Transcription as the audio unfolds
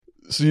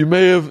So you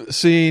may have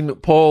seen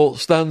Paul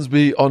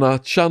Stansby on our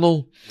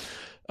channel,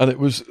 and it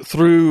was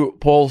through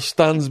Paul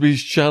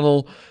Stansby's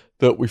channel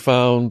that we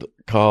found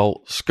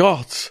Carl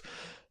Scott.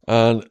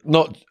 And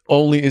not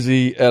only is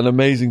he an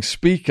amazing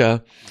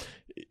speaker,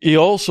 he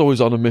also is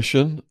on a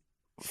mission,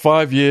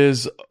 5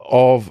 years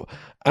of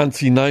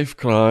anti-knife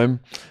crime.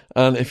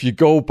 And if you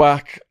go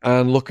back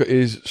and look at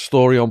his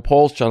story on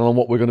Paul's channel and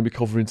what we're going to be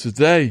covering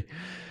today,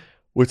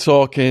 we're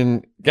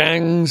talking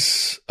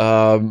gangs,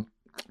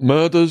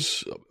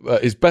 murders.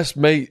 His best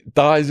mate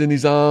dies in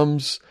his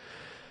arms.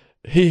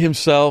 He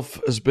himself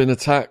has been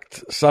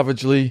attacked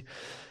savagely.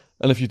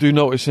 And if you do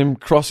notice him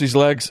cross his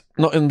legs,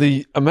 not in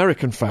the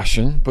American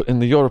fashion, but in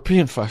the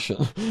European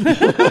fashion,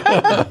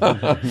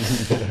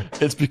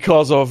 it's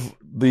because of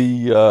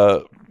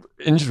the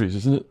injuries,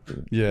 isn't it?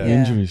 Yeah.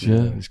 Injuries,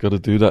 yeah. He's got to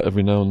do that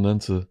every now and then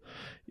to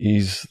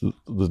ease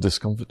the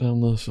discomfort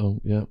down there. So,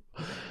 yeah.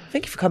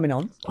 Thank you for coming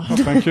on. Oh,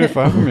 thank you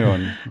for having me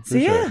on. So,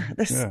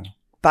 let's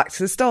back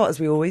to the start, as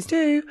we always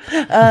do.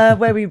 Where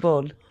were you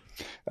born?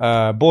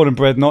 Born and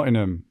bred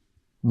Nottingham.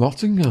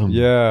 Nottingham?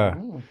 Yeah.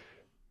 Oh.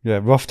 Yeah,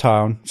 rough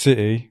town,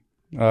 city,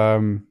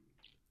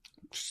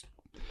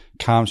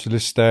 council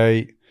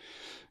estate.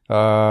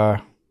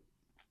 It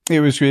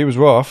was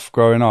rough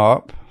growing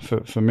up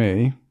for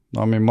me.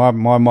 I mean, my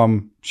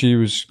mum, she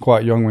was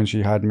quite young when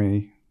she had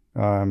me.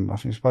 I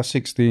think it was about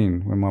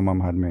 16 when my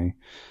mum had me.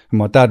 And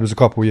my dad was a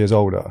couple of years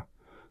older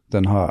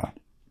than her.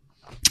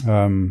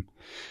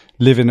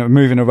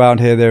 Moving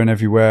around here, there and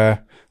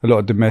everywhere. A lot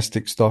of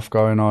domestic stuff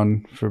going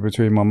on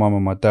between my mum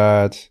and my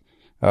dad.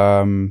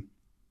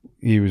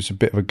 He was a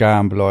bit of a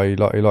gambler. He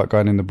liked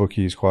going in the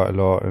bookies quite a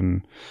lot,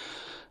 and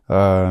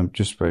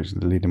just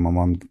basically leading my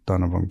mum down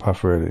the wrong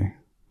path, really.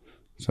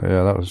 So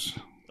yeah, that was.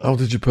 How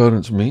did your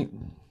parents meet?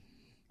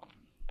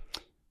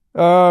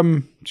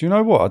 Do you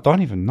know what? I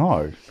don't even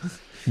know.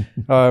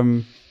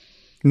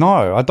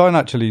 No, I don't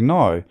actually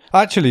know.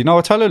 Actually, no,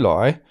 I'll tell a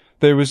lie.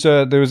 There was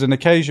an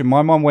occasion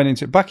my mum went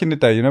into, back in the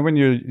day, you know, when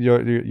you're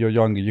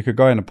younger, you could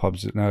go into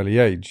pubs at an early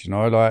age, you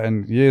know, like,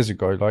 and years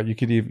ago, like you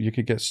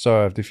could get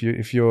served if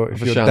your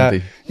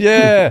dad,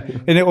 yeah,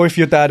 or if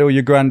your dad or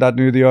your granddad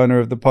knew the owner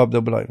of the pub,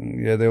 they'll be like,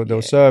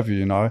 they'll serve you,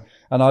 you know.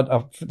 And I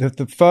don't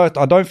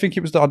know if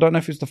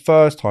it was the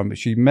first time, but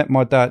she met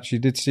my dad. She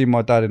did see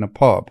my dad in a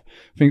pub.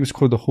 I think it was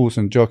called the Horse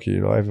and Jockey.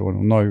 Like, everyone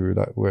will know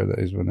where that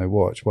is when they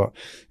watch, but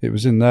it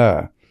was in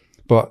there.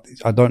 But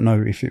I don't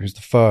know if it was the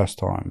first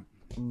time.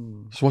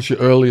 So what's your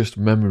earliest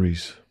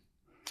memories?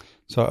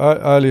 So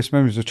earliest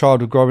memories of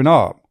childhood growing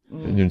up?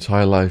 In your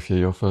entire life, yeah,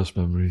 your first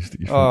memories that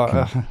you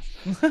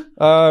think.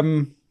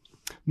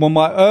 Well,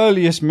 my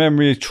earliest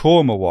memory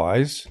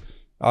trauma-wise,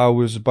 I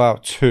was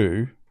about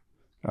 2.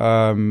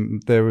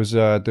 There was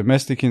a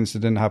domestic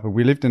incident happened.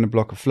 We lived in a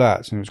block of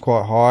flats and it was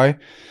quite high.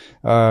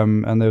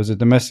 And there was a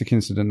domestic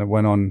incident that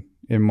went on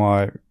in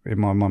my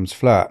mum's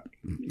flat.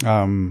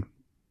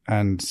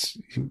 And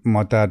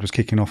my dad was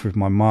kicking off with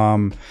my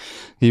mum.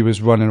 He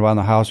was running around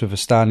the house with a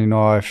Stanley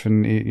knife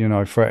and, you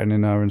know,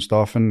 threatening her and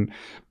stuff. And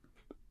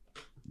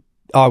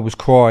I was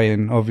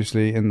crying,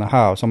 obviously, in the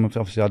house.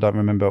 Obviously, I don't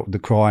remember the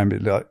crying,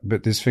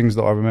 but there's things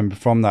that I remember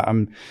from that.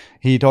 And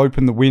he'd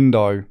opened the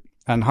window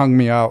and hung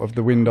me out of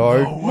the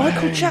window. No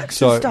Michael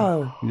Jackson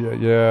style.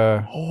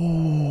 Yeah.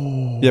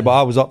 Oh. Yeah, but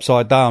I was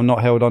upside down,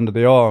 not held under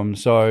the arm.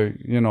 So,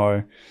 you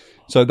know.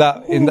 So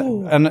that,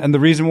 and the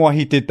reason why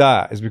he did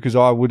that is because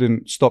I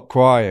wouldn't stop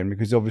crying,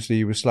 because obviously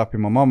he was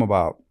slapping my mum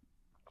about.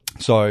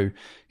 So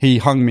he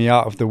hung me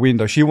out of the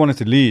window. She wanted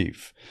to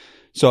leave.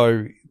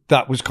 So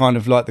that was kind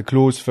of like the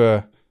clause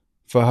for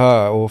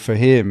her or for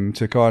him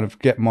to kind of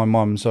get my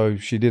mum so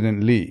she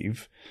didn't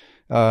leave.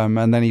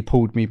 And then he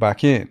pulled me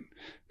back in.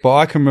 But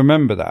I can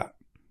remember that.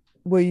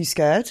 Were you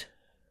scared?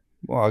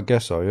 Well, I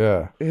guess so,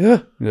 yeah.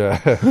 Yeah.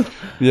 Yeah.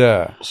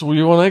 Yeah. So were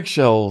you on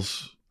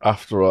eggshells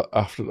after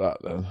that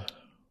then?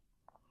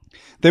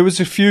 There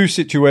was a few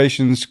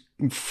situations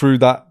through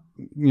that,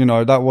 you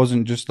know, that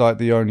wasn't just like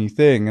the only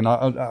thing. And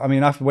I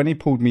mean, after when he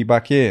pulled me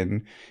back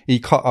in, he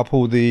cut up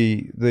all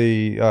the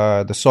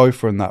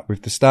sofa and that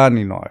with the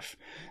Stanley knife.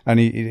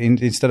 And he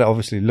instead of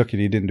obviously looking,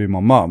 he didn't do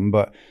my mum,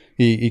 but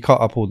he cut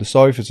up all the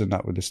sofas and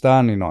that with the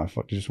Stanley knife.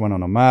 I just went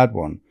on a mad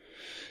one.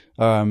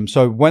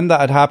 So when that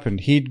had happened,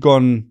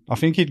 I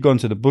think he'd gone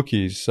to the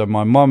bookies. So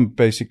my mum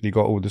basically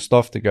got all the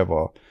stuff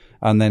together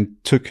and then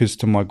took us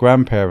to my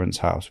grandparents'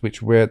 house,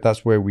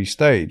 that's where we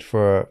stayed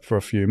for a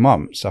few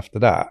months after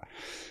that.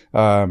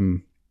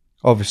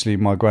 Obviously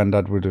my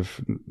granddad would have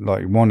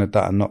like wanted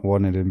that and not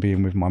wanted him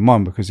being with my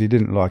mum because he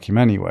didn't like him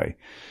anyway.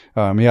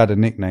 He had a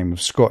nickname of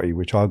Scotty,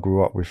 which I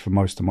grew up with for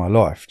most of my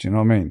life. Do you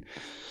know what I mean?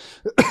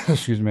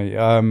 Excuse me.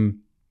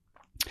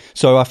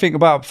 So I think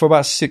for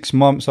about 6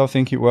 months, I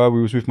think we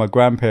was with my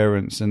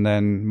grandparents, and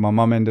then my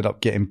mum ended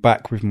up getting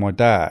back with my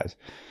dad.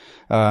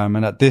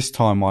 And at this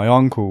time, my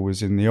uncle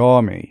was in the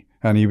army,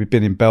 and he'd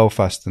been in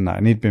Belfast and that,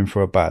 and he'd been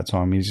through a bad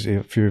time.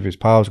 A few of his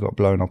pals got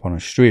blown up on a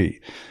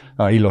street.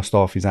 He lost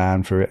half his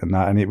hand for it and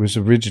that, and it was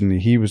originally,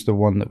 he was the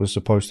one that was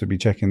supposed to be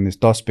checking this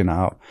dustbin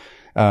out.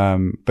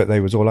 But they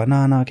was all like,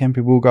 no,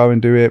 Kempy, we'll go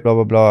and do it, blah,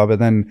 blah, blah. But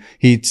then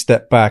he'd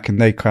step back and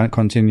they can't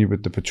continue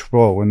with the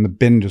patrol, and the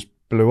bin just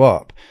blew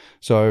up.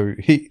 So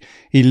he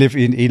lived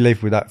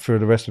with that for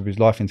the rest of his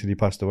life until he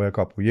passed away a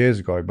couple of years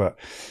ago. But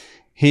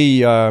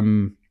he,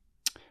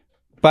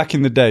 back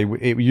in the day,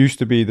 it used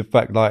to be the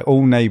fact like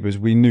all neighbours,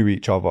 we knew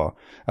each other,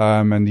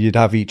 and you'd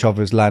have each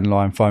other's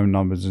landline phone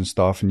numbers and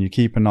stuff, and you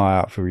keep an eye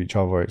out for each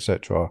other,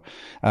 etc.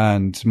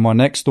 And my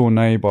next door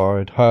neighbour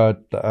had heard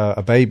that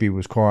a baby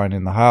was crying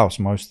in the house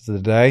most of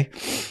the day,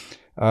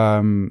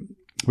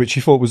 which she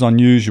thought was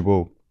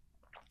unusual.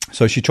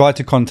 So she tried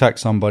to contact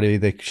somebody,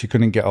 she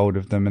couldn't get hold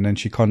of them, and then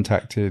she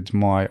contacted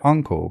my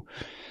uncle.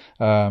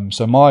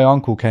 So my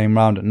uncle came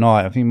round at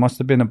night. I think it must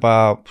have been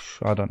about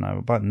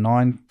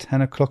 9,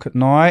 10 o'clock at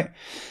night.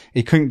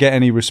 He couldn't get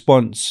any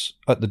response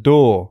at the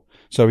door.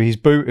 So he's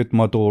booted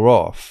my door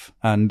off,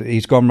 and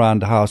he's gone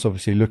round the house,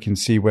 obviously looking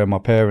to see where my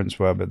parents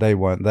were, but they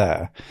weren't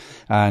there.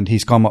 And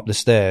he's come up the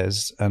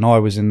stairs, and I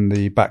was in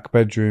the back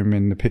bedroom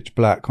in the pitch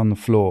black on the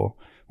floor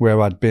where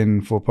I'd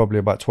been for probably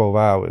about 12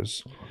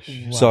 hours.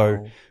 Wow.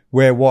 So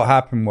what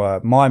happened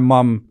were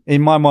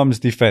in my mum's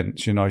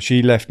defense,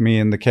 she left me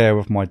in the care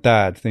of my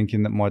dad,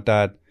 thinking that my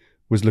dad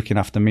was looking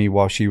after me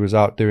while she was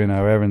out doing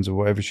her errands or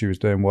whatever she was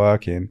doing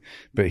working,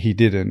 but he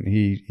didn't.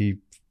 He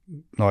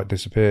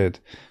disappeared,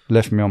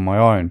 left me on my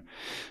own.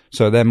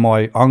 So then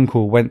my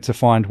uncle went to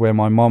find where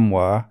my mum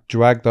were,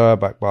 dragged her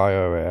back by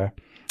her hair,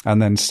 and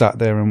then sat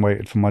there and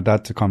waited for my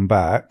dad to come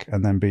back,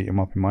 and then beat him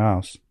up in my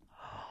house.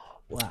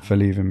 Wow. For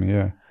leaving me,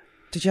 yeah.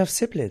 Did you have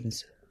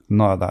siblings?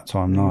 Not at that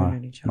time,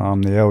 no.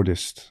 I'm the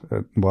eldest.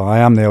 Well, I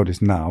am the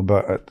eldest now,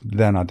 but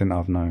then I didn't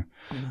have no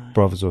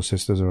brothers or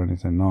sisters or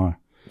anything, no.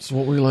 So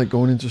what were you like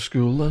going into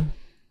school then?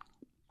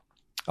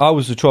 I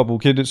was a trouble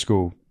kid at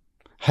school.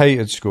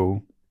 Hated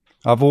school.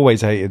 I've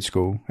always hated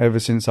school ever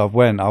since I've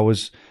went. I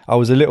was a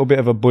little bit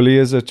of a bully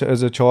as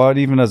a child,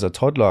 even as a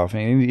toddler. I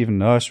think even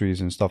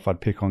nurseries and stuff,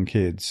 I'd pick on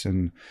kids,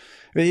 and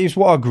it's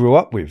what I grew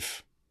up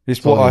with.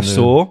 It's what I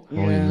saw.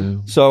 Yeah.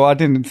 So I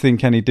didn't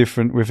think any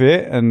different with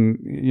it.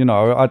 And,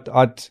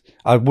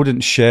 I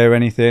wouldn't share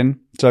anything.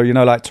 So,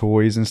 like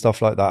toys and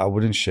stuff like that, I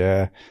wouldn't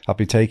share. I'd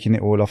be taking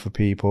it all off of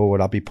people,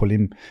 or I'd be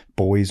pulling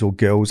boys' or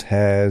girls'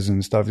 hairs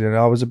and stuff.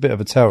 I was a bit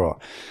of a terror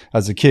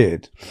as a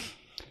kid.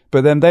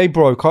 But then they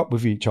broke up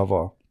with each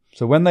other.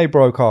 So when they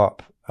broke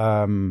up,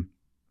 my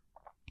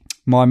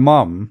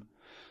mum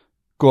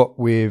got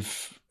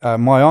with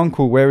my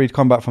uncle, where he'd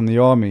come back from the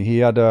army. He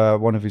had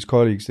one of his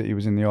colleagues that he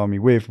was in the army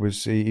with,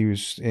 he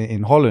was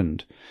in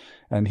Holland,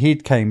 and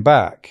he'd came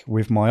back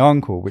with my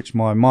uncle, which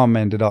my mum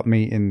ended up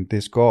meeting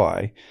this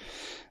guy.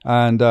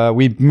 And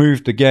we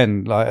moved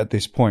again, like at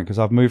this point, because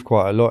I've moved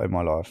quite a lot in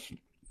my life.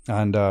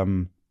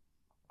 And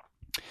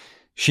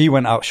she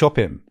went out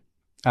shopping,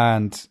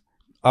 and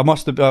I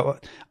must have.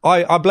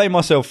 I blame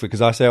myself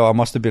because I say, I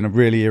must have been a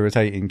really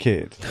irritating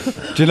kid.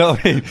 Do you know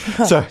what I mean?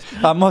 So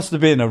I must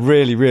have been a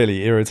really,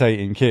 really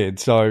irritating kid.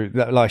 So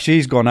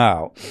she's gone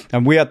out,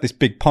 and we had this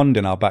big pond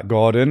in our back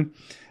garden,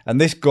 and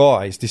this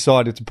guy's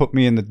decided to put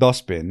me in the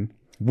dustbin,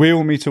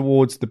 wheel me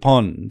towards the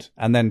pond,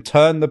 and then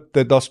turn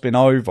the dustbin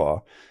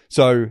over.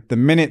 So the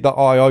minute that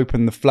I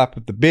open the flap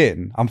of the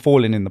bin, I'm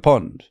falling in the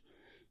pond.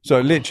 So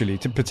literally,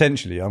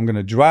 potentially, I'm going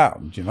to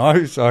drown,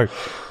 So,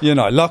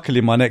 luckily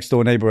my next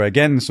door neighbour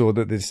again saw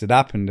that this had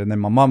happened, and then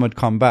my mum had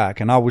come back,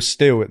 and I was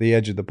still at the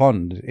edge of the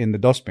pond in the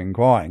dustbin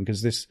crying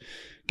because this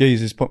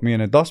geezer's put me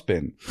in a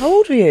dustbin. How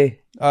old were you?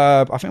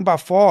 I think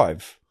about 4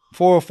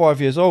 or 5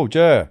 years old,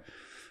 yeah.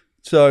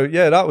 So,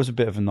 yeah, that was a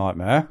bit of a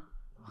nightmare.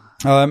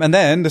 And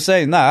then,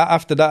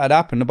 after that had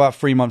happened, about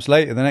 3 months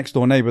later, the next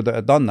door neighbour that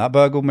had done that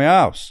burgled my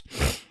house.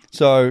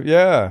 So,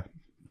 yeah.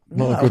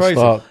 Not a good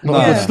start.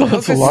 Not a good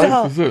start to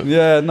life, is it?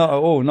 Yeah, not at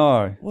all,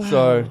 no. Wow.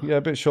 So, yeah,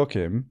 a bit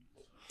shocking.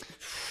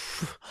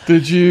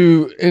 Did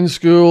you, in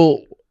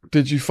school,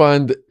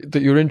 find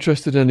that you were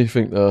interested in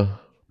anything there?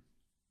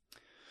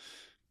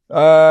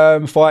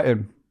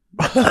 Fighting.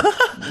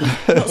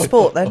 Not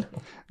sport then?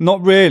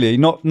 Not really.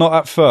 Not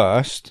at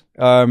first.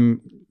 No,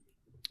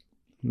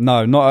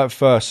 not at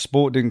first.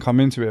 Sport didn't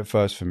come into it at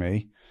first for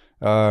me.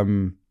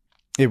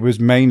 It was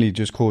mainly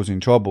just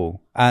causing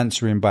trouble,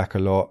 answering back a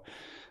lot.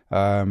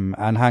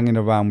 And hanging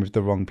around with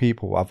the wrong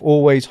people. I've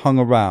always hung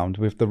around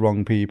with the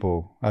wrong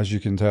people, as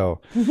you can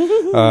tell.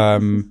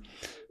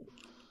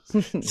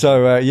 It's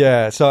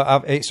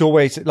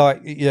always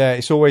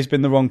it's always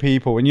been the wrong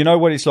people. And you know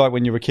what it's like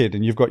when you're a kid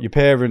and you've got your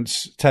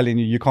parents telling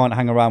you can't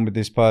hang around with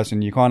this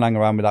person, you can't hang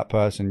around with that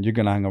person, you're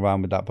going to hang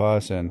around with that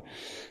person.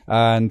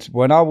 And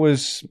when I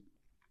was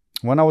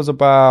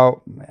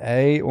about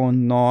 8 or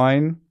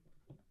 9,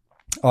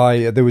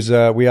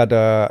 we had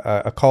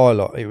a car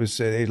lot. It was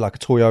like a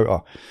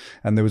Toyota,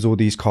 and there was all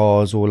these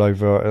cars all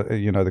over,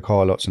 the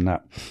car lots and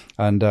that.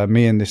 And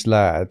me and this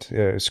lad,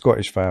 a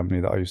Scottish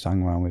family that I used to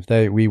hang around with,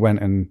 we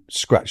went and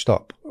scratched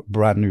up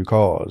brand new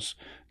cars,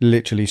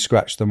 literally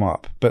scratched them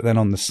up. But then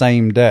on the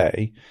same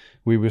day,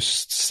 we were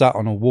sat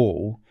on a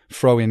wall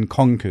throwing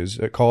conkers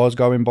at cars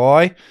going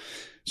by.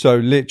 So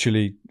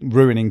literally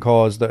ruining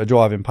cars that are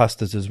driving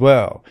past us as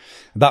well.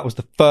 That was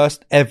the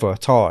first ever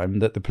time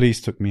that the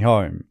police took me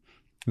home.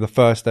 The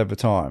first ever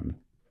time.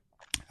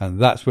 And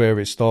that's where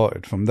it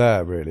started from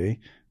there, really,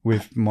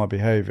 with my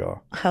behaviour.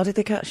 How did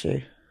they catch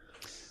you?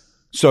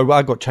 So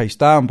I got chased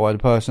down by the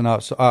person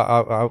out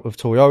of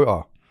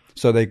Toyota.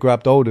 So they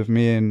grabbed hold of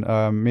me and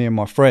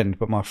my friend,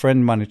 but my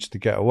friend managed to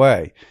get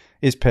away.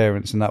 His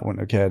parents and that wouldn't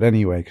have cared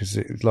anyway, because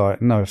it's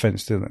like, no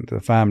offence to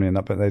the family and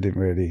that, but they didn't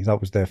really, that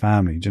was their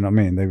family. Do you know what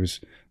I mean? They was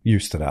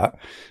used to that.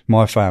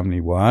 My family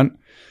weren't.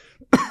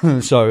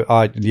 So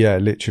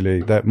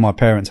literally my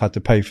parents had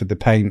to pay for the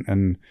paint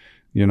and,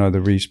 the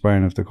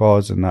respraying of the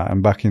cars and that.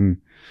 And back in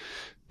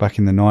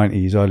the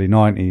 90s, early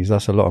 90s,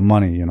 that's a lot of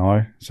money,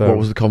 So what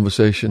was the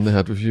conversation they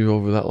had with you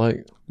over that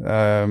like?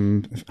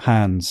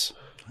 Hands.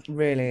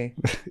 Really?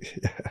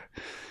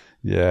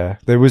 Yeah.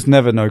 There was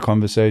never no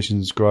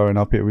conversations growing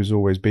up. It was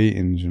always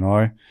beatings,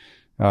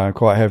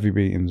 quite heavy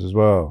beatings as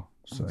well.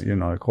 So,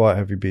 quite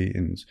heavy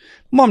beatings.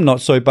 Mum,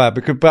 not so bad,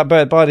 because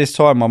by this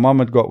time, my mum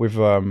had got with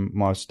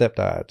my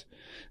stepdad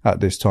at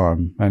this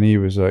time, and he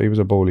was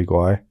a bally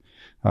guy.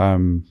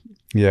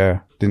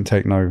 Didn't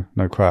take no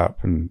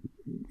crap, and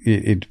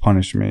he'd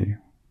punish me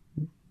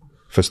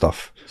for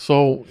stuff.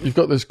 So you've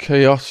got this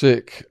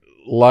chaotic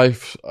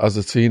life as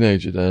a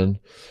teenager then.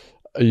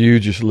 Are you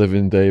just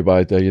living day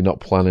by day? You're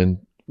not planning,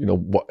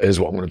 what I'm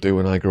going to do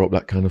when I grow up,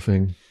 that kind of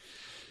thing?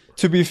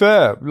 To be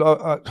fair,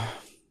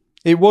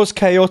 it was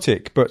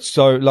chaotic, but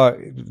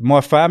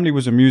my family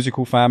was a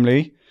musical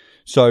family.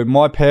 So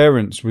my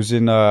parents was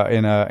in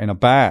a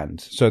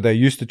band. So they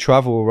used to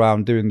travel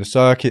around doing the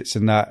circuits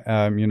and that,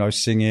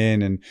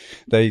 singing, and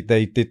they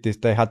did this,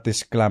 they had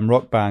this glam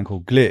rock band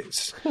called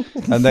Glitz.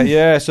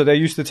 And so they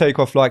used to take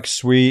off like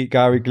Sweet,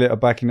 Gary Glitter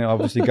back in it.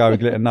 Obviously Gary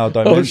Glitter now,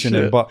 don't mention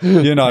him, but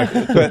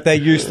but they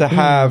used to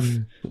have,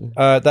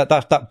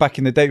 that back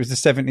in the day, it was the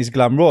 70s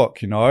glam rock,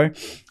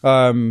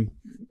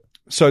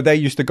 so they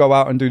used to go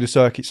out and do the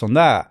circuits on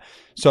that.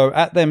 So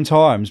at them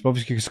times,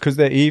 obviously, because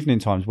they're evening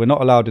times, we're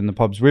not allowed in the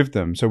pubs with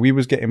them. So we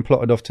was getting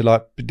plotted off to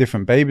like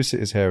different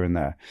babysitters here and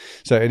there.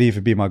 So it'd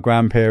either be my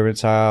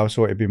grandparents' house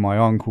or it'd be my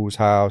uncle's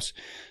house.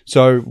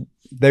 So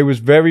they was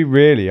very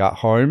rarely at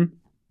home.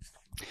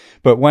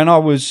 But when I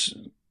was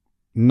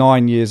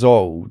 9 years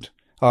old,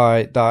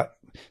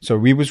 so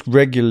we was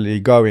regularly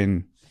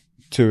going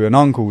to an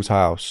uncle's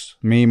house.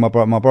 Me, my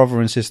brother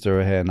and sister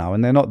are here now,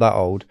 and they're not that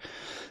old.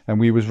 And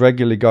we was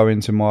regularly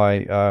going to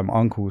my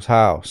uncle's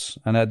house.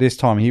 And at this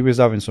time, he was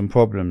having some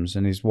problems,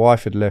 and his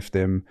wife had left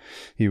him.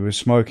 He was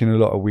smoking a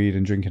lot of weed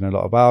and drinking a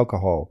lot of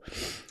alcohol.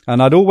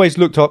 And I'd always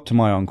looked up to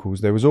my uncles.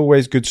 There was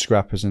always good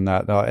scrappers in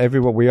that.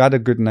 We had a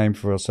good name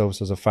for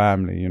ourselves as a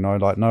family,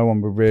 like no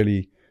one would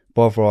really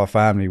bother our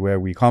family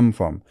where we come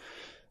from.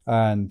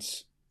 And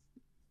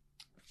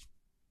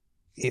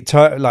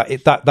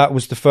that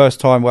was the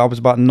first time where I was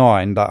about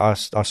 9 that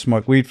I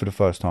smoked weed for the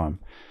first time,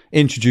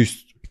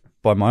 introduced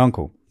by my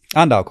uncle.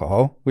 And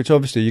alcohol, which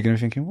obviously you're going to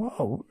be thinking,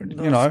 whoa,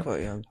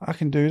 I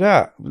can do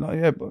that. Like,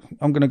 yeah, but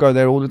I'm going to go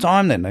there all the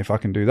time then if I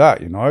can do that,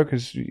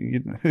 because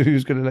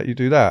who's going to let you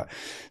do that?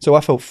 So I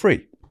felt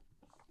free.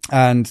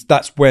 And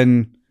that's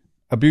when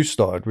abuse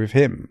started with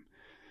him.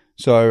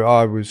 So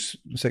I was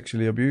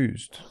sexually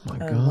abused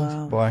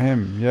by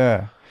him,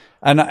 yeah.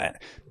 And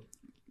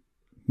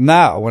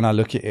now when I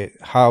look at it,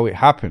 how it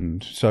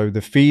happened, so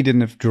the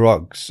feeding of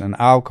drugs and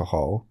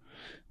alcohol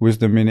was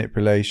the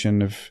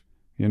manipulation of,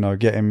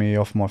 getting me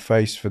off my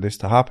face for this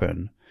to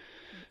happen.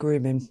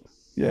 Grooming.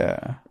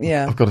 Yeah.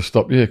 Yeah. I've got to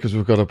stop you because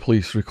we've got a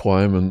police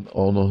requirement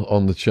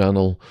on the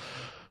channel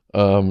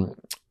that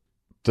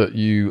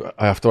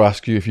I have to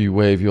ask you if you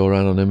waive your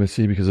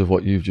anonymity because of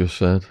what you've just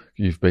said.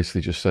 You've basically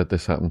just said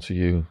this happened to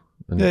you.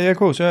 Yeah, of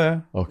course,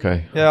 yeah.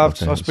 Okay. Yeah, I've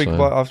spoken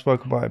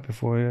about it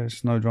before, yeah,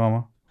 it's no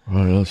drama.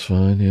 Right, that's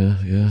fine,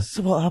 yeah.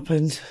 So what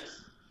happened?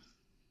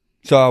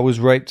 So I was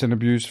raped and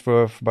abused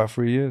for about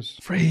 3 years.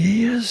 3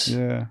 years?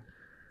 Yeah.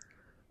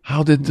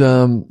 How did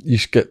you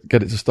get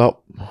it to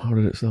stop? How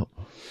did it stop?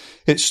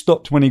 It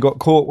stopped when he got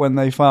caught, when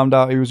they found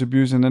out he was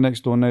abusing the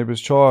next door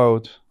neighbour's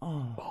child.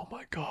 Oh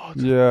my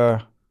God.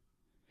 Yeah.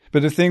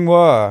 But the thing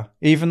were,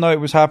 even though it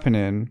was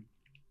happening,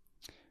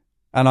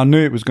 and I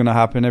knew it was going to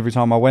happen every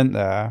time I went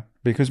there,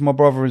 because my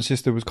brother and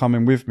sister was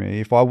coming with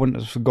me, if I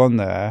wouldn't have gone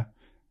there,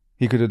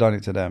 he could have done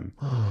it to them.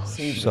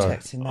 So you were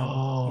protecting them.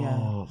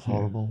 Yeah.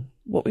 Horrible.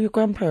 What were your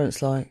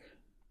grandparents like?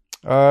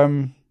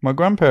 My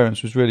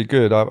grandparents was really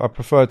good. I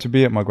preferred to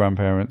be at my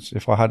grandparents.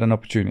 If I had an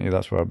opportunity,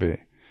 that's where I'd be.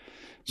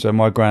 So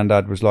my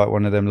granddad was like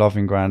one of them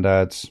loving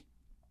granddads.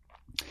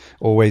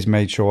 Always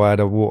made sure I had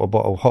a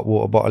hot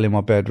water bottle in my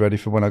bed ready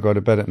for when I go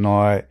to bed at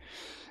night.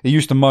 he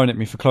used to moan at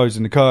me for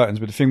closing the curtains,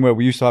 but the thing where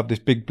we used to have this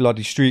big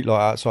bloody street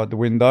light outside the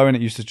window and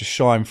it used to just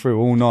shine through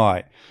all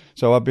night.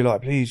 So I'd be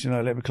like, please,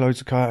 let me close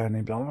the curtain. And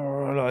he'd be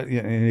like,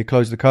 and he'd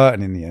close the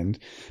curtain in the end.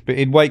 But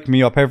he'd wake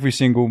me up every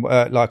single,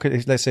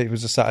 let's say it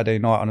was a Saturday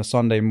night, on a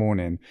Sunday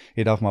morning,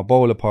 he'd have my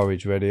bowl of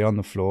porridge ready on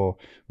the floor,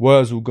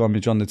 Wurzel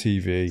Gummidge on the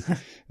TV.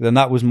 Then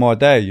that was my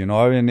day, and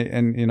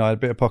a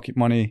bit of pocket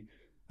money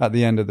at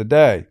the end of the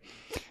day.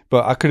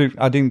 But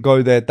I didn't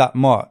go there that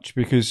much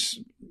because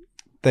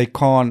they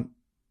can't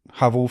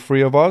have all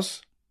three of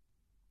us.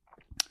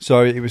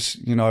 So it was,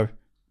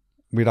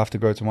 we'd have to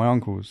go to my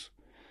uncle's.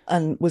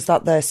 And was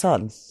that their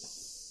son?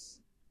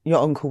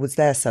 Your uncle was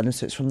their son,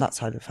 so it's from that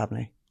side of the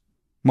family?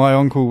 My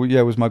uncle,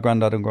 was my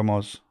granddad and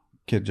grandma's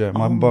kid, yeah.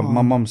 My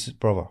mum's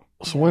brother.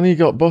 So when he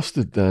got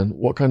busted then,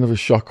 what kind of a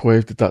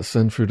shockwave did that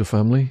send through the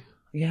family?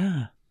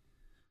 Yeah.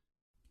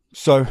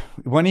 So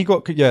when he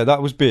got,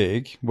 that was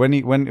big. When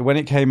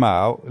it came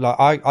out,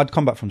 like I'd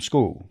come back from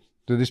school.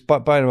 By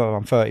the way,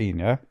 I'm 13,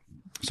 yeah?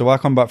 So I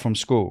come back from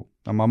school,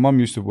 and my mum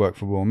used to work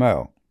for Royal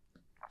Mail,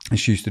 and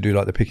she used to do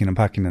like the picking and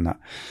packing and that.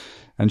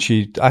 And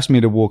she asked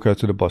me to walk her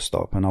to the bus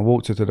stop, and I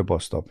walked her to the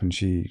bus stop, and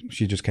she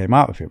just came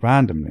out with it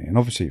randomly, and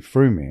obviously it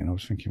threw me, and I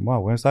was thinking, wow,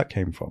 where's that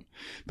came from?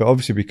 But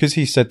obviously because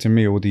he said to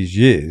me all these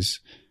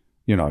years,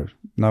 no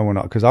one,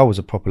 because I was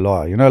a proper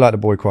liar, like the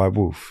boy cried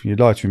wolf. You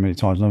lie to me many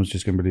times, no one's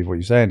just going to believe what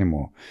you say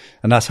anymore.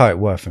 And that's how it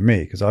worked for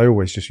me, because I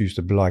always just used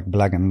to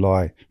blag and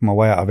lie my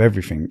way out of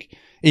everything.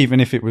 Even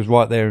if it was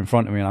right there in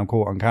front of me and I'm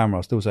caught on camera,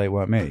 I'll still say it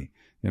weren't me,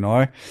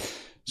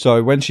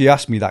 So when she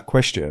asked me that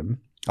question,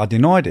 I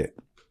denied it.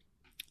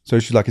 So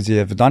she's like, has he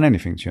ever done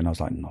anything to you? And I was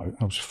like, no.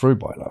 I was through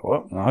by it. Like,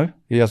 what? No,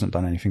 he hasn't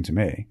done anything to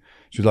me.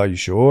 She was like, you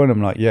sure? And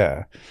I'm like,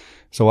 yeah.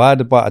 So I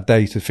had about a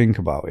day to think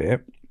about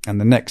it. And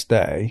the next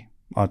day,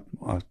 I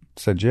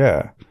said,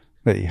 yeah,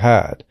 that he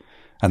had.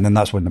 And then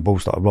that's when the ball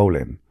started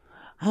rolling.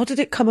 How did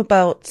it come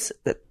about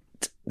that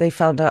they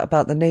found out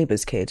about the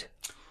neighbour's kid?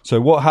 So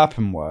what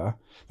happened were,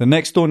 the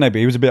next door neighbour,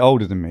 he was a bit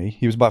older than me.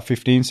 He was about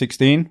 15,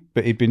 16,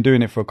 but he'd been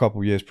doing it for a couple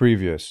of years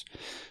previous.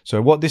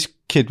 So what this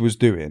kid was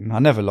doing, I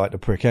never liked the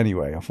prick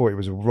anyway. I thought he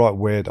was a right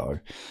weirdo.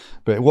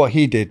 But what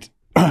he did,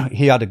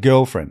 he had a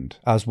girlfriend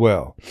as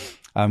well.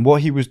 And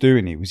what he was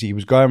doing, he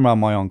was going around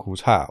my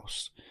uncle's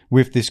house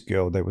with this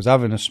girl. They was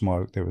having a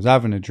smoke, they was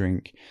having a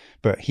drink,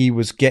 but he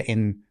was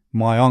getting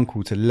my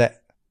uncle to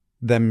let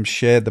them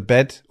share the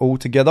bed all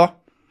together.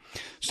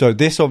 So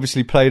this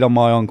obviously played on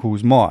my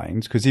uncle's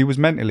mind because he was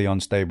mentally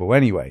unstable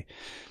anyway.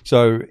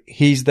 So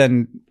he's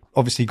then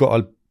obviously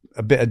got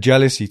a bit of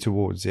jealousy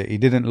towards it. He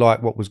didn't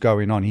like what was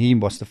going on. He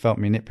must have felt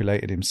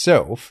manipulated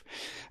himself.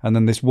 And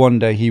then this one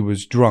day he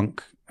was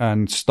drunk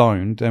and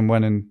stoned and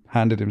went and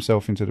handed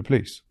himself into the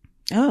police.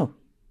 Oh,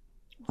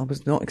 I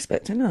was not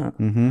expecting that.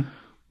 Mm-hmm.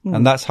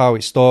 And that's how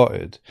it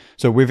started.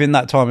 So within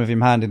that time of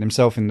him handing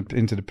himself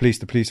into the police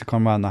had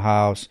come around the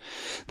house.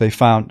 They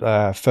found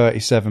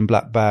 37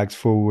 black bags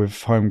full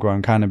with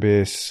homegrown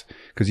cannabis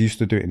because he used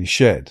to do it in his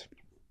shed.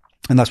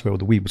 And that's where all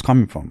the weed was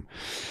coming from.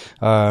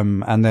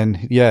 And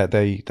then,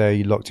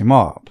 they locked him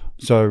up.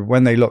 So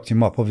when they locked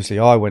him up, obviously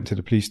I went to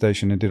the police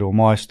station and did all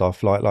my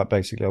stuff, like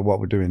basically what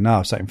we're doing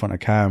now, sat in front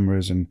of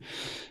cameras and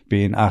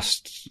being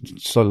asked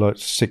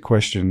sick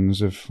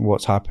questions of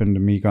what's happened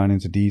and me going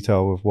into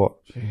detail of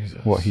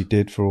what he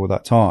did for all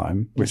that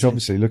time, which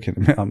obviously looking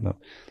at me,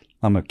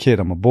 I'm a kid,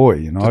 I'm a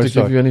boy, Did they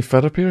give you any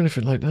therapy or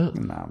anything like that?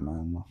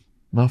 No.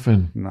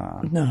 Nothing?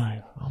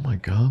 No. Oh my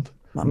God.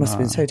 That must have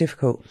been so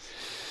difficult.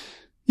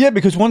 Yeah,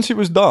 because once it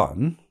was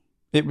done,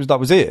 that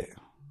was it.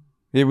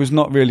 It was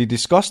not really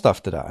discussed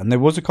after that. And there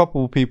was a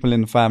couple of people in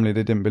the family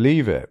that didn't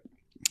believe it.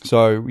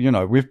 So,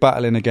 we're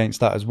battling against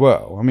that as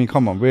well. I mean,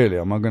 come on, really,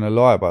 am I going to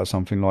lie about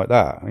something like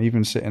that?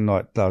 Even sitting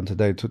down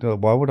today,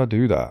 why would I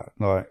do that?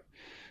 So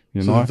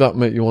did that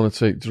make you want to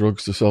take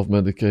drugs to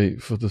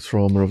self-medicate for the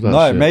trauma of that?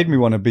 No, shit? It made me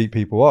want to beat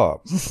people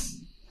up.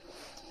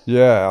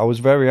 Yeah, I was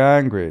very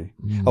angry.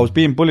 I was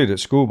being bullied at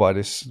school by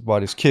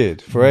this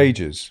kid for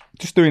ages.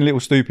 Just doing little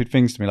stupid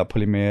things to me, like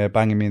pulling my hair,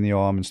 banging me in the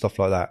arm and stuff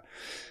like that.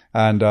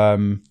 And,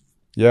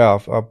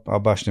 I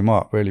bashed him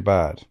up really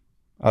bad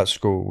at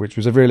school, which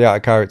was a really out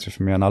of character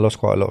for me. And I lost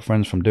quite a lot of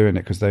friends from doing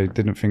it because they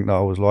didn't think that I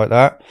was like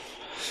that.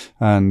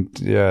 And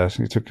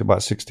it took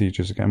about 6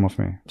 teachers to get him off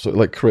me. So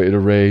it created a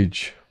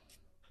rage.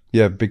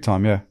 Yeah, big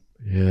time. Yeah.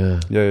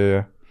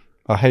 Yeah.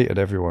 I hated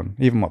everyone,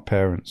 even my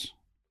parents.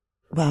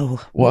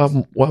 Well, what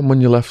happened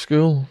when you left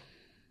school?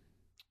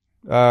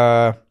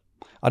 I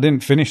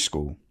didn't finish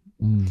school.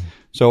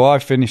 So I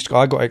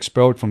got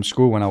expelled from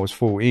school when I was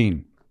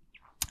 14.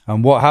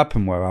 And what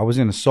happened where I was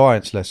in a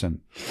science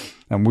lesson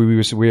and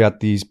we had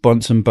these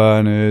Bunsen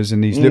burners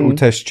and these little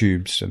test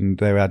tubes and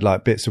they had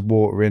like bits of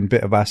water in,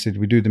 bit of acid.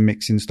 We do the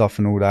mixing stuff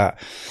and all that.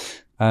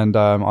 And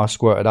I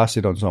squirted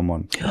acid on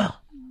someone.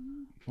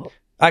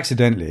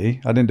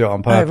 Accidentally. I didn't do it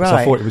on purpose. Oh,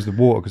 right. I thought it was the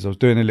water because I was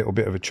doing a little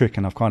bit of a trick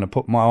and I've kind of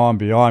put my arm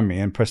behind me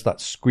and pressed that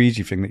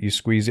squeegee thing that you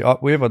squeeze it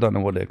up with. I don't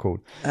know what they're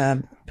called.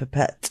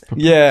 Pipette.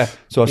 Yeah.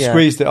 So I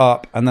squeezed it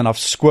up and then I've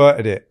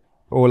squirted it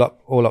all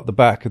up the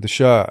back of the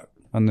shirt.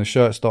 and the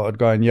shirt started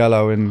going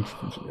yellow and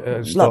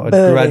started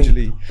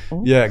burning.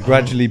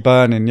 gradually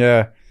burning.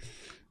 Yeah.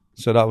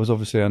 So that was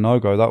obviously a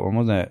no-go, that one,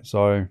 wasn't it?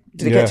 So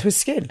Did it get to his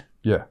skin?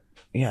 Yeah.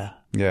 Yeah.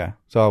 Yeah.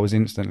 So I was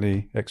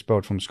instantly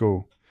expelled from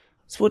school.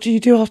 So what do you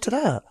do after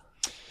that?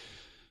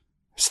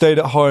 Stayed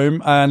at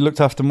home and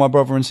looked after my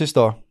brother and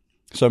sister.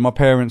 So my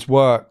parents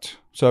worked.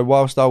 So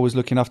whilst I was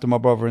looking after my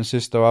brother and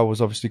sister, I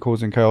was obviously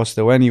causing chaos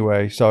still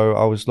anyway. So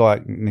I was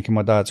like nicking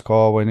my dad's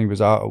car when he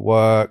was out at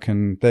work,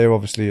 and they're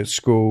obviously at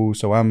school.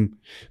 So I'm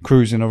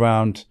cruising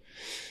around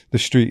the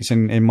streets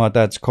in my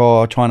dad's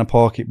car, trying to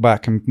park it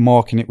back and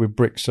marking it with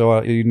bricks.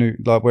 So you knew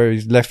like where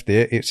he's left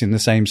it, it's in the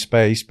same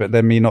space. But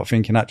then me not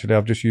thinking, actually,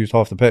 I've just used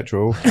half the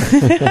petrol.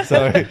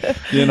 So,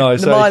 you know,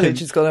 The mileage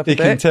has gone up a he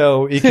bit. can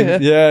tell,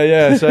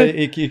 yeah. So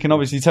he can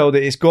obviously tell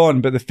that it's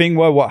gone. But the thing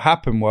what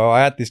happened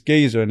I had this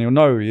geezer, and he'll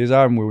know he is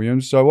Aaron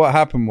Williams. So what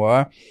happened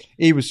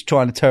he was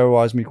trying to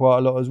terrorise me quite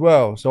a lot as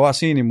well. So I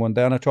seen him one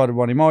day and I tried to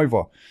run him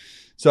over.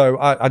 So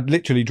I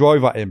literally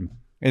drove at him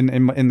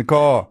in the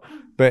car.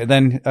 But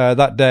then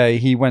that day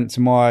he went to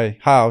my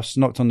house,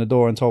 knocked on the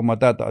door and told my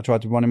dad that I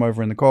tried to run him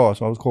over in the car.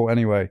 So I was caught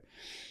anyway.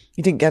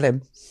 You didn't get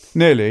him?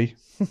 Nearly.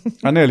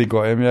 I nearly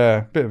got him,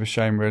 yeah. Bit of a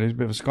shame, really. He's a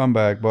bit of a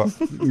scumbag, but,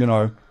 you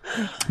know.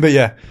 But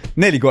yeah,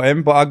 nearly got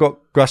him, but I got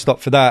grassed up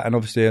for that and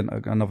obviously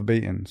another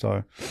beating,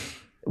 so.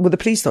 Were the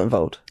police not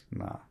involved?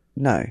 Nah.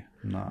 No.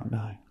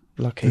 No.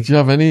 Lucky. Did you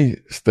have any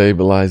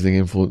stabilising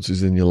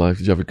influences in your life?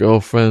 Did you have a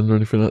girlfriend or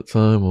anything at that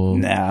time? Or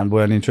Nah, I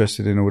weren't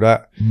interested in all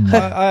that.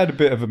 I had a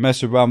bit of a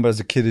mess around as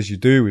a kid, as you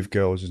do with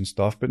girls and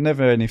stuff, but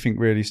never anything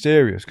really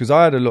serious because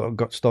I had a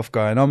lot of stuff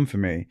going on for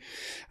me.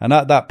 And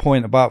at that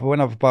point,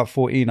 when I was about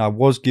 14, I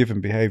was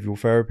given behavioural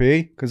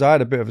therapy because I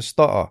had a bit of a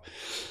stutter.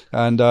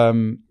 And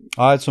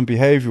I had some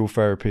behavioural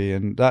therapy,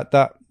 and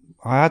that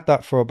I had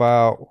that for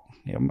about,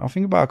 I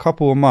think about a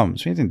couple of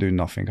months. We didn't do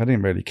nothing. I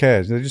didn't really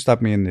care. They just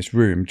had me in this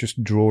room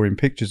just drawing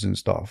pictures and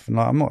stuff. And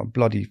like, I'm not a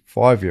bloody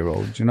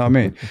 5-year-old. Do you know what I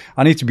mean?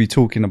 I need to be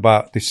talking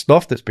about this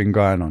stuff that's been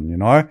going on, you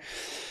know?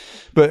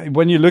 But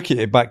when you look at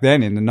it back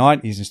then in the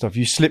 90s and stuff,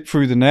 you slip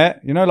through the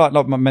net, you know, like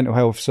my mental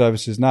health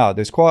services now.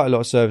 There's quite a lot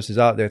of services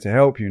out there to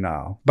help you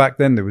now. Back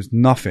then there was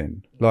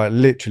nothing, like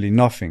literally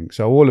nothing.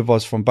 So all of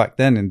us from back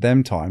then in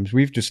them times,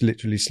 we've just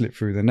literally slipped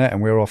through the net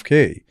and we're off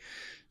key.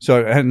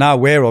 So now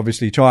we're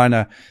obviously trying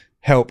to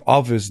help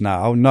others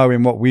now,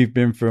 knowing what we've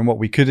been through and what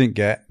we couldn't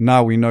get.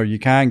 Now we know you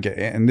can get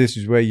it, and this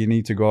is where you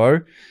need to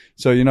go.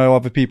 So, you know,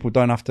 other people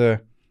don't have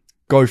to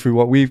go through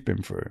what we've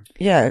been through.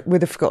 Yeah, with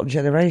the forgotten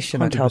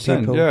generation, I tell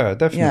people. Yeah,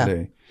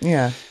 definitely.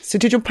 Yeah. So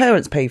did your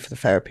parents pay for the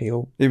therapy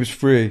or? It was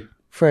free.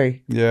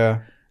 Free?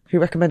 Yeah. Who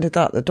recommended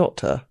that? The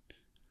doctor?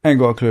 Ain't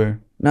got a clue.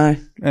 No?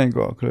 Ain't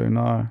got a clue,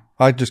 no.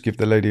 I'd just give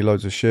the lady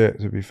loads of shit,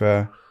 to be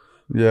fair.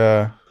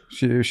 Yeah.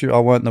 I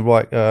weren't the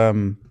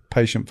right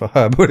patient for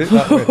her, put it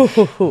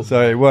that way.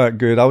 So it weren't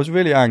good. I was a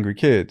really angry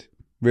kid.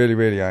 Really,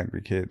 really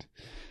angry kid.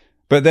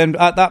 But then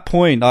at that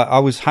point, I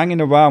was hanging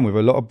around with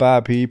a lot of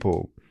bad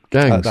people.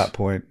 gangs? At that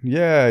point.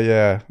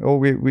 Yeah. Or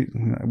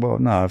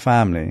no,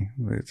 family.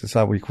 It's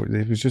how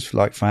it was just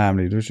like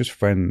family. There was just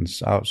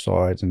friends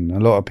outside, and a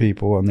lot of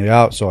people on the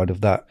outside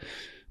of that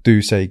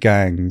do say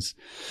gangs.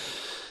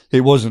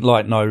 It wasn't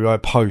like no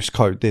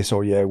postcode this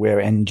or we're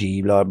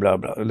NG blah blah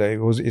blah.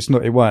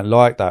 It weren't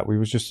like that. We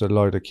was just a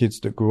load of kids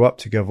that grew up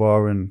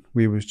together, and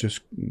we was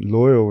just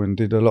loyal and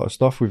did a lot of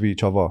stuff with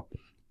each other.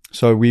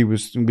 So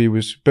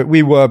but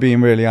we were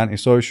being really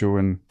antisocial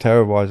and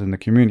terrorising the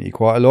community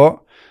quite a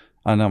lot,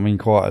 and I mean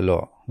quite a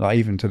lot, like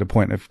even to the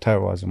point of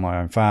terrorising my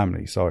own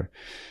family. So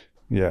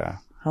yeah.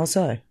 How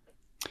so?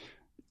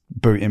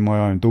 Booting my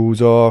own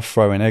doors off,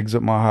 throwing eggs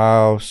at my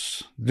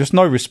house, just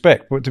no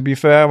respect. But to be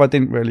fair, I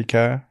didn't really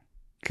care.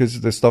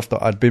 Because the stuff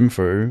that I'd been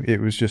through, it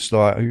was just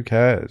like, who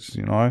cares,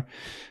 you know?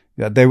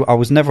 I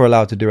was never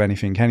allowed to do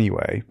anything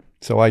anyway.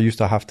 So I used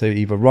to have to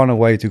either run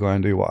away to go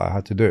and do what I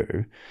had to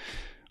do,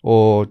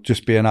 or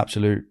just be an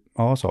absolute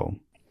arsehole.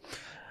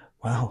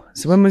 Wow.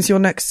 So when was your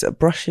next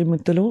brushing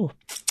with the law?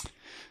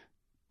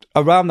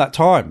 Around that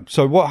time.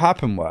 So what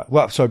happened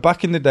so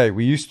back in the day,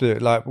 we used to,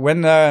 like,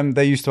 when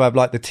they used to have,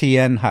 like, the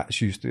TN hats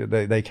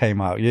they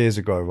came out years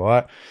ago,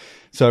 right?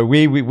 So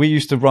we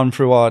used to run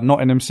through our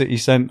Nottingham city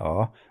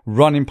centre,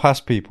 running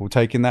past people,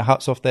 taking their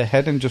hats off their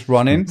head and just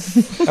running.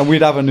 And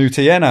we'd have a new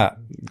TN hat,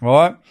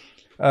 right?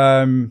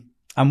 And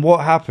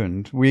what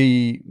happened,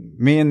 me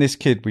and this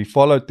kid, we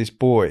followed this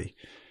boy,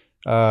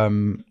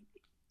 and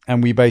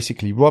we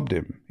basically robbed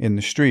him in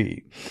the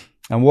street.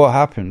 And what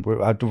happened,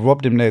 I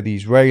robbed him near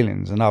these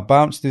railings, and I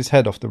bounced his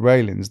head off the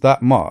railings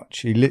that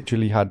much. He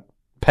literally had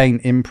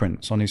paint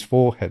imprints on his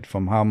forehead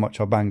from how much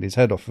I banged his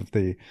head off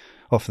the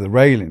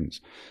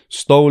railings.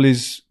 Stole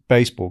his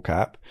baseball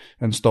cap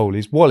and stole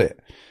his wallet.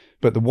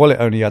 But the wallet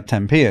only had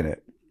 10p in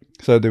it.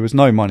 So there was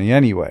no money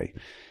anyway.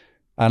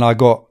 And I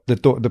got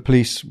the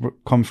police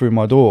come through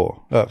my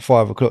door at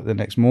 5 o'clock the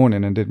next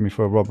morning and did me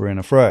for a robbery and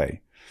a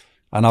fray.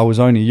 And I was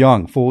only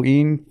young,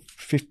 14,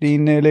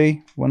 15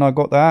 nearly, when I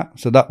got that.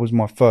 So that was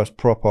my first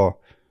proper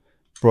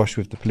brush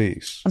with the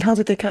police. And how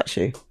did they catch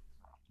you?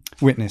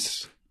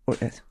 Witness.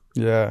 Witness.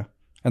 Yeah.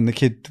 and the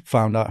kid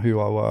found out who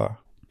I were.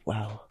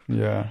 Wow.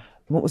 Yeah.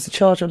 What was the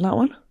charge on that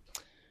one?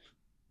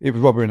 It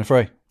was robbery in a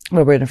fray.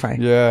 Robbery in a fray.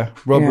 Yeah,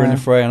 robbery in Yeah. a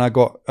fray, and I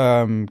got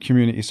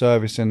community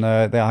service, and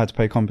I had to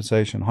pay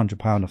compensation,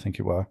 £100, I think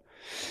it were.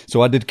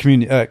 So I did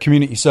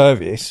community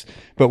service.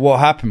 But what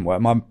happened was,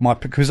 my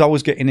because I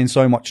was getting in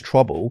so much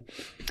trouble,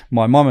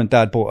 my mum and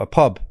dad bought a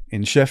pub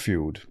in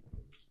Sheffield,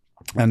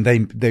 and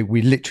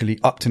we literally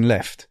upped and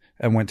left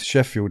and went to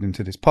Sheffield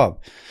into this pub.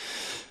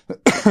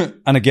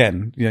 And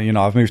again, you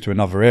know, I've moved to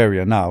another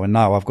area now, and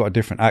now I've got a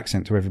different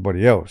accent to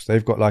everybody else.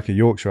 They've got like a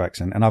Yorkshire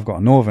accent, and I've got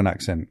a Northern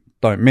accent.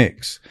 Don't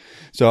mix.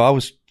 So I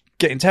was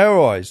getting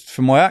terrorised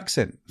for my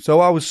accent. So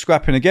I was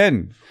scrapping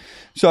again.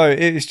 So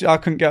I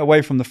couldn't get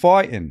away from the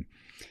fighting.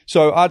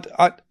 So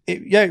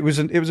it was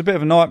a bit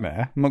of a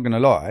nightmare. I'm not going to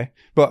lie.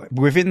 But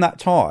within that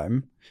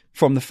time,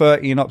 from the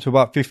 13 up to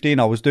about 15,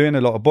 I was doing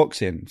a lot of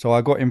boxing. So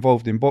I got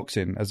involved in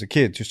boxing as a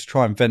kid just to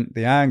try and vent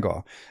the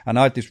anger. And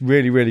I had this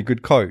really, really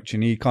good coach,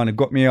 and he kind of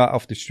got me out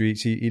off the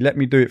streets. He let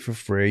me do it for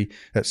free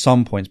at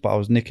some points, but I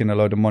was nicking a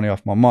load of money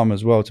off my mum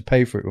as well to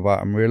pay for it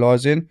without him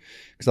realising,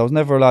 because I was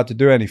never allowed to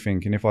do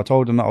anything. And if I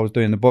told them that I was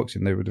doing the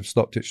boxing, they would have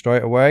stopped it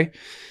straight away.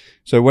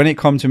 So when it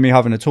come to me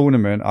having a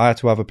tournament, I had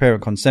to have a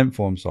parent consent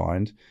form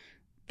signed.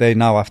 They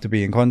now have to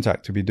be in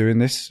contact to be doing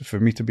this for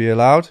me to be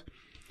allowed.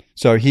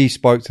 So he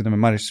spoke to them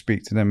and managed to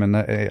speak to them, and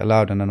it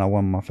allowed, and then I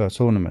won my first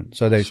tournament.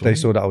 So they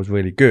saw that I was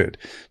really good.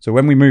 So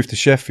when we moved to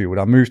Sheffield,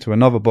 I moved to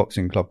another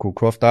boxing club called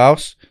Croft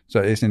House.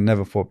 So it's in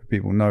Netherthorpe.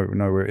 People know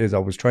where it is. I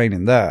was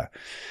training there,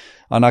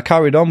 and I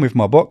carried on with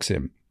my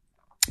boxing.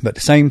 But at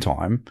the same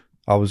time,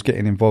 I was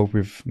getting involved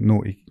with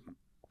naughty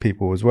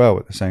people as well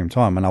at the same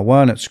time. And I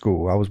weren't at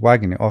school. I was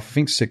wagging it off. I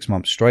think 6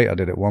 months straight I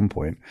did at one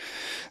point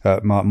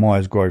at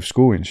Myers Grove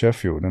School in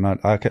Sheffield. And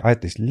I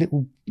had this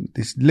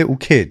little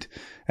kid,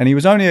 and he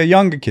was only a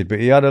younger kid, but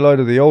he had a load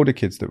of the older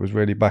kids that was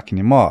really backing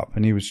him up.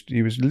 And he was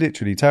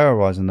literally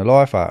terrorising the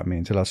life out of me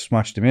until I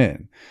smashed him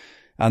in.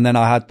 And then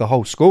I had the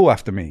whole school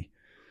after me.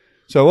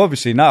 So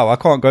obviously now I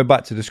can't go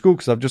back to the school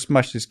because I've just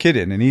smashed this kid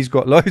in, and he's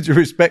got loads of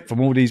respect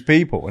from all these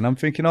people. And I'm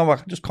thinking,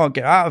 I just can't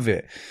get out of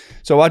it.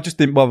 So I just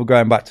didn't bother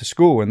going back to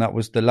school. And that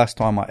was the last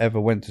time I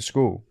ever went to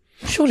school.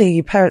 Surely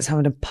your parents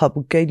having a pub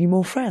would gain you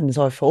more friends,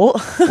 I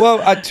thought.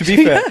 Well, to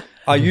be fair,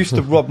 I used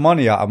to rob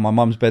money out of my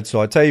mum's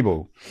bedside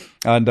table.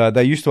 And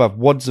they used to have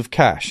wads of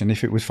cash. And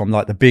if it was from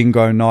like the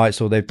bingo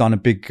nights, or they've done a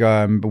big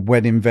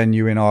wedding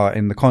venue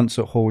in the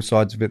concert hall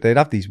sides of it, they'd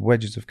have these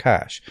wedges of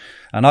cash.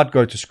 And I'd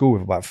go to school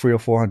with about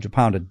 £300 or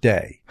 £400 a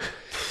day.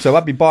 So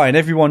I'd be buying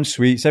everyone's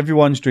sweets,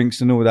 everyone's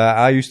drinks and all that.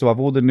 I used to have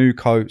all the new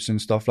coats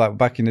and stuff, like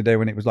back in the day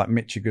when it was like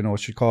Michigan or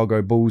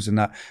Chicago Bulls and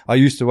that. I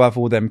used to have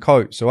all them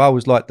coats. So I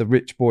was like the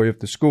rich boy of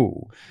the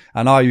school,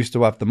 and I used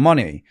to have the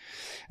money.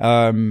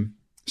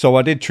 So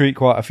I did treat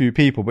quite a few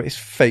people, but it's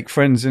fake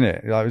friends, isn't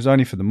it? Like, it was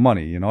only for the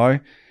money, you know?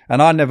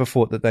 And I never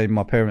thought that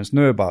my parents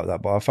knew about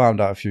that, but I found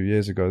out a few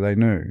years ago they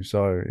knew.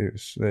 So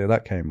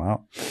that came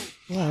out.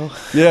 Wow.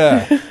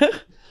 Yeah.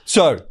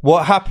 So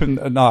what happened?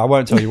 No, I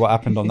won't tell you what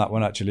happened on that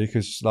one actually,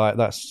 because like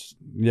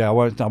I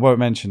won't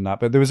mention that.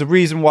 But there was a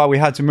reason why we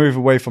had to move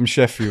away from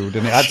Sheffield,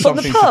 and it had From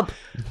something. the pub.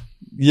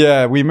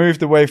 Yeah, we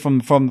moved away from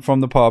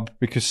the pub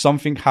because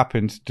something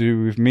happened to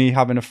do with me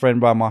having a friend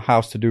by my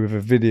house to do with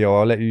a video.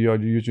 I'll let you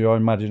use your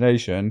own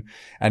imagination.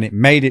 And it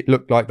made it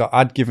look like that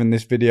I'd given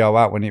this video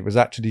out when it was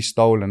actually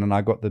stolen, and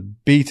I got the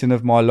beating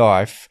of my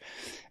life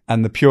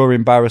and the pure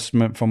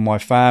embarrassment from my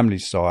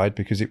family's side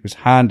because it was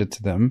handed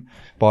to them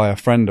by a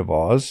friend of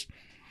ours.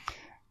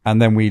 And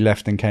then we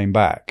left and came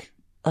back.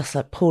 That's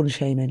like porn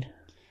shaming.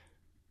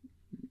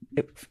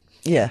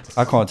 Yeah.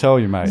 I can't tell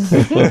you, mate.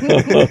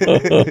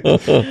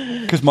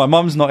 Because my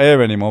mum's not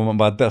here anymore.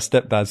 My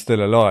stepdad's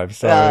still alive.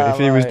 So if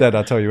he was dead,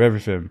 I'd tell you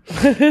everything.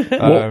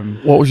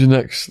 What was your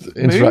next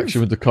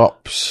interaction with the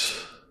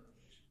cops?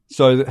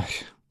 So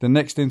the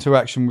next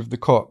interaction with the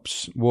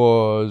cops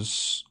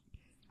was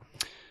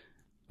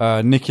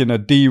nicking a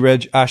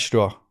D-Reg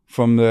Astra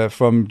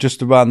from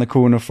just around the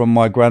corner from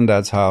my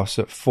granddad's house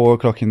at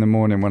 4:00 in the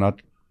morning when I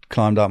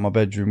climbed out my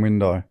bedroom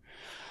window.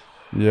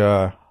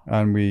 Yeah.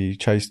 And we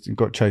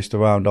got chased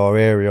around our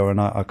area,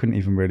 and I couldn't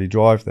even really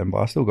drive them, but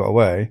I still got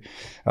away.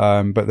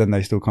 But then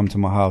they still come to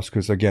my house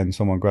because, again,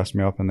 someone grassed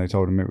me up and they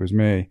told them it was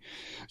me.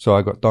 So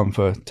I got done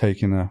for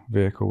taking a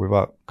vehicle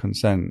without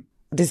consent.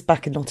 This is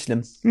back in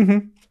Nottingham.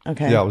 Mm-hmm.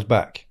 Okay. Yeah, I was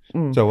back.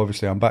 So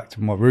obviously I'm back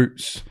to my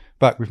roots,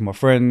 back with my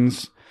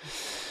friends.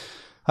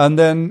 And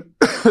then,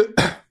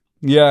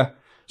 yeah.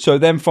 So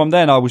then from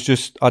then I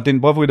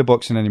didn't bother with the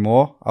boxing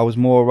anymore. I was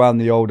more around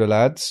the older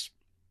lads.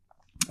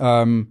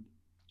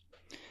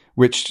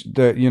 Which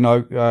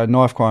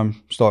knife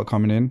crime started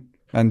coming in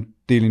and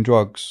dealing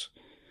drugs.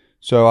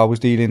 So I was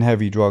dealing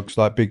heavy drugs,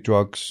 like big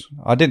drugs.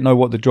 I didn't know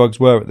what the drugs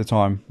were at the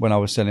time when I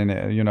was selling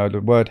it. You know, the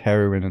word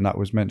heroin and that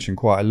was mentioned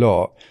quite a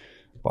lot,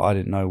 but I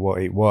didn't know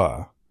what it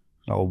were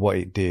or what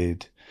it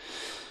did.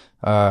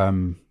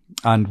 And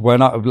when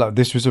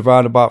this was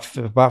around about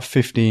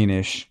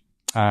 15-ish,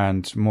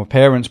 and my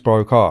parents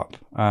broke up,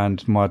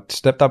 and my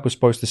stepdad was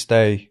supposed to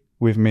stay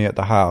with me at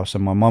the house,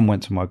 and my mum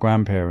went to my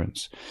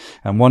grandparents.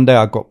 And one day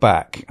I got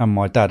back and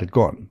my dad had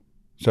gone.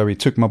 So he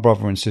took my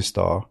brother and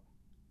sister,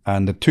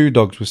 and the 2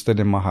 dogs were still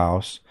in my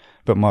house,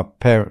 but my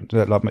parents,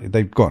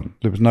 they'd gone.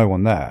 There was no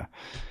one there.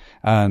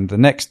 And the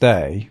next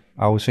day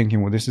I was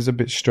thinking, well, this is a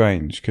bit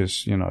strange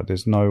because, you know,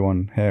 there's no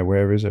one here.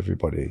 Where is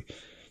everybody?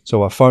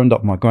 So I phoned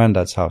up my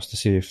granddad's house to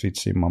see if he'd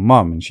seen my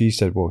mum, and she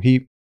said, well,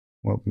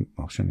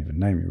 I shouldn't even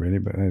name it really,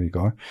 but there you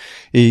go.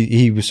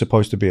 He was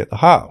supposed to be at the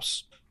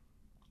house.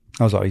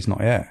 I was like, he's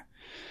not here.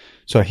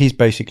 So he's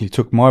basically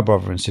took my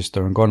brother and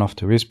sister and gone off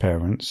to his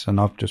parents, and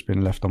I've just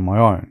been left on my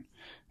own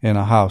in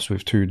a house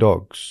with 2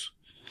 dogs,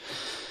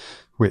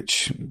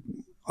 which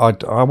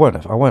I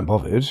weren't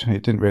bothered.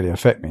 It didn't really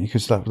affect me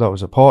because that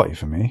was a party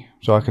for me.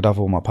 So I could have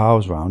all my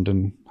pals round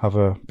and have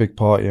a big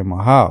party in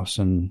my house,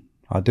 and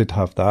I did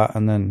have that.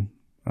 And then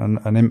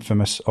an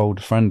infamous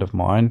old friend of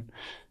mine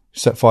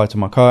set fire to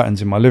my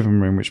curtains in my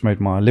living room, which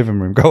made my living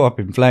room go up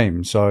in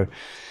flames. So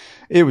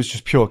it was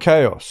just pure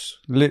chaos,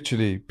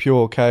 literally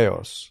pure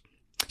chaos.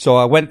 So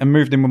I went and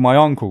moved in with my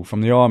uncle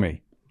from the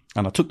army,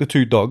 and I took the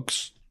 2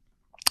 dogs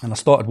and I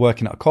started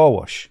working at a car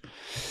wash,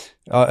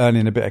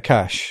 earning a bit of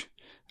cash.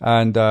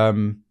 And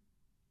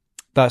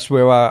that's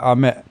where I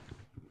met,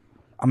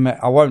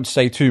 I won't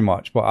say too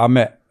much, but I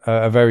met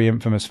a very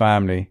infamous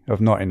family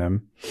of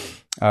Nottingham,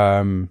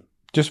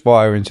 just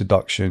via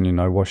introduction, you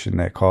know, washing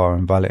their car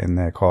and valeting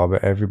their car,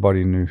 but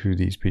everybody knew who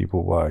these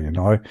people were, you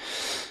know.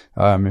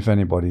 If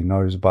anybody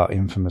knows about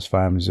infamous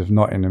families of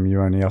Nottingham,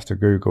 you only have to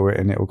Google it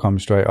and it will come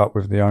straight up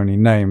with the only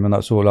name, and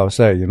that's all I'll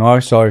say, you know.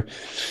 So,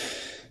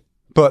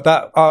 but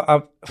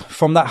that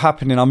from that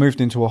happening, I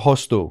moved into a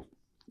hostel,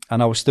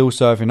 and I was still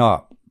serving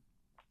up.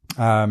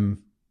 And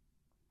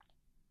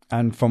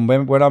from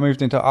when I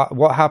moved into,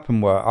 what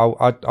happened were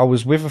I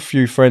was with a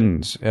few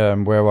friends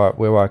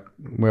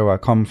where I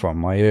come from,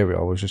 my area.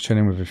 I was just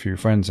chilling with a few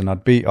friends, and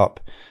I'd beat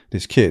up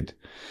this kid.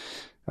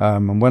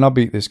 And when I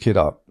beat this kid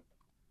up,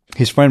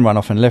 his friend ran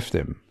off and left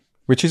him,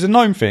 which is a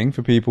known thing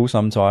for people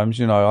sometimes.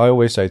 You know, I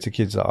always say to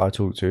kids that I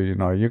talk to, you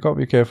know, you got to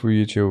be careful who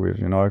you chill with,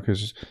 you know,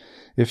 because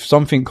if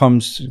something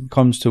comes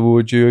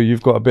towards you,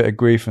 you've got a bit of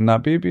grief and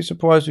that, but you'd be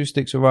surprised who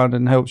sticks around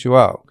and helps you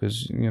out,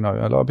 because, you know,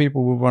 a lot of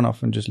people will run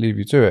off and just leave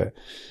you to it.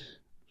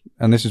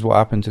 And this is what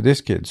happened to this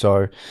kid.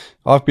 So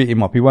I've beat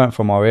him up. He weren't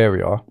from our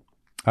area.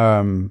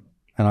 And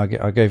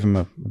I gave him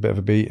a bit of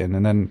a beating.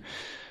 And then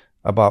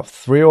about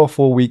 3 or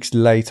 4 weeks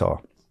later,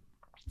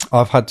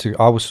 I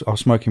was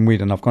smoking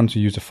weed, and I've gone to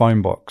use a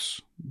phone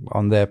box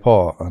on their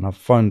part, and I've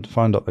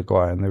phoned up the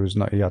guy, and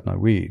he had no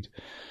weed.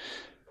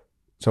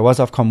 So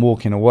as I've come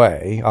walking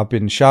away, I've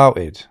been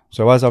shouted.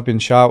 So as I've been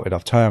shouted,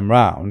 I've turned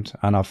round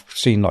and I've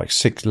seen like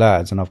 6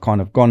 lads, and I've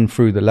kind of gone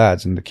through the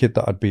lads, and the kid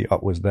that I'd beat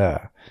up was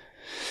there.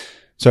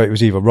 So it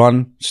was either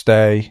run,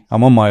 stay.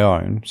 I'm on my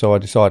own, so I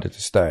decided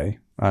to stay.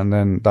 And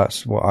then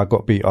that's what I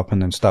got beat up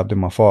and then stabbed in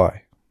my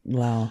thigh.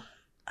 Wow.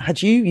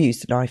 Had you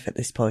used a knife at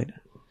this point?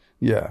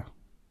 Yeah.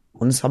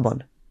 On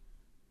someone?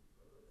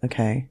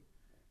 Okay.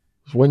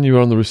 So when you were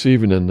on the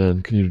receiving end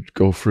then, can you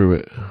go through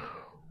it?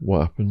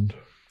 What happened?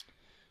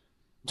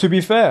 To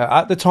be fair,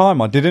 at the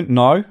time, I didn't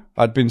know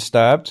I'd been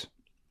stabbed.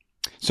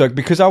 So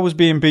because I was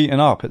being beaten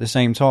up at the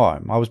same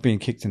time, I was being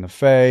kicked in the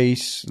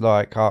face,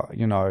 like,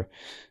 I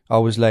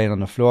was laying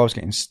on the floor, I was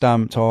getting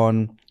stamped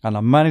on, and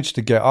I managed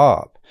to get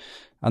up.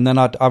 And then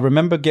I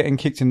remember getting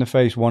kicked in the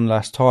face one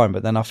last time,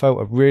 but then I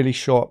felt a really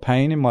sharp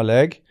pain in my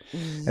leg.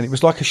 And it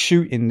was like a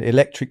shooting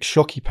electric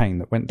shocky pain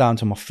that went down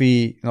to my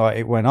feet, like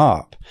it went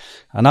up.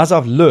 And as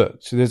I've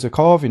looked, there's a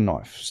carving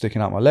knife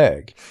sticking out my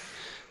leg.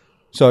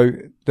 So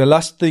the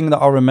last thing that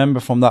I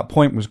remember from that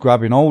point was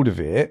grabbing hold of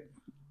it,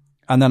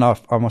 and then I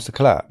must have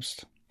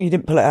collapsed. You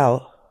didn't pull it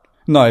out?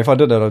 No, if I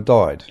did, I'd have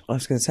died. I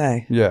was going to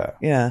say. Yeah.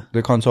 Yeah.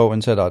 The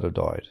consultant said I'd have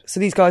died.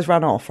 So these guys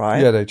ran off,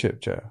 right? Yeah, they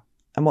chipped, yeah.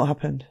 And what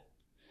happened?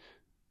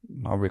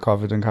 I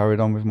recovered and carried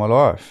on with my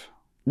life.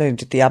 No,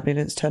 did the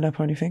ambulance turn up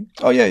or anything?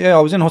 Oh, yeah,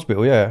 I was in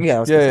hospital, yeah. Yeah, I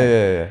was yeah, gonna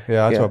say.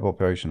 yeah. I had to have an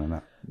operation and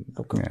that.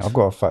 Oh, God. Yeah, I've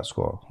got a fat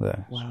scar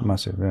there. It's Wow.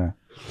 massive, yeah.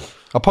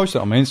 I posted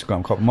it on my Instagram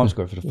a couple of months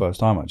ago for the first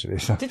time, actually.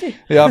 So. Did you?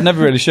 Yeah, I've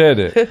never really shared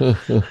it.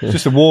 It's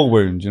just a war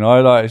wound, you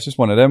know, like it's just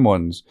one of them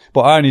ones.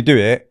 But I only do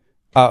it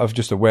out of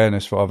just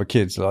awareness for other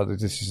kids. Like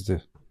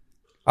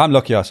I'm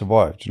lucky I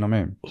survived, do you know what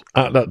I mean?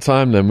 At that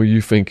time then, were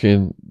you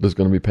thinking there's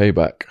going to be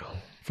payback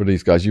for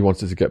these guys? You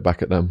wanted to get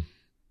back at them?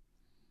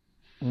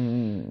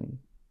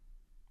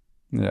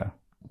 Yeah.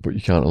 But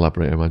you can't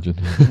elaborate, I imagine.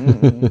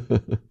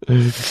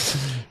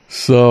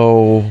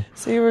 So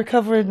you're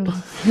recovering,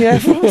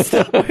 from a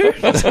stab wound.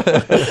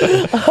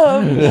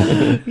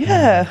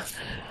 Yeah.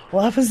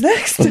 What happens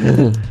next?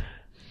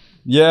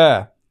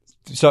 Yeah.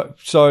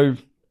 So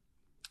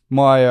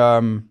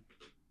my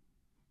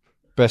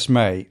best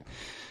mate,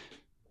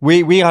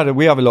 we have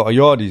a lot of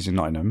yardies in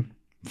Nottingham.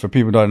 For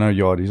people who don't know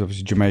yardies,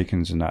 obviously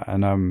Jamaicans and that,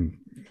 and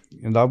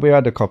we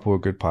had a couple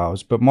of good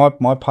pals. But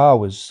my pal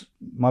was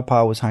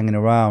hanging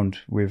around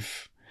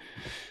with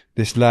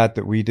this lad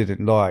that we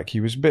didn't like.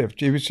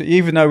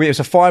 Even though it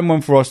was a fine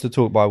one for us to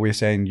talk about, we were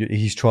saying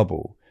he's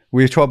trouble.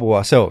 We're trouble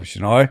ourselves,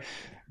 you know.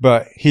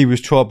 but he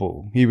was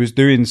trouble. He was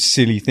doing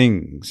silly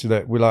things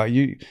that were like,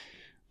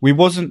 we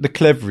wasn't the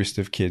cleverest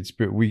of kids,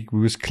 but we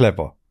was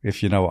clever,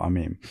 if you know what I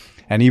mean.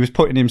 And he was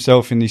putting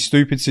himself in these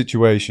stupid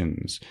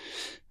situations.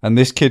 And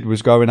this kid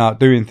was going out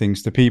doing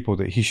things to people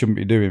that he shouldn't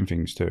be doing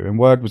things to. And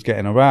word was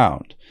getting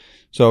around.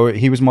 So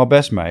he was my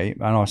best mate.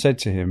 And I said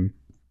to him,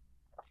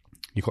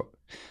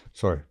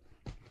 sorry.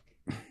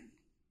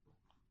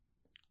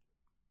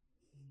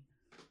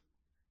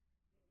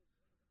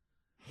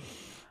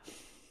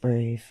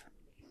 Breathe.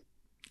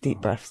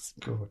 Deep breaths.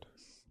 God.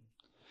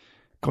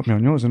 Got me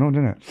on yours and all,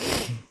 didn't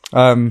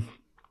it?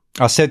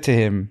 I said to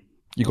him,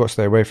 you got to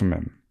stay away from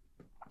him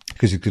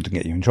because he could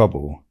get you in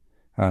trouble.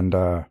 And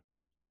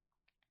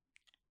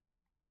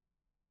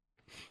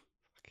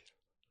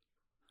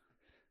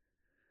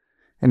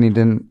he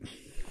didn't.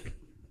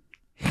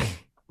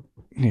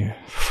 Yeah.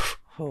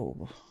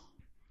 Oh.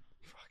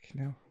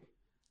 Fucking hell.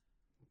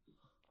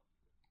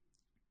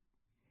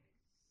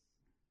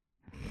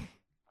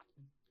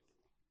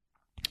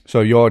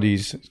 So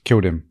Yardies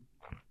killed him.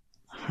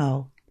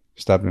 How?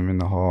 Stabbed him in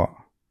the heart.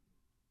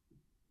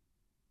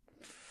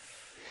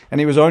 And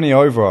it was only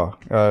over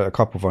a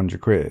couple of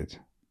 £100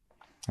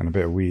 and a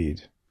bit of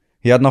weed.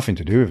 He had nothing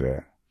to do with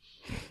it.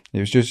 It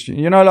was just,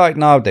 you know, like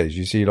nowadays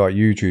you see like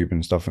YouTube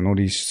and stuff and all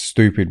these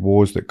stupid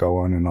wars that go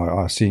on, and like,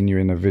 I seen you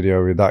in a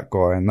video with that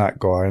guy, and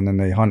then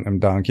they hunt them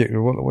down.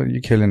 What are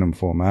you killing them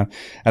for, man?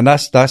 And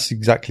that's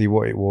exactly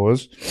what it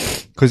was.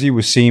 Because he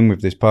was seen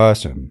with this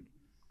person.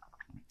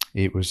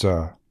 It was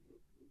done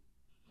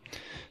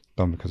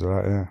because of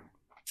that, yeah.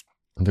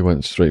 And they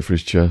went straight for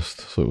his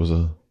chest, so it was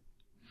a...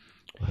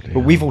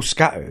 But we've all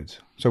scattered.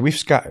 So we've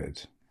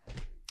scattered.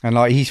 And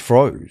like he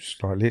froze,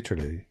 like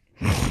literally.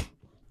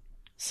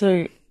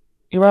 So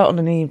you're out on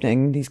an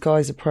evening, these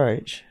guys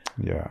approach.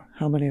 Yeah.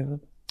 How many of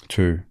them?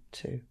 2.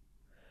 2.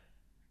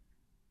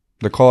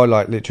 The car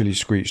like literally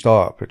screeched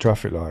up at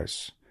traffic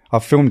lights. I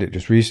filmed it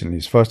just recently.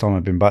 It's the first time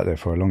I've been back there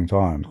for a long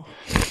time.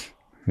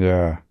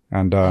 Yeah.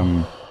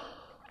 And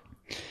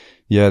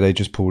yeah, they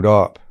just pulled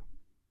up.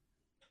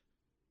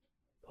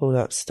 Pulled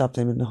up, stabbed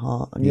him in the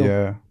heart. And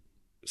Yeah.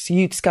 So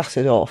you'd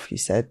scattered off, you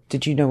said.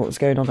 Did you know what was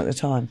going on at the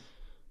time?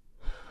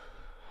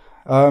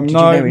 No, you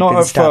know he'd not been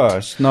at stabbed?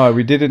 first. No,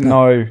 we didn't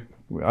know.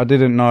 I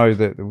didn't know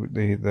that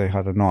they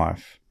had a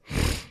knife.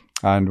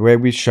 And where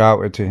we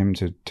shouted to him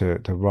to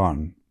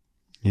run,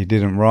 he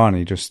didn't run.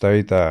 He just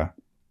stayed there.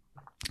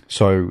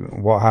 So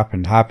what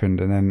happened.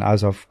 And then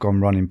as I've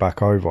gone running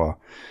back over,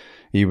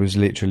 he was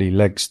literally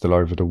legs still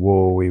over the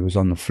wall. He was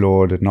on the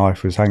floor. The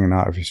knife was hanging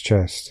out of his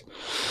chest.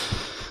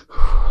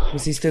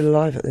 Was he still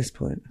alive at this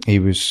point? He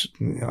was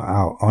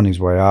out on his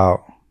way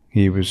out.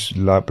 He was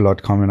like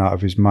blood coming out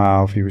of his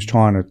mouth. He was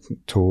trying to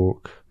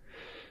talk.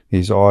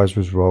 His eyes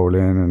was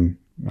rolling, and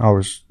I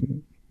was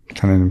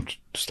telling him to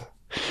stop.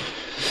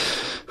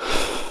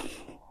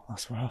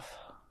 That's rough.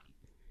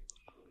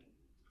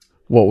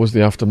 What was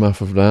the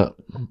aftermath of that?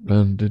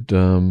 And did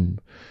are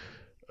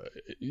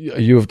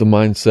you of the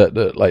mindset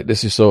that like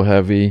this is so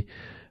heavy,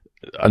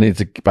 I need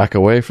to back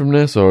away from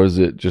this, or is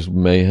it just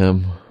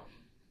mayhem?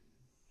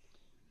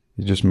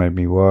 It just made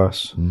me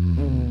worse,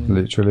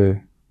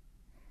 literally.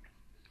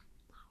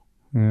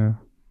 Yeah.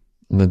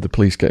 And then the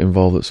police get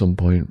involved at some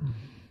point.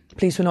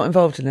 Police were not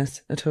involved in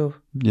this at all?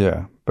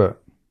 Yeah,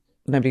 but...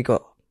 Nobody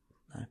got...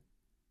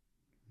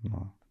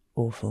 No.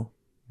 Awful.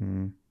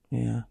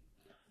 Yeah.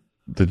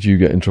 Did you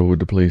get in trouble with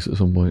the police at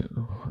some point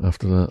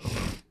after that?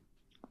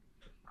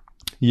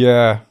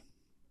 Yeah.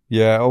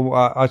 Yeah,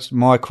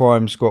 my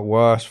crimes got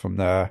worse from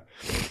there.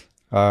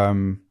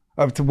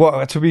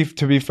 To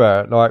be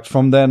fair, like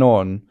from then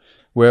on,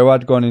 where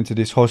I'd gone into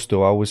this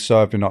hostel, I was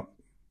serving up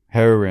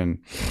heroin.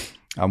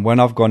 And when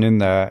I've gone in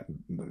there,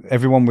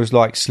 everyone was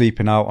like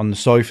sleeping out on the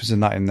sofas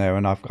and that in there.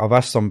 And I've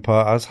asked some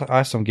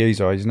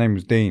geezer, his name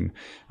was Dean,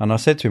 and I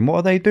said to him, "What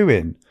are they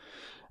doing?"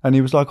 And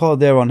he was like, "Oh,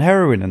 they're on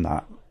heroin and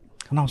that."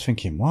 And I was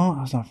thinking, what?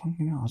 I was like,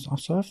 fucking hell, I'll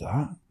serve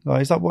that.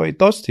 Like, is that what it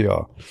does to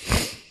you?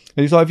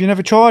 And he's like, "Have you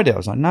never tried it?" I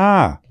was like,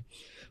 "Nah."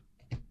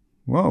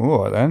 Well,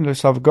 all right then,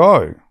 let's have a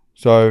go.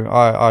 So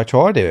I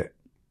tried it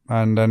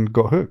and then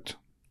got hooked.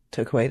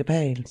 Took away the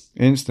pain.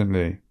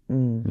 Instantly.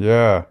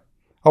 Yeah.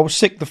 I was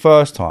sick the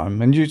first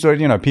time, and you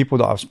know, people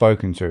that I've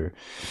spoken to,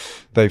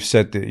 they've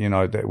said that, you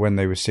know, that when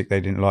they were sick, they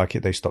didn't like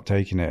it, they stopped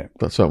taking it.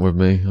 That's something with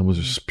me. I was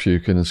just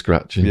puking and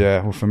scratching.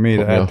 Yeah, well, for me,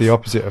 that had the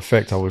opposite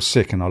effect. I was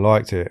sick and I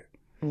liked it.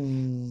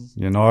 You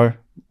know?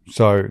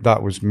 So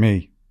that was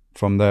me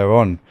from there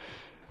on.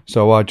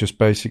 So I just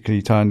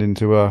basically turned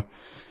into a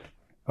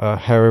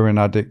heroin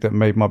addict that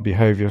made my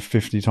behaviour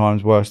 50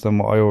 times worse than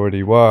what I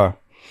already were.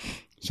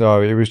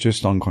 So it was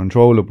just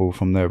uncontrollable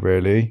from there,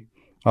 really.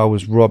 I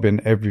was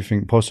robbing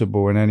everything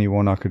possible, and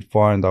anyone I could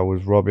find I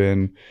was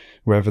robbing,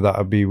 whether that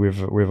would be with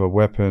a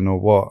weapon or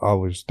what, I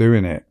was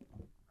doing it.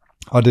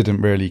 I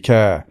didn't really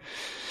care.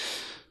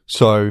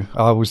 So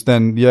I was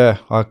then,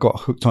 I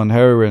got hooked on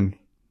heroin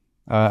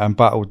and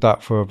battled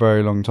that for a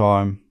very long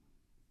time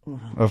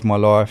of my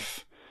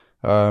life.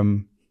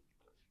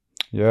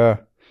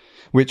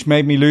 Which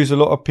made me lose a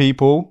lot of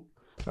people.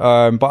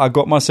 But I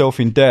got myself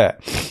in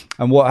debt.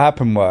 And what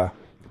happened were,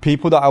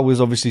 people that I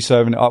was obviously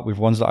serving it up with,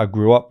 ones that I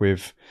grew up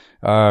with,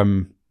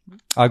 I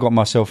got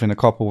myself in a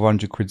couple of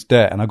 £100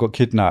 debt, and I got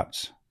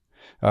kidnapped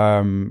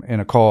in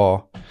a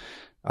car.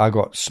 I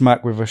got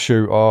smacked with a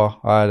shooter.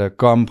 I had a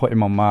gun put in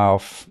my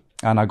mouth,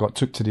 and I got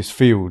took to this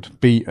field,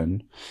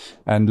 beaten,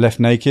 and left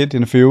naked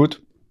in a field.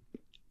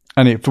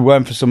 And if it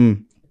weren't for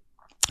some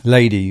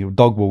lady,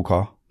 dog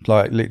walker,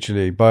 like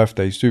literally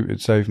birthday suited,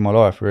 saved my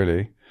life,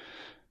 really.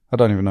 I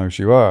don't even know who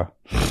she were.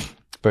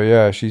 But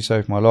yeah, she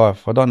saved my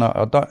life. I don't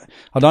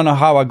know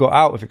how I got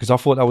out of it, because I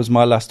thought that was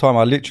my last time.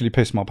 I literally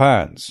pissed my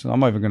pants.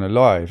 I'm not even going to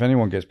lie. If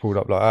anyone gets pulled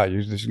up like that,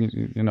 you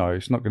know,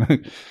 it's not going to,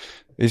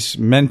 it's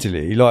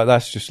mentally, like,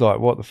 that's just like,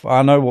 what the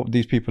I know what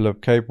these people are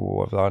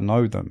capable of. I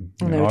know them.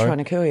 And they were trying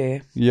to kill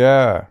you.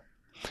 Yeah.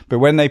 But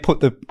when they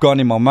put the gun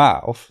in my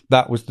mouth,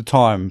 that was the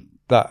time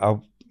that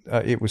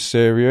it was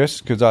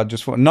serious, because I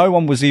just thought no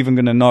one was even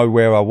going to know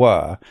where I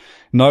were.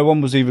 No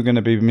one was even going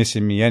to be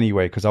missing me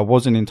anyway, because I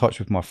wasn't in touch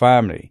with my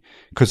family,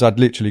 because I'd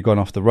literally gone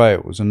off the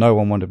rails and no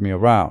one wanted me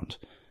around,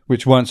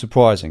 which weren't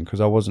surprising,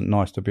 because I wasn't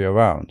nice to be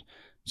around.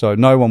 So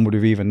no one would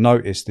have even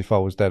noticed if I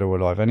was dead or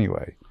alive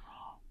anyway.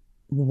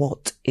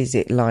 What is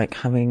it like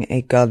having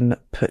a gun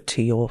put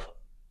to your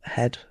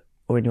head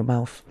or in your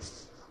mouth?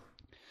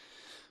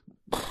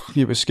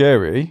 It was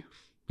scary.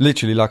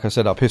 Literally, like I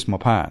said, I pissed my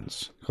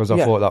pants, because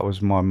I thought that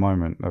was my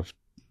moment of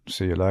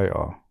see you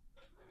later.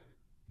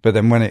 But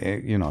then when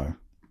it, you know,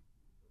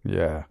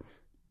 yeah.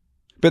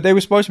 But they were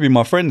supposed to be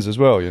my friends as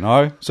well, you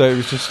know? So it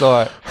was just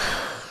like,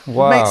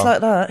 wow. Mates like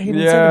that,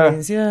 hidden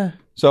enemies, yeah.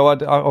 So I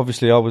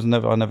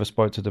never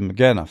spoke to them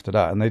again after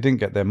that, and they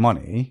didn't get their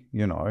money,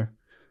 you know.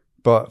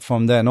 But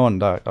from then on,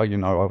 that, you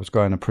know, I was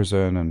going to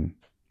prison, and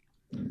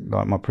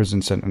like my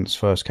prison sentence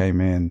first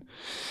came in.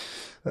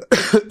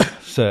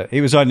 So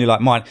it was only like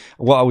mine.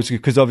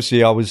 Because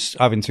obviously I was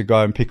having to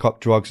go and pick up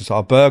drugs. So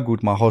I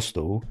burgled my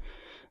hostel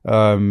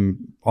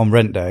on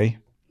rent day.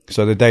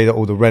 So the day that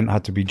all the rent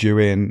had to be due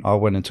in, I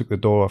went and took the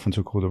door off and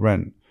took all the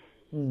rent.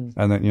 And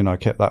then, you know,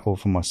 kept that all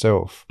for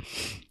myself.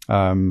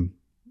 And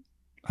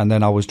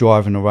then I was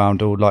driving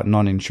around all like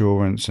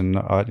non-insurance and,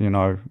 you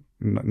know,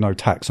 no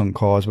tax on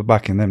cars. But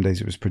back in them days,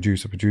 it was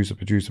producer,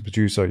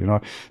 you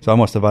know. So I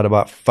must have had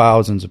about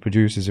thousands of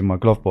producers in my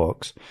glove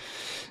box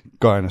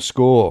going to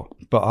score.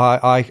 But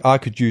I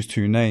could use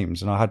two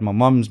names, and I had my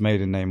mum's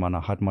maiden name and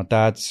I had my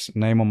dad's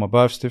name on my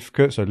birth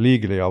certificate. So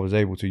legally I was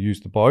able to use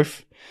the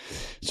both.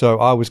 So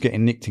I was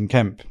getting nicked in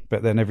Kemp,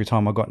 but then every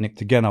time I got nicked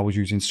again, I was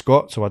using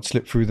Scott. So I'd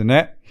slip through the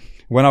net.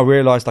 When I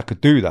realised I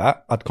could do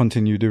that, I'd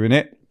continue doing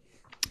it.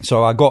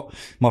 So I got,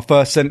 my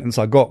first sentence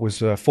I got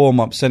was a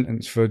 4-month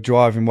sentence for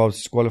driving while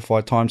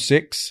disqualified times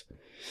 6.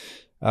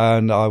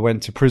 And I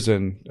went to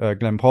prison,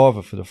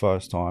 Glenparva, for the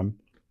first time,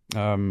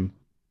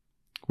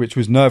 which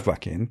was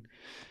nerve-wracking.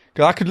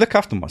 Because I could look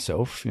after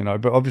myself, you know,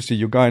 but obviously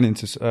you're going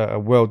into a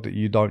world that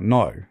you don't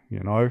know,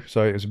 you know.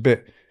 So it was a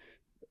bit,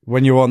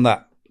 when you're on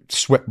that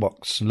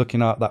sweatbox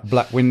looking out that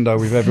black window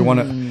with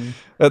everyone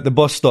at the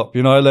bus stop,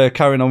 you know, they're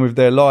carrying on with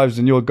their lives,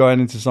 and you're going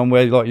into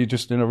somewhere like you're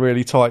just in a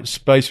really tight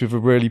space with a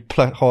really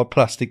hard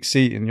plastic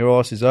seat, and your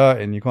ass is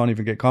hurting, you can't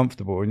even get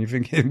comfortable, and you're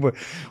thinking,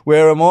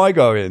 where am I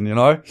going, you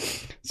know?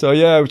 So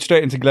yeah,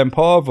 straight into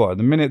Glenparva.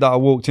 The minute that I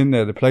walked in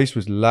there, the place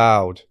was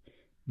loud,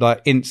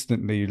 like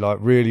instantly, like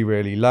really,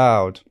 really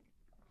loud.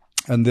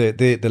 And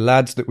the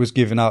lads that was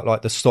giving out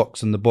like the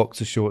socks and the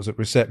boxer shorts at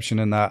reception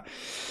and that,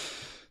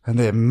 and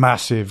they're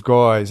massive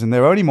guys, and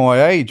they're only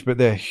my age, but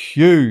they're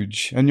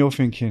huge. And you're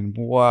thinking,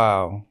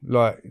 wow,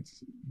 like,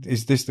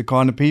 is this the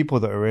kind of people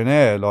that are in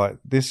here? Like,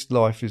 this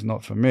life is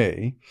not for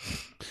me.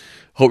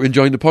 Hope you're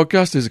enjoying the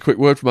podcast. Here's a quick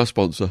word from our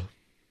sponsor.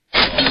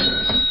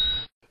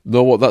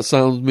 Know what that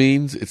sound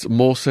means? It's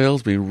more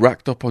sales being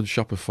racked up on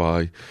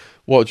Shopify.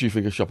 What do you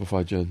think of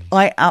Shopify, Jen?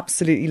 I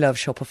absolutely love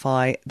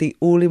Shopify, the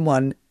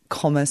all-in-one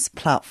commerce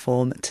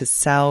platform to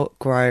sell,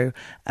 grow,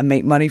 and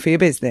make money for your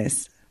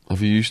business.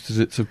 Have you used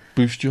it to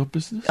boost your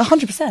business?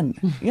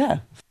 100%, yeah.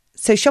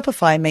 So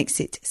Shopify makes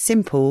it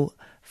simple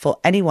for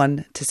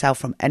anyone to sell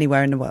from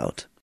anywhere in the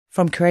world.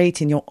 From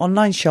creating your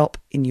online shop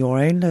in your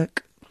own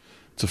look,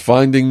 to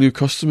finding new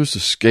customers,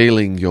 to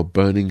scaling your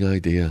burning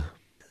idea.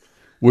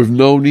 With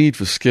no need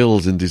for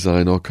skills in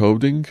design or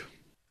coding.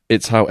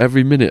 It's how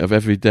every minute of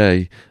every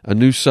day a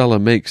new seller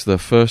makes their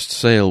first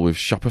sale with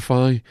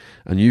Shopify,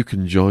 and you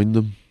can join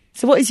them.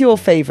 So what is your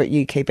favourite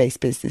UK-based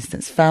business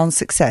that's found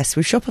success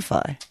with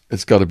Shopify?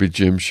 It's got to be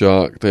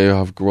Gymshark. They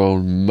have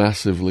grown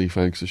massively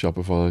thanks to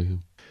Shopify.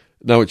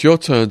 Now it's your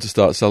turn to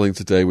start selling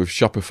today with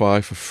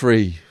Shopify for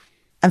free.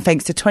 And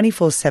thanks to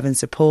 24/7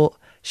 support,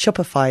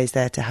 Shopify is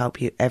there to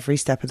help you every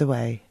step of the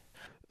way.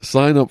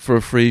 Sign up for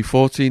a free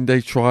 14-day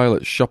trial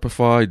at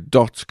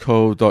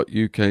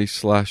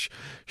shopify.co.uk/Shaun,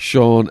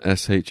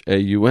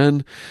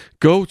 SHAUN.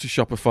 Go to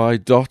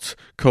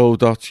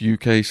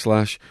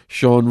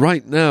shopify.co.uk/Shaun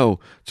right now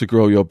to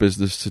grow your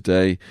business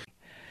today.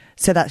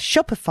 So that's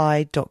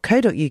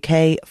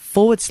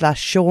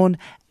shopify.co.uk/Shaun,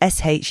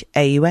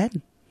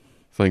 SHAUN.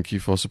 Thank you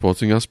for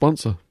supporting our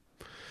sponsor.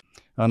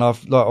 And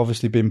I've like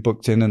obviously been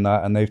booked in and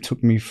that, and they've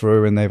took me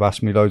through and they've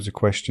asked me loads of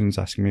questions,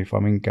 asking me if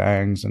I'm in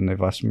gangs, and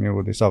they've asked me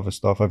all this other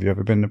stuff. Have you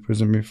ever been to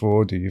prison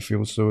before? Do you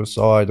feel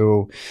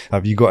suicidal?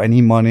 Have you got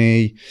any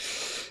money?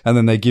 And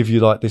then they give you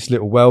like this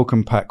little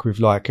welcome pack with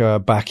like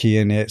baccy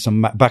in it.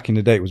 Back in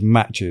the day it was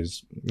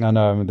matches,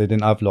 and they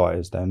didn't have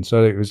lighters then,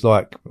 so it was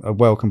like a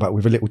welcome pack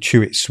with a little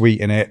chew it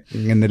sweet in it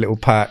in the little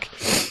pack.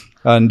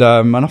 And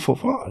I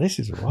thought, wow, this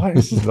is all right.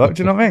 This is like,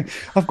 do you know what I mean?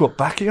 I've got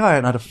baccy. I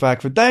ain't had a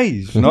fag for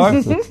days, you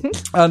know?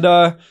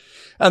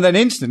 And then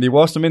instantly,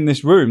 whilst I'm in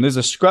this room, there's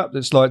a scrap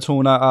that's like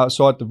torn out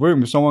outside the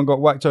room. Someone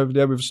got whacked over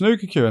there with a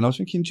snooker cue. And I was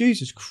thinking,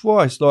 Jesus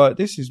Christ, like,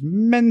 this is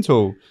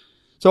mental.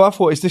 So I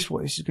thought, is this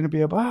what this is going to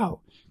be about?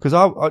 Because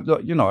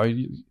you know,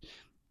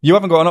 you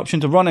haven't got an option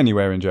to run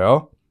anywhere in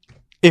jail.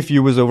 If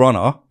you was a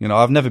runner, you know,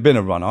 I've never been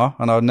a runner,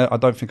 and I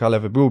don't think I'll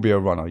ever will be a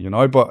runner, you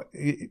know, but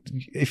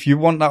if you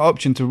want that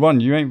option to run,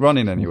 you ain't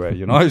running anywhere,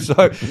 you know,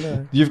 so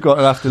you've got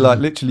to have to like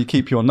literally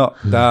keep your nut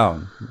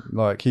down,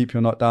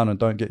 and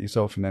don't get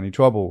yourself in any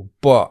trouble.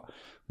 But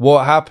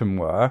what happened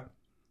were,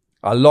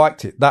 I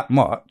liked it that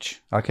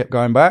much, I kept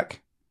going back.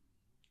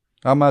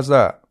 How mad's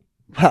that?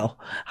 Well,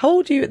 how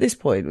old are you at this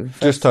point?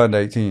 Just turned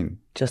 18.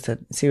 So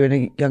you're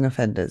in young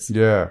offenders?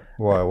 Yeah.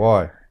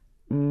 Why?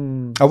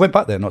 I went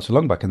back there not so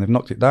long back and they've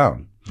knocked it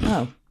down.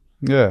 Oh.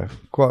 Yeah,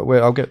 quite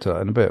weird. I'll get to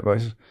that in a bit.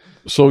 But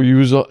So you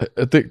was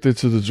addicted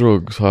to the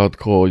drugs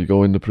hardcore, you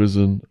go into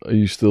prison. Are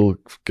you still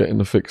getting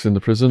the fix in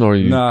the prison, or are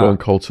you going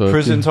cold turkey?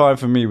 Prison time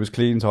for me was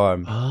clean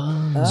time.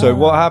 So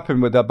what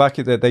happened with that, back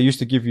at they used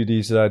to give you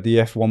these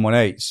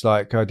DF118s,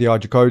 like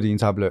dihydrocodeine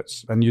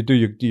tablets, and you do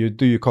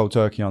your cold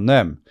turkey on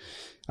them.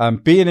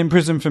 Being in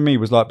prison for me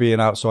was like being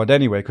outside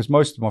anyway, because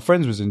most of my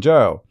friends was in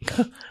jail.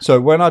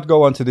 So when I'd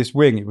go onto this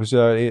wing, it was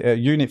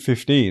Unit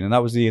 15, and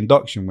that was the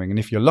induction wing. And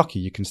if you're lucky,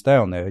 you can stay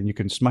on there and you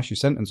can smash your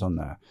sentence on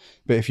there.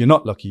 But if you're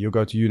not lucky, you'll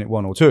go to Unit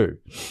 1 or 2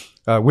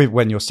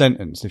 when you're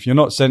sentenced. If you're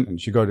not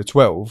sentenced, you go to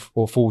 12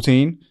 or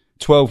 14.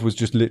 12 was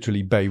just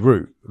literally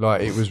Beirut.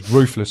 Like, it was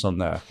ruthless on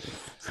there.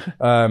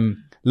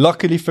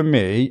 Luckily for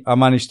me, I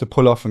managed to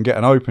pull off and get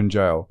an open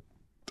jail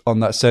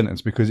on that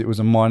sentence because it was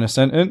a minor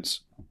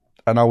sentence.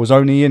 And I was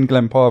only in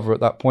Glenparva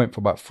at that point for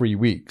about 3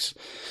 weeks.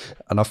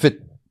 And I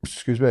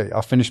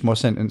finished my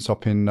sentence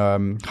up in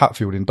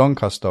Hatfield in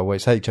Doncaster, where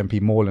it's HMP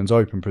Moreland's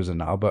open prison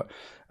now, but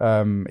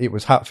it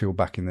was Hatfield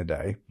back in the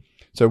day.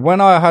 So when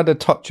I had a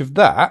touch of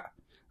that,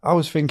 I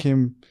was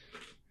thinking,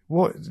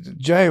 what,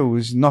 jail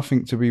is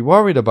nothing to be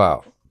worried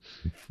about.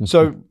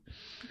 So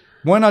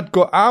when I'd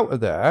got out of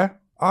there,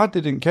 I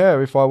didn't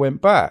care if I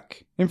went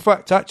back. In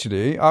fact,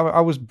 actually,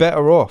 I was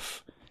better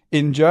off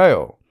in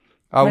jail.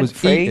 I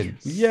was eating,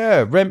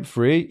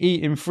 rent-free,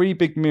 eating 3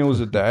 big meals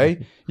a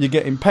day. You're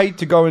getting paid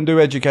to go and do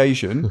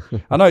education.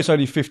 I know it's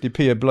only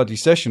 50p a bloody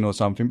session or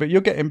something, but you're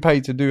getting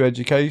paid to do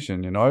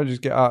education, you know,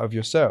 just get out of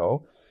your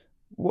cell.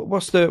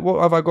 What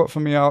have I got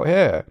for me out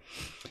here?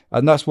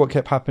 And that's what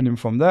kept happening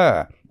from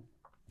there.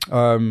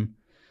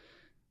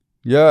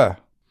 Yeah.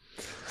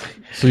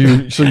 So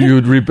you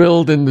would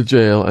rebuild in the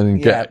jail and then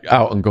get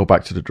out and go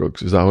back to the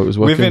drugs. Is that how it was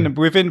working?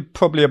 Within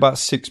probably about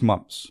 6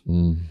 months.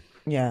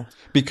 Yeah.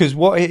 Because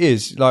what it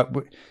is, like,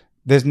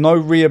 there's no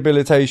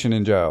rehabilitation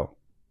in jail.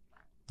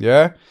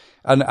 Yeah?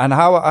 And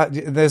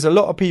there's a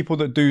lot of people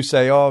that do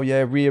say, oh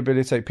yeah,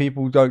 rehabilitate.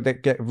 People don't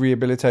get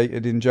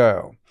rehabilitated in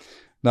jail.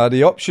 Now,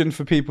 the option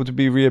for people to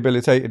be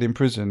rehabilitated in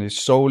prison is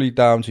solely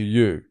down to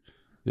you.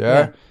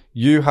 Yeah?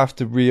 You have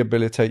to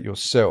rehabilitate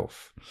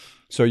yourself.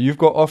 So you've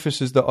got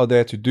officers that are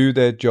there to do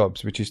their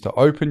jobs, which is to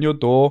open your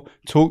door,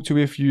 talk to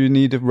you if you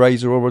need a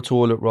razor or a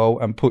toilet roll,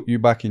 and put you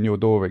back in your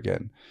door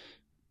again.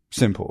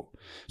 Simple.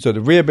 So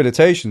the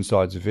rehabilitation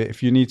sides of it,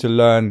 if you need to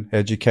learn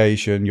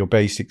education, your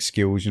basic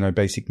skills, you know,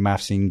 basic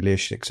maths,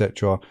 English,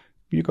 etc.,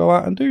 you go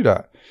out and do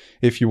that.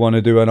 If you want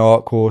to do an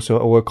art course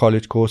or a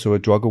college course or a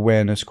drug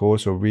awareness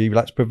course or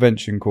relapse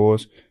prevention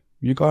course,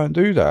 you go and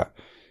do that.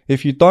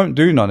 If you don't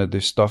do none of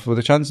this stuff, well,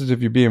 the chances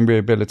of you being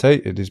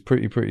rehabilitated is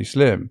pretty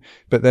slim.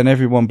 But then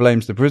everyone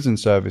blames the prison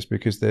service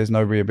because there's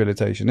no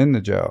rehabilitation in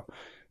the jail.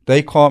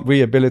 They can't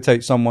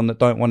rehabilitate someone that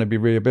don't want to be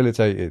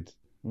rehabilitated.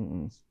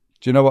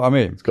 Do you know what I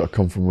mean? It's got to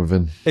come from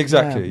within.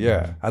 Exactly,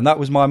 yeah. And that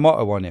was my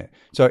motto on it.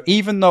 So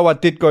even though I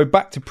did go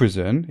back to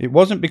prison, it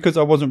wasn't because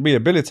I wasn't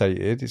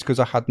rehabilitated. It's because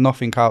I had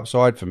nothing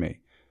outside for me.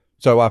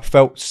 So I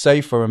felt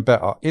safer and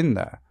better in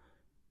there.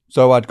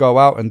 So I'd go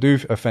out and do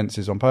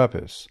offences on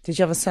purpose. Did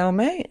you have a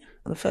cellmate?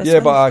 The first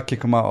but I'd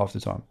kick them out half the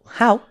time.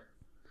 How?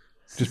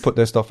 Just put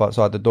their stuff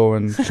outside the door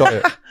and shut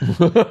it.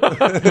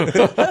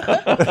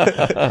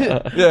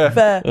 Yeah,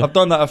 Fair. I've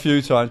done that a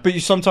few times. But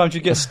sometimes you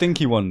get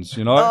stinky ones,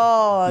 you know?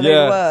 Oh,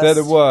 they're the worst. They're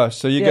the worst.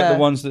 So you get the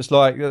ones that's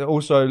like,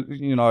 also,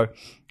 you know,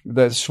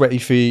 they're sweaty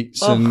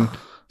feet and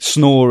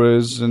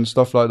snorers and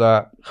stuff like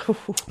that.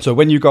 So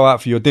when you go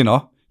out for your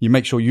dinner, you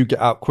make sure you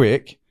get out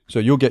quick. So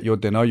you'll get your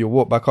dinner, you'll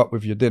walk back up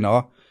with your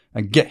dinner,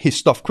 and get his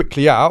stuff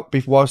quickly out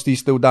whilst he's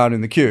still down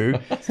in the queue,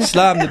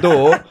 slam the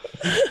door,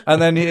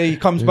 and then he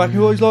comes back. He's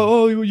like,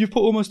 oh, you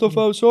put all my stuff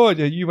outside.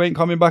 You ain't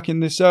coming back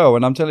in this cell.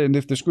 And I'm telling him,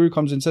 if the screw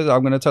comes and says it,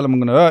 I'm going to tell him I'm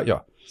going to hurt you.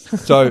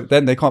 So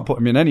then they can't put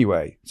him in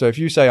anyway. So if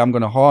you say I'm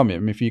going to harm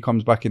him, if he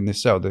comes back in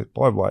this cell,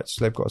 by rights,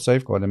 they've got to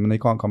safeguard him and they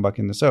can't come back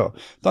in the cell.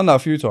 Done that a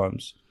few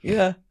times.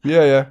 Yeah.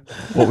 Yeah.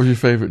 What was your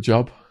favourite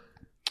job?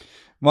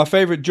 My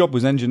favourite job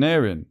was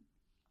engineering.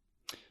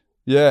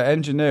 Yeah,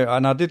 engineer,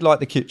 and I did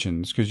like the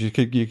kitchens because you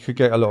could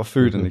get a lot of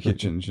food in the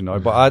kitchens, you know.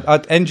 But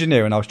I'd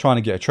engineer, and I was trying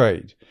to get a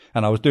trade,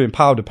 and I was doing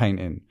powder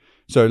painting.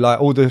 So like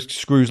all the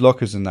screws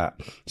lockers and that.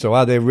 So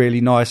are they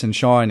really nice and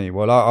shiny?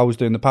 Well, I was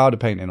doing the powder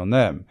painting on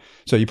them.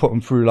 So you put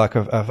them through like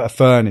a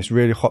furnace,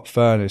 really hot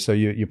furnace. So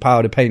you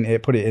powder paint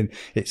it, put it in.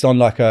 It's on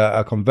like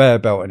a conveyor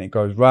belt, and it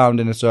goes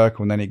round in a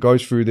circle, and then it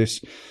goes through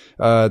this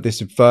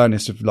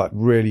furnace of like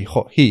really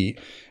hot heat,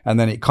 and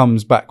then it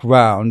comes back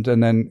round,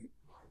 and then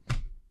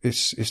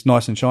it's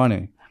nice and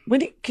shiny.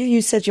 When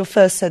you said your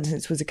first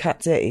sentence was a cat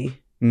ditty,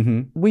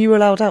 Mm-hmm. were you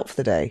allowed out for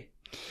the day?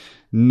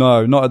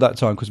 No, not at that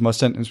time, because my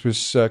sentence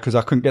was because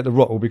I couldn't get the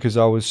rottle because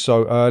I was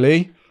so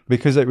early.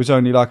 Because it was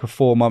only like a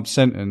 4-month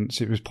sentence,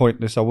 it was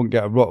pointless. I wouldn't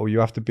get a rottle. You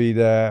have to be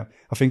there.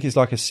 I think it's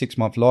like a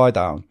 6-month lie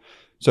down.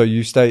 So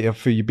you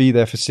be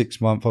there for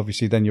 6 months.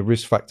 Obviously, then your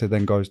risk factor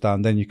then goes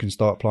down. Then you can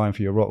start applying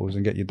for your rottles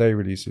and get your day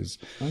releases.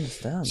 I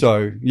understand.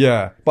 So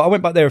yeah, but I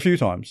went back there a few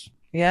times.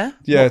 Yeah?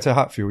 Yeah, to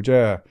Hatfield.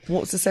 Yeah. What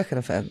was the second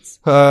offence?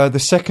 The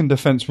second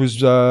offence was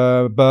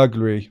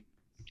burglary.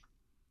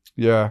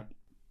 Yeah.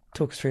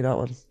 Talk us through that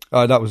one.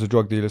 That was a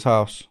drug dealer's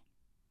house,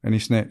 and he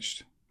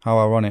snitched. How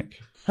ironic.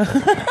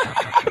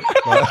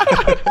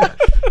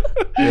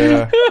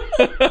 Yeah.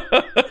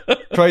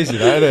 Crazy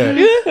that, isn't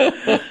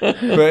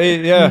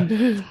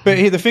it?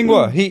 But the thing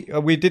was,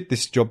 we did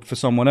this job for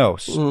someone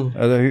else, who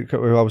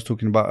I was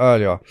talking about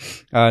earlier,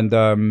 and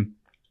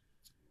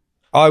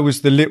I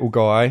was the little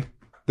guy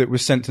that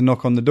was sent to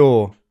knock on the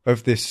door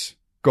of this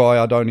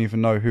guy. I don't even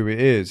know who it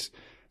is.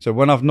 So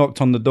when I've knocked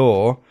on the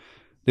door,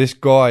 this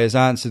guy has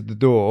answered the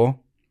door.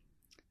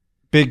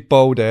 Big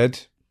bald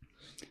head,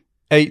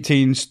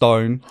 18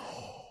 stone,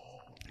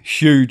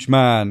 huge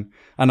man.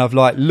 And I've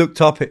like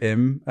looked up at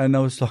him and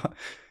I was like,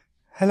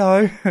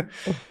 hello.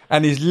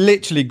 And he's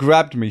literally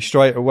grabbed me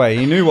straight away.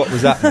 He knew what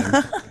was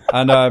happening.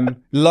 And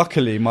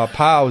luckily my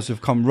pals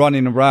have come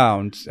running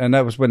around, and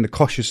that was when the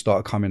koshes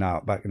started coming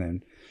out back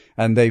then.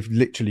 And they've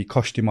literally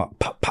koshed him up,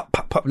 pop,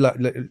 like,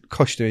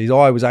 koshed him. His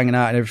eye was hanging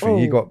out and everything.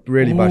 He got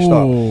really bashed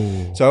up.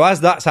 So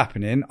as that's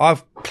happening,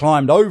 I've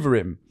climbed over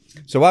him.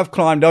 So I've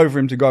climbed over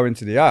him to go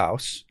into the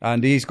house,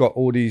 and he's got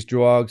all these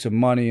drugs and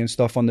money and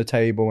stuff on the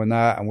table and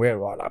that, and we're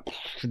like,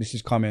 this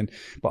is coming.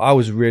 But I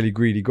was a really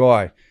greedy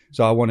guy.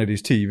 So I wanted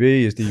his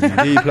TV, his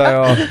DVD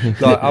player.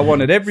 Like, I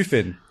wanted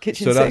everything.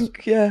 Kitchen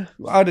sink, yeah.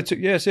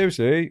 Yeah,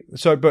 seriously.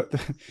 So, but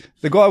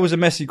the guy was a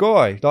messy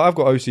guy. Like, I've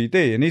got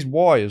OCD, and his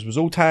wires was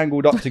all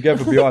tangled up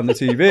together behind the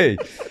TV.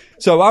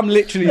 So I'm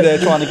literally there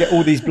trying to get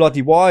all these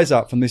bloody wires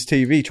out from this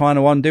TV, trying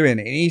to undo it.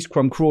 And he's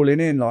crawling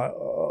in like,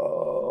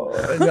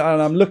 and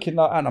I'm looking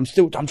like, and I'm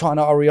trying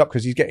to hurry up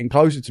because he's getting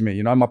closer to me.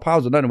 You know, my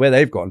pals, I don't know where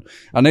they've gone.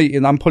 And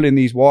I'm pulling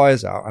these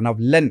wires out, and I've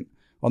leant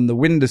on the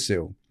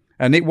windowsill.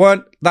 And it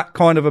weren't that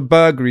kind of a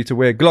burglary to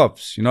wear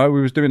gloves. You know,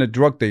 we was doing a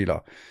drug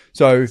dealer.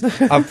 So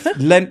I've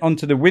leant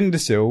onto the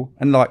windowsill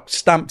and like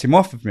stamped him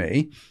off of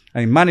me,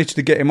 and managed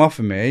to get him off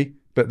of me.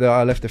 But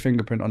I left a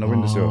fingerprint on the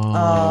windowsill.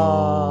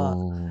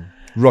 Oh.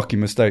 Rocky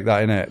mistake,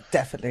 that, innit?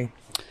 Definitely.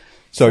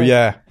 So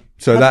yeah.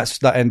 So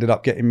that ended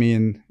up getting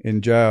me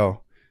in jail.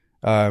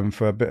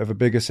 For a bit of a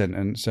bigger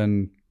sentence,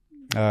 and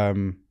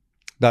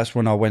that's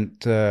when I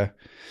went. I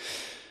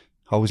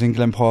was in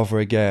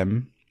Glenparva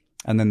again,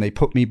 and then they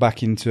put me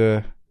back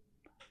into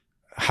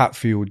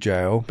Hatfield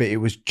jail. But it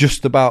was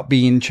just about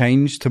being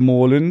changed to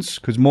Moorlands,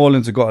 because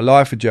Moorlands have got a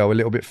lifer jail a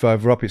little bit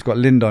further up. It's got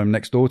Lindholm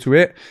next door to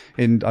it.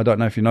 I don't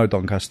know if you know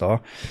Doncaster,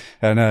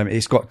 and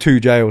it's got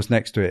 2 jails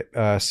next to it: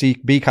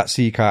 B-Cat,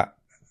 C-Cat,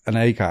 and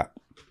A-Cat.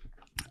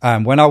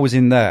 And when I was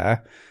in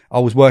there, I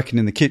was working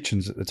in the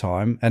kitchens at the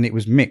time, and it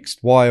was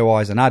mixed,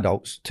 YOIs and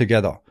adults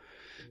together.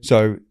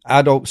 So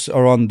adults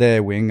are on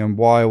their wing and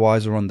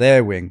YOIs are on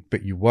their wing,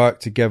 but you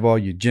work together,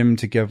 you gym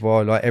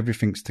together, like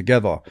everything's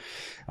together.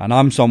 And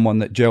I'm someone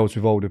that gels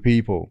with older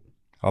people.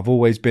 I've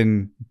always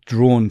been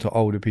drawn to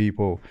older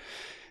people.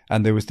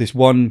 And there was this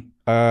one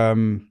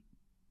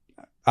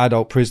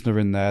adult prisoner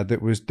in there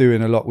that was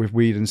doing a lot with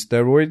weed and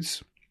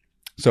steroids.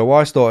 So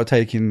I started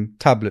taking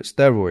tablet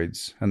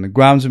steroids, and the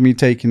grounds of me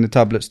taking the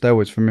tablet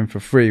steroids from him for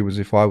free was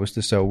if I was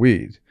to sell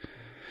weed.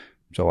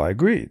 So I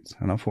agreed,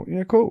 and I thought,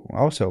 yeah, cool,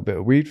 I'll sell a bit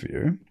of weed for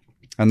you.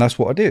 And that's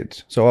what I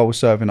did. So I was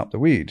serving up the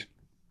weed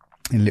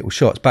in little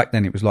shots. Back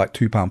then it was like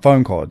 £2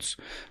 phone cards.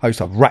 I used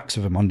to have racks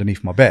of them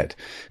underneath my bed,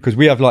 because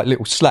we have like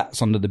little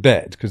slats under the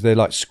bed, because they're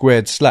like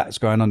squared slats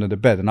going under the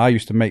bed. And I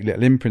used to make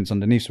little imprints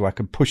underneath so I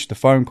could push the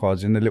phone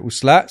cards in the little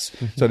slats.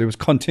 So there was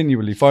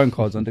continually phone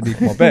cards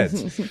underneath my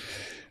bed.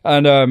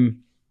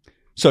 And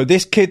so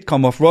this kid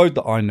come off road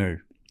that I knew,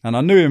 And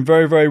I knew him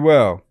very, very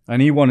well.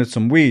 And he wanted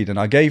some weed. And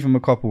I gave him a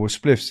couple of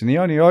spliffs. And he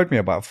only owed me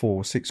about 4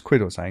 or 6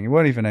 quid or something. It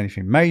weren't even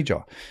anything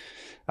major.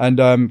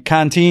 And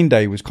Canteen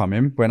Day was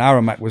coming when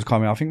Aramark was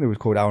coming. I think they was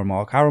called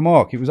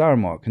Aramark. It was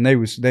Aramark. And they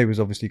was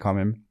obviously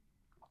coming.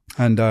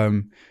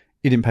 And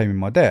he didn't pay me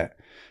my debt.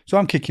 So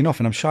I'm kicking off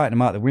and I'm shouting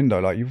him out the window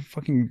like, you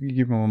fucking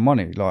give me my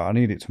money. Like, I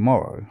need it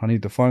tomorrow. I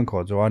need the phone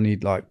cards, or I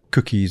need like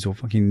cookies or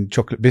fucking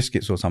chocolate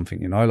biscuits or something,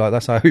 you know? Like,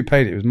 that's how he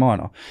paid it. It was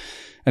minor.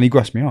 And he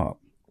grassed me up.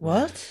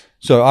 What?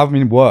 So I'm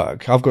in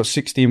work. I've got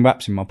 16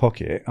 wraps in my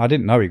pocket. I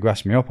didn't know he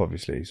grassed me up,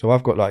 obviously. So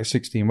I've got like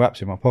 16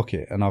 wraps in my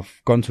pocket, and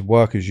I've gone to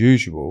work as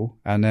usual.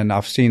 And then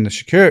I've seen the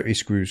security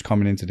screws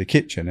coming into the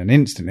kitchen, and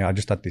instantly I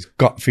just had this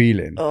gut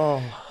feeling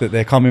that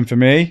they're coming for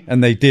me,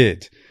 and they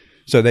did.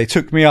 So they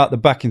took me out the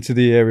back into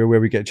the area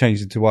where we get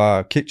changed into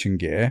our kitchen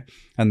gear,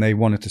 and they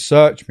wanted to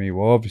search me.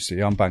 Well,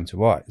 obviously I'm bang to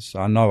rights.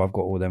 I know I've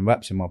got all them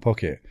wraps in my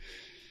pocket.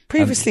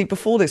 Previously,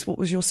 before this, what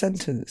was your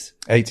sentence?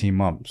 18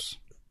 months.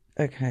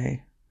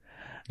 Okay.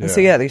 Yeah. And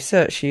so, they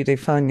search you, they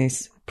find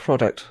this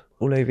product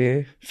all over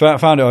you.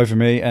 Found it over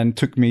me and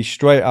took me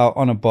straight out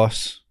on a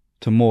bus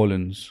to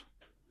Morelands,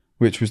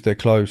 which was their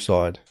closed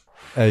side.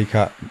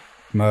 ACAT,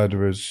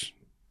 murderers.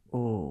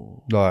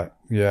 Oh. Like,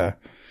 yeah.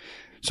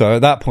 So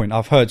at that point,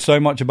 I've heard so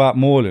much about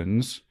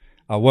Morelands,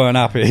 I weren't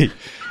happy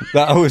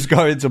that I was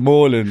going to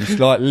Morelands.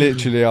 Like,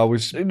 literally, I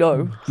was...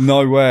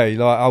 No way.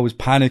 Like, I was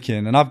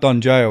panicking. And I've done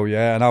jail,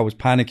 yeah, and I was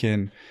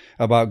panicking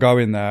about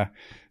going there.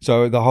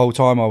 So the whole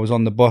time I was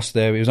on the bus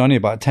there, it was only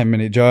about a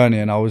 10-minute journey,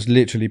 and I was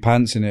literally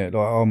pantsing it.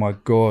 Like, oh my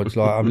God,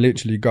 like, I'm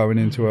literally going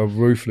into a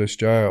ruthless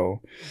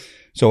jail.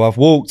 So I've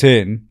walked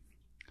in,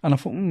 and I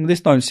thought,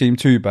 this don't seem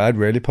too bad,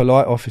 really.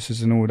 Polite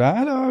officers and all that.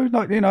 Hello,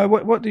 like, you know,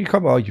 what do you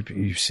come? Oh,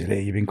 you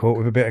silly, you've been caught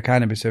with a bit of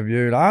cannabis, have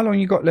you? Like, how long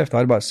you got left? I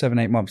had about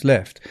 7-8 months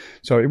left.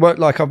 So it weren't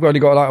like I've only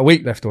got like a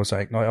week left or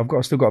something. Like,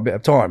 I've still got a bit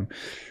of time.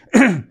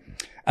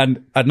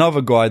 And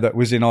another guy that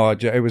was in our,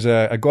 it was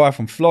a guy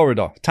from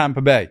Florida,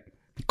 Tampa Bay.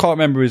 Can't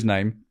remember his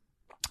name.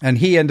 And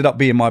he ended up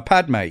being my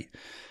pad mate.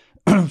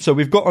 So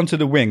we've got onto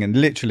the wing, and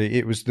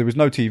literally there was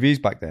no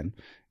TVs back then.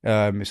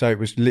 So it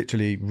was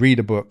literally read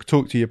a book,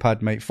 talk to your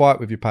pad mate, fight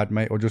with your pad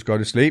mate, or just go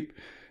to sleep.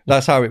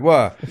 That's how it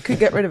were. Could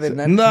get rid of him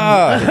then.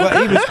 No,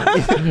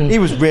 but he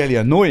was really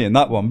annoying,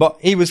 that one. But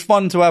he was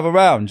fun to have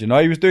around, you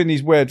know. He was doing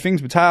these weird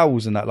things with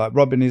towels and that, like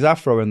rubbing his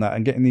afro and that,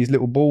 and getting these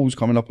little balls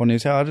coming up on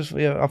his hair.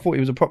 I thought he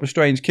was a proper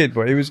strange kid,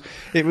 but it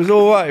was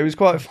all right. It was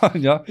quite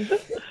fun, yeah.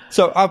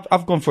 So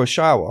I've gone for a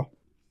shower,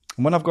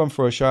 and when I've gone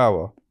for a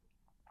shower,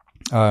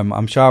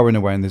 I'm showering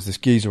away, and there's this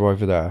geezer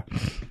over there,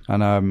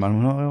 and I'm like,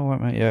 oh,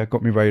 right, mate, yeah,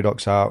 got me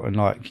Radox out, and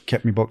like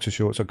kept me boxer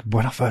shorts.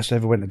 When I first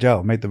ever went to jail,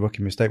 I made the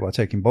rookie mistake by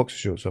taking boxer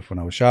shorts off when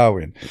I was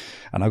showering,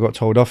 and I got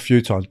told off a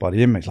few times by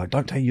the inmates, like,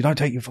 don't take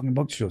your fucking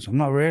boxer shorts. I'm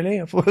not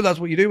really. I thought that's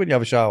what you do when you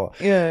have a shower.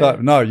 Yeah.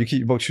 Like, no, you keep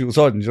your boxer shorts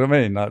on. Do you know what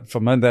I mean? Like,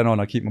 from then on,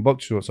 I keep my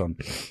boxer shorts on,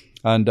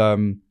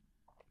 and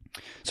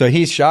so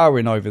he's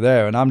showering over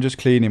there, and I'm just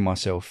cleaning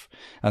myself,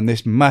 and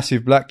this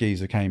massive black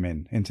geezer came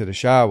into the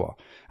shower.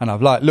 And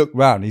I've like looked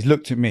round, he's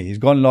looked at me, he's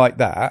gone like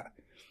that.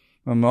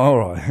 I'm all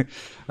right.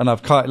 And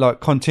I've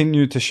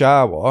continued to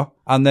shower.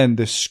 And then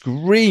the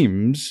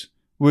screams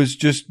was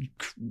just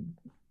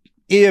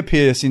ear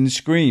piercing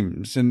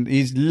screams. And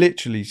he's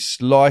literally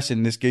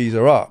slicing this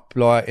geezer up,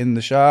 like in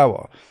the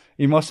shower.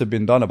 He must have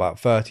been done about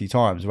 30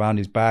 times around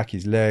his back,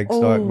 his legs,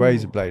 like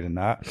razor blade and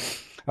that.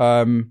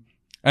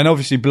 And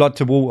obviously blood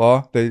to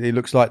water. It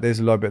looks like there's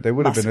a lot, but there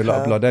would have been a lot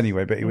of blood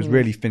anyway, but it was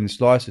really thin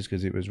slices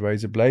because it was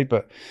razor blade,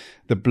 but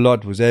the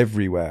blood was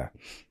everywhere.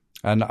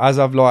 And as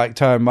I've like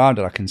turned around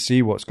and I can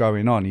see what's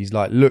going on, he's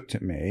like looked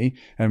at me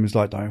and was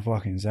like, don't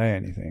fucking say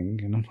anything.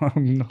 And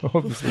I'm like,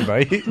 obviously,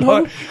 mate.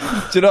 Like,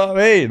 do you know what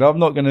I mean? I'm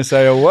not going to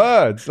say a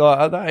word.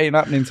 Like, that ain't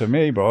happening to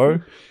me, bro.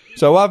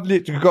 So I've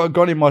literally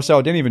gone in myself.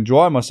 I didn't even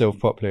dry myself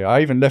properly.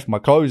 I even left my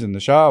clothes in the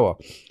shower.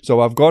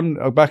 So I've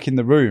gone back in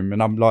the room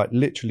and I'm like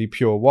literally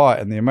pure white.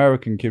 And the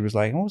American kid was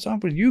like, what's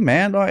up with you,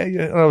 man? Like,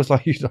 and I was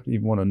like, you don't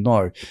even want to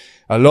know.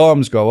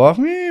 Alarms go off.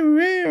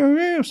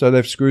 So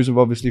the screws have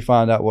obviously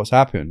found out what's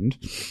happened.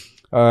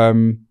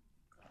 So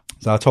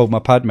I told my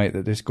pad mate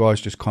that this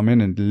guy's just come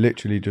in and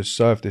literally just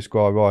served this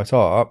guy right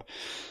up.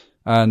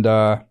 And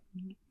I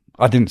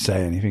didn't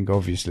say anything,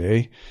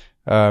 obviously.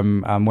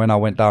 And when I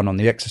went down on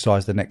the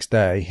exercise the next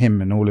day,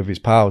 him and all of his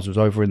pals was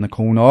over in the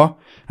corner,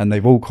 and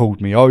they've all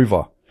called me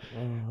over.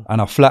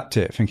 And I flapped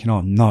it thinking,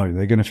 oh no,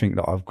 they're going to think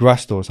that I've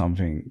grassed or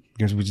something,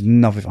 because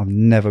I've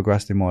never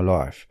grassed in my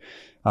life.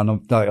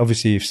 And like,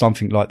 obviously if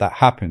something like that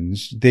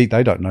happens, they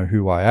don't know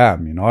who I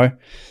am, you know,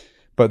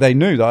 but they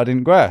knew that I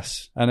didn't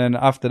grass. And then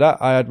after that,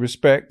 I had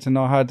respect, and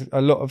I had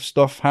a lot of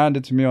stuff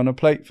handed to me on a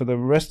plate for the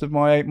rest of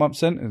my 8-month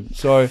sentence.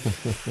 So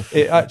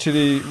it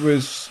actually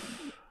was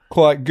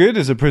quite good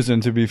as a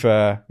prison, to be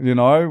fair, you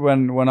know,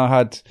 when I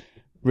had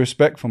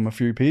respect from a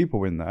few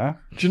people in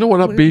there. Do you know what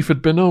that beef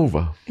had been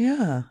over?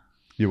 Yeah.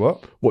 You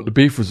what? What the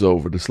beef was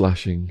over, the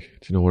slashing.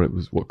 Do you know what it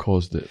was? What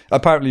caused it?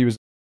 Apparently, it was.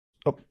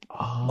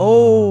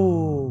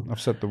 Oh.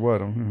 I've said the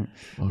word. Okay.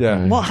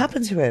 Yeah. What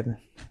happened to him?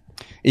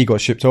 he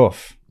got shipped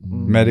off.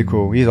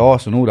 Medical, his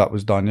arse and all that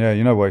was done. Yeah,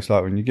 you know what it's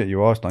like when you get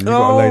your arse done. You've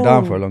got to lay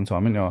down for a long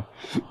time, haven't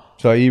you?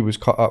 So he was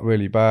cut up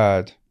really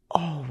bad.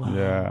 Oh, wow.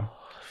 Yeah.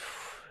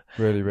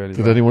 Really, really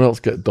Did bad. anyone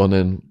else get done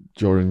in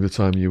during the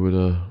time you were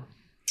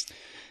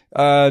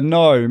there?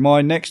 No,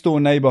 my next door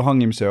neighbour hung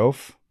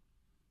himself.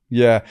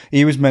 Yeah,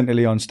 he was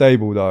mentally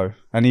unstable though,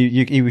 and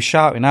he was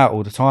shouting out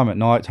all the time at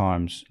night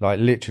times,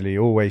 like literally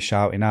always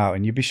shouting out,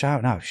 and you'd be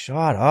shouting out,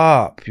 "Shut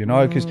up," you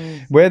know, because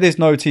where there's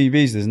no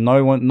TVs, there's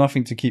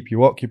nothing to keep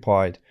you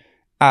occupied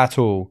at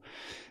all.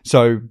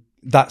 So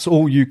that's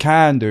all you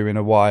can do in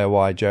a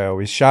YOI jail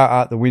is shout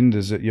out the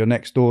windows at your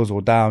next doors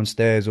or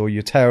downstairs, or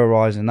you're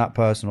terrorising that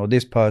person or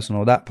this person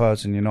or that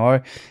person, you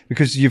know,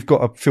 because you've got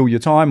to fill your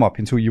time up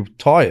until you're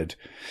tired.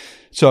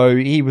 So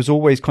he was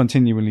always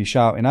continually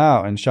shouting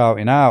out and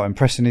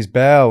pressing his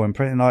bell and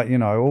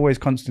always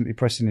constantly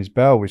pressing his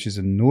bell, which is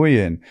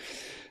annoying.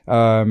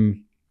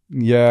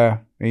 Yeah,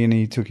 and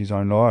he took his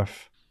own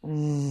life.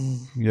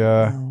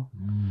 Yeah. Wow.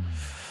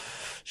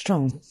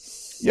 Strong.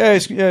 Yeah,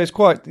 it's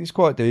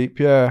quite deep,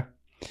 yeah.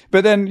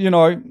 But then, you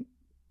know,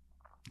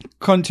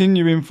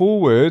 continuing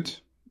forward,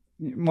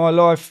 my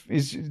life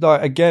is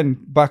like, again,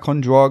 back on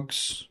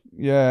drugs,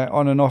 yeah,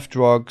 on and off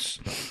drugs.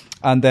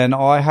 And then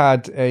I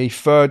had a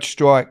third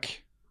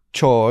strike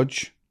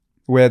charge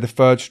where the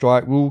third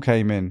strike rule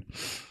came in.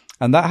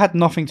 And that had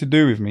nothing to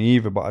do with me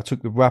either, but I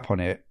took the rap on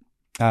it.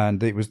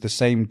 And it was the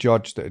same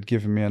judge that had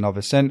given me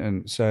another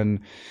sentence.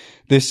 And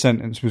this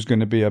sentence was going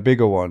to be a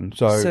bigger one.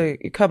 So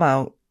you come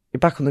out, you're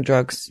back on the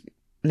drugs,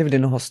 living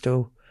in a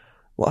hostel.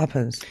 What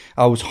happens?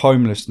 I was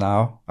homeless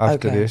now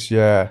after Okay. this,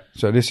 yeah.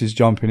 So this is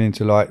jumping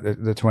into like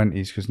the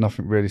 20s because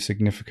nothing really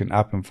significant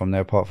happened from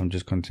there apart from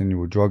just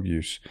continual drug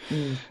use.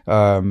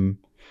 And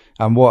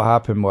what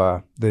happened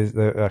were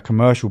the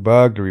commercial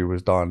burglary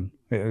was done.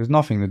 It was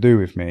nothing to do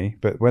with me,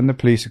 but when the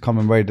police had come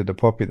and raided the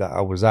property that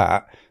I was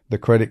at, the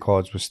credit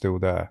cards were still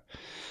there.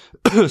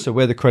 So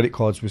where the credit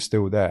cards were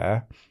still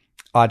there,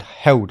 I'd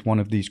held one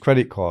of these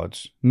credit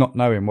cards, not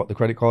knowing what the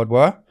credit card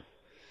were.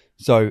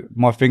 So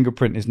my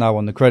fingerprint is now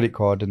on the credit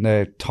card and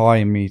they're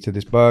tying me to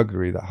this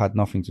burglary that had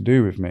nothing to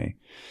do with me.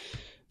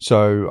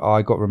 So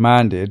I got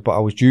remanded, but I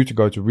was due to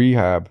go to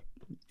rehab.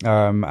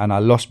 And I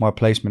lost my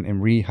placement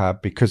in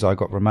rehab because I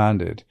got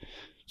remanded.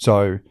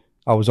 So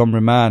I was on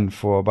remand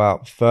for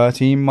about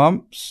 13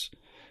 months.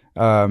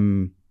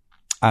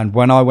 And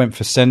when I went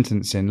for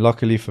sentencing,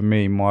 luckily for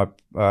me, my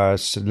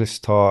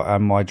solicitor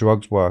and my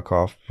drugs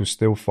worker was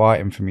still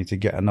fighting for me to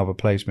get another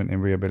placement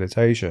in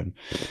rehabilitation.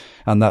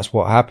 And that's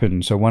what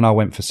happened. So when I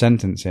went for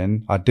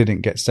sentencing, I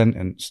didn't get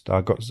sentenced.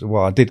 I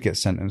did get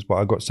sentenced, but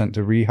I got sent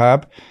to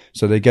rehab.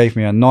 So they gave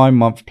me a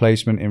 9-month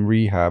placement in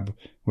rehab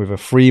with a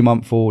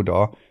 3-month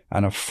order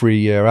and a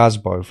 3-year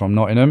ASBO from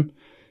Nottingham.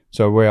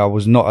 So where I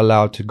was not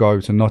allowed to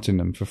go to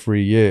Nottingham for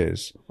 3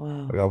 years.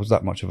 Wow. I was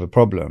that much of a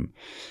problem.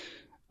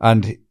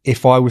 And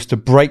if I was to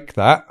break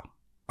that,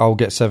 I'll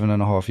get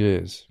 7.5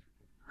 years.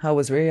 How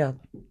was rehab?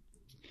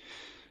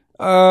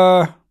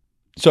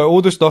 So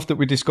all the stuff that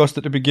we discussed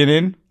at the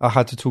beginning, I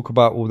had to talk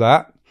about all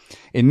that.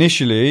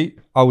 Initially,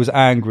 I was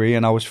angry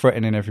and I was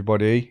threatening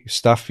everybody,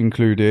 staff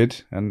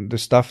included, and the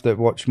staff that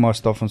watch my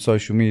stuff on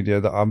social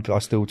media that I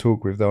still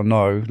talk with, they'll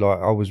know, like,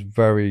 I was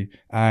very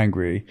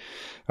angry.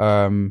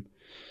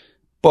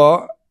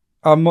 But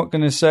I'm not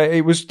going to say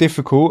it was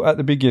difficult at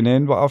the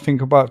beginning, but I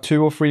think about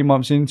 2 or 3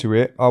 months into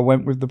it, I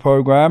went with the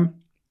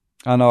program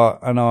and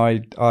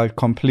I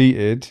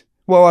completed.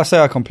 Well, I say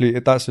I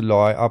completed, that's a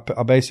lie.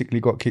 I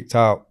basically got kicked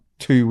out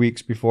 2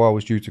 weeks before I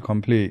was due to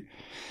complete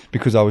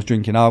because I was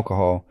drinking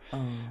alcohol.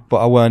 But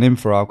I weren't in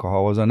for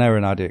alcohol. I was an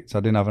heroin addict. I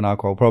didn't have an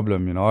alcohol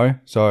problem, you know?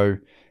 So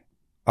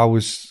I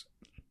was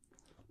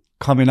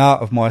coming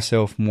out of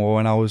myself more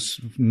and I was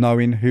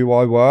knowing who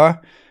I were.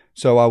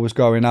 So I was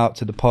going out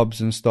to the pubs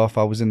and stuff.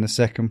 I was in the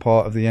second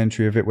part of the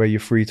entry of it where you're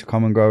free to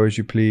come and go as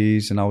you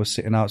please. And I was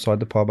sitting outside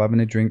the pub having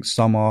a drink,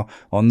 summer,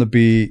 on the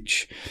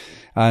beach.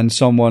 And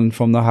someone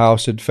from the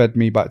house had fed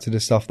me back to the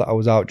stuff that I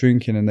was out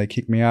drinking and they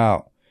kicked me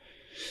out.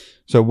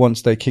 So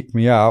once they kicked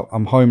me out,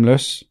 I'm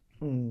homeless.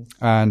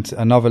 And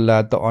another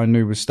lad that I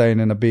knew was staying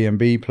in a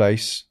B&B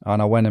place.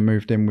 And I went and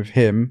moved in with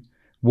him,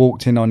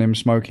 walked in on him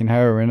smoking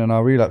heroin and I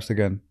relapsed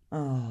again.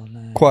 Oh,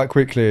 no. Quite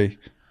quickly.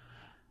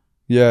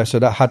 Yeah, so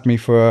that had me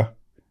for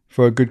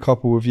a good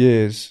couple of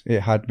years.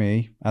 It had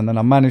me. And then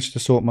I managed to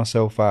sort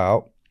myself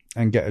out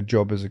and get a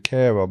job as a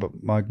carer.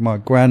 But my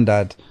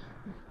granddad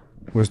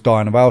was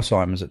dying of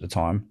Alzheimer's at the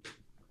time.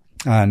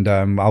 And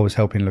I was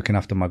looking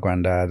after my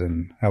granddad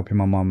and helping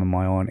my mum and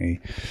my auntie.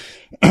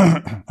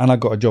 And I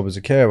got a job as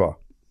a carer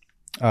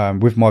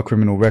with my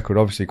criminal record,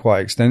 obviously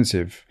quite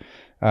extensive.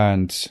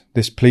 And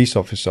this police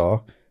officer,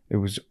 it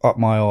was up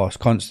my arse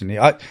constantly.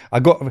 I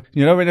got,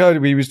 you know,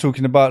 when we was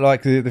talking about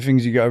like the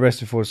things you get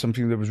arrested for,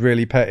 something that was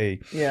really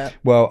petty. Yeah.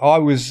 Well, I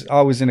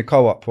was in a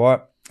co-op,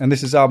 right? And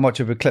this is how much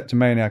of a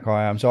kleptomaniac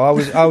I am. So I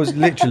was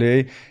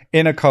literally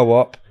in a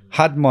co-op,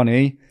 had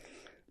money,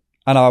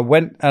 and I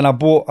went and I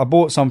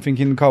bought something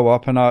in the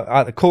co-op, and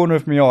at the corner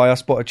of my eye, I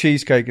spot a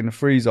cheesecake in the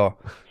freezer.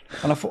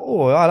 And I thought,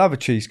 oh, I'll have a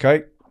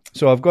cheesecake.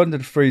 So I've gone to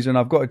the freezer and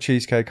I've got a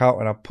cheesecake out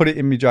and I've put it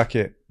in my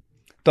jacket.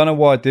 Don't know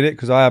why I did it,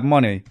 because I had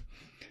money.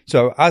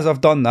 So as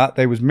I've done that,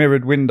 there was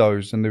mirrored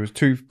windows and there was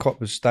 2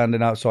 coppers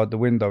standing outside the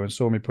window and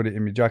saw me put it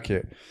in my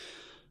jacket.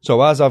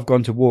 So as I've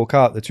gone to walk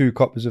out, the 2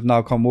 coppers have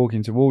now come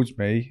walking towards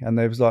me and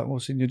they was like,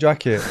 what's in your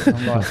jacket? And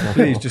I'm like,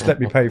 please just let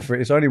me pay for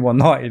it. It's only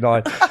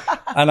 $1.99.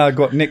 And I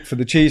got nicked for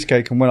the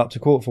cheesecake and went up to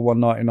court for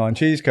 $1.99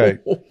 cheesecake.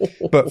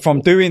 But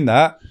from doing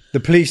that, the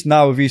police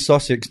now of East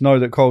Sussex know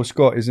that Cole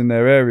Scott is in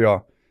their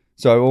area.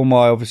 So all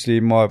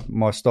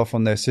my stuff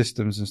on their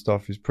systems and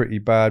stuff is pretty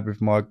bad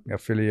with my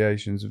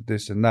affiliations of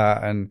this and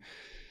that. And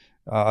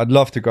I'd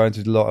love to go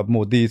into a lot of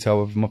more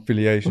detail of my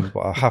affiliations, but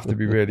I have to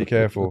be really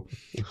careful.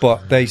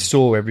 But they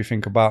saw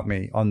everything about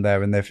me on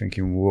there and they're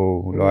thinking,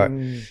 whoa, like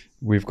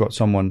we've got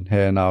someone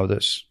here now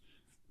that's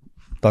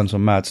done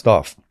some mad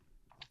stuff.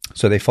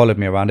 So they followed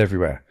me around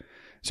everywhere.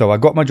 So I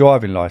got my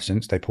driving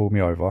license. They pulled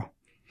me over.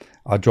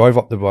 I drove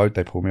up the road.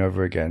 They pulled me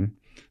over again.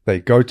 I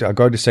go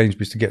to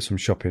Sainsbury's to get some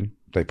shopping.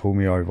 They pull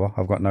me over.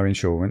 I've got no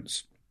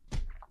insurance.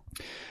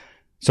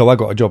 So I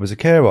got a job as a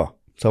carer.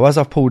 So as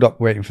I've pulled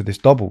up waiting for this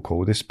double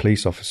call, this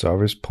police officer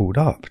has pulled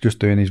up, just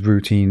doing his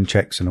routine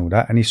checks and all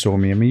that. And he saw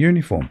me in my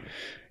uniform.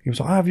 He was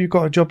like, have you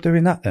got a job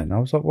doing that then? I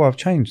was like, well, I've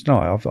changed. No,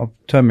 I've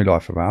turned my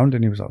life around.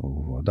 And he was like,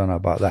 oh, I don't know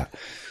about that.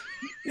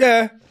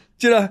 Yeah.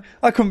 Do you know,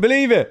 I couldn't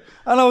believe it.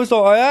 And I was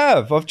like,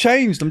 I've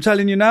changed. I'm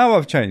telling you now,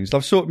 I've changed.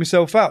 I've sorted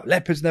myself out.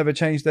 Leopards never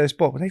changed their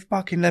spot, but they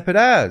fucking leopard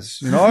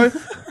has, you know,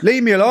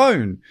 leave me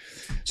alone.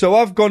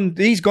 So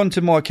he's gone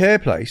to my care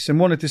place and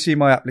wanted to see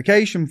my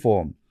application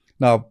form.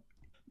 Now,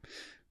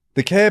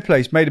 the care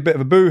place made a bit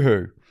of a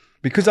boohoo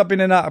because I've been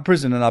in and out of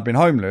prison and I've been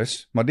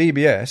homeless. My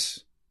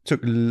DBS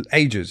took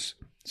ages.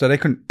 So they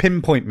couldn't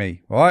pinpoint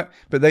me, right?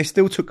 But they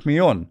still took me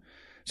on.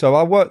 So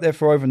I worked there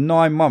for over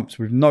 9 months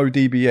with no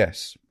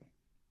DBS.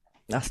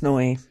 That's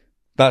naughty.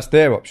 That's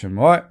their option,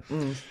 right?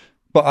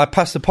 But I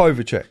passed the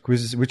POVA check,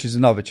 which is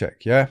another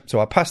check, yeah?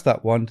 So I passed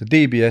that one. The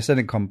DBS, they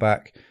didn't come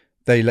back.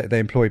 They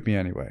employed me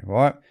anyway,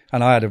 right?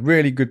 And I had a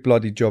really good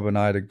bloody job and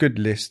I had a good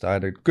list. I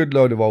had a good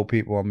load of old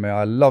people on me.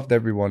 I loved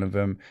every one of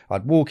them.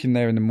 I'd walk in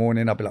there in the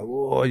morning. I'd be like,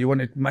 oh, you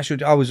want to mash your...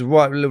 I was a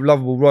right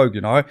lovable rogue,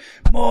 you know?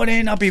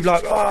 Morning. I'd be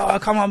like, oh,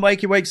 come on,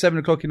 wake 7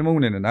 o'clock in the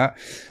morning and that.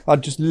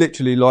 I'd just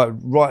literally like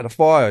light a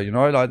fire, you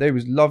know? Like they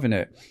was loving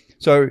it.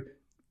 So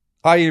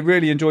I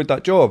really enjoyed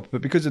that job,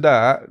 but because of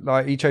that,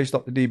 like he chased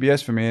up the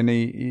DBS for me, and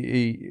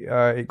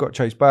it got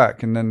chased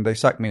back, and then they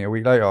sacked me a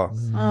week later.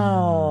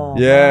 Oh,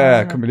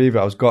 yeah, I couldn't believe it.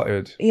 I was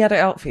gutted. He had it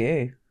out for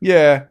you.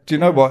 Yeah. Do you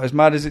know what? As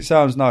mad as it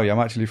sounds now, I'm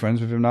actually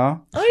friends with him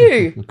now. Are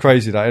you?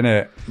 Crazy that, isn't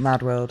it?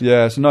 Mad world.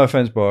 Yeah. So no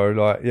offense, bro.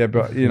 Like, yeah,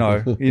 but you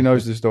know, he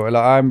knows the story.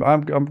 Like,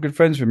 I'm good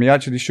friends with him. He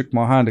actually shook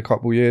my hand a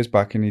couple of years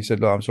back, and he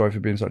said, "Look, I'm sorry for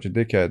being such a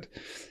dickhead."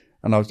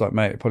 And I was like,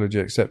 mate, apology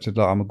accepted.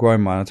 Like, I'm a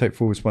grown man. I take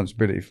full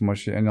responsibility for my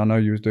shit. And I know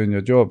you was doing your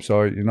job.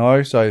 So, you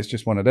know, so it's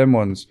just one of them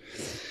ones.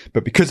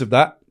 But because of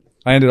that,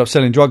 I ended up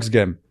selling drugs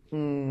again.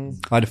 I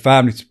had a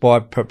family to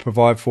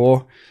provide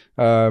for.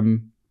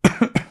 And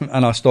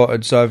I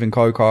started serving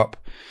coke up,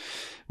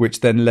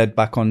 which then led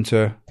back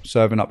onto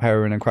serving up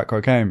heroin and crack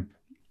cocaine.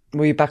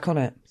 Were you back on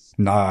it?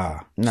 Nah.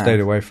 Stayed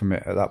away from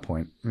it at that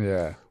point.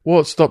 Yeah.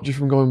 What stopped you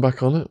from going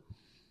back on it?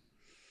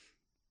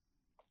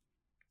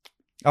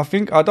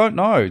 I don't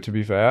know, to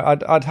be fair.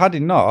 I'd had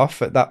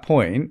enough at that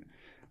point,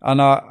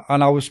 and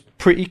I was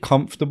pretty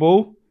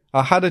comfortable.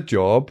 I had a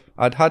job.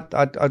 I'd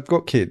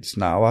got kids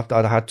now.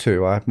 I'd had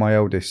 2. I had my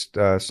eldest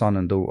son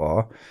and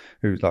daughter,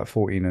 who's like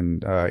 14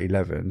 and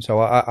 11. So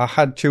I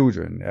had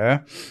children,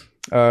 yeah.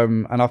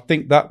 And I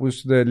think that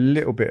was the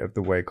little bit of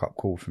the wake up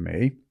call for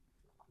me.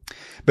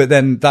 But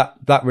then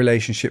that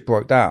relationship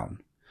broke down.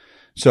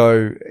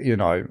 So, you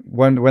know,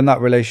 when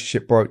that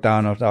relationship broke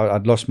down,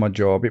 I'd lost my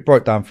job. It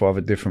broke down for other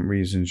different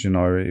reasons, you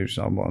know.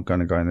 I'm not going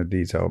to go into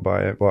detail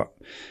about it, but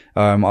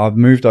I've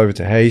moved over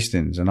to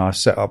Hastings and I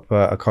set up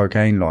a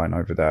cocaine line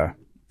over there,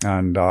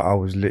 and I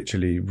was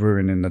literally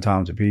ruining the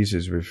town to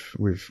pieces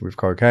with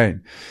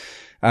cocaine.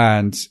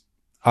 And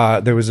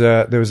there was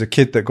a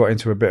kid that got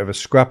into a bit of a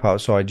scrap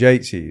outside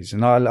Yates's,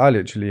 and I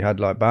literally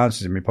had like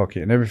bouncers in my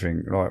pocket and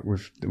everything, like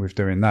with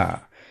doing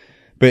that.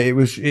 But it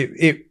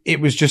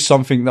was just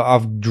something that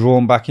I've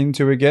drawn back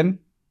into again.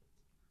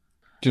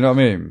 Do you know what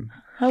I mean?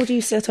 How do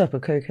you set up a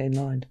cocaine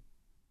line?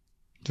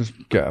 Just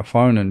get a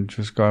phone and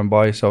just go and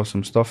buy yourself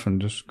some stuff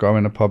and just go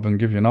in a pub and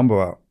give your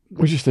number out.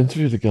 We just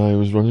interviewed the guy who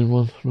was running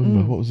one.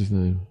 Remember, what was his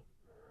name?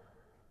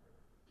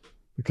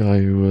 The guy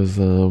who was...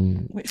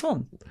 Which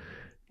one?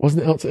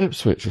 Wasn't it out to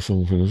Ipswich or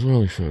something as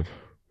well, he said?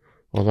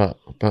 Or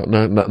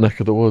that neck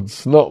of the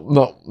woods.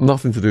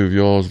 Nothing to do with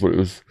yours, but it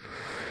was...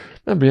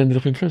 Remember, he ended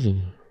up in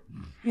prison.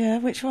 Yeah,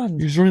 which one?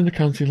 He was running the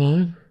county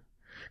line.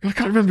 I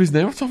can't remember his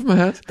name off the top of my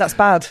head. That's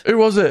bad. Who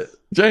was it?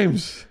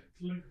 James.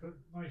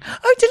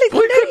 Oh,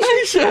 Delinquent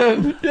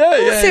Nation. Yeah,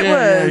 it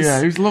was. Yeah,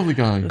 he was a lovely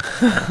guy.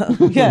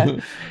 Yeah.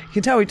 You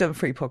can tell we've done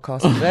 3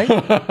 podcasts today.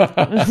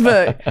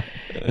 But,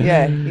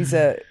 yeah, he's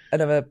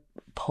another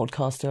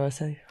podcaster, I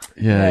say.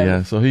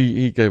 Yeah. So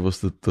he gave us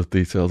the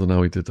details on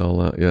how he did all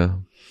that, yeah.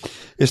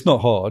 It's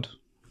not hard.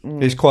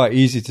 It's quite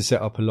easy to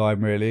set up a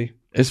line, really.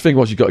 His thing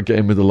was you got to get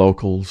in with the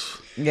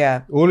locals.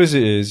 Yeah. All as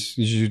it is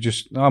you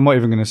just, I'm not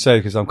even going to say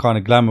because I'm kind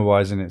of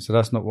glamorizing it, so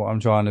that's not what I'm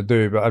trying to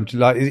do. But I'm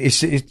like,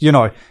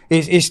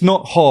 it's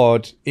not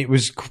hard. It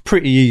was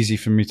pretty easy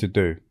for me to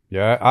do.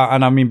 Yeah.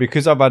 And I mean,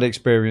 because I've had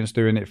experience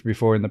doing it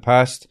before in the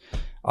past,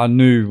 I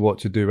knew what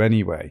to do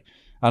anyway.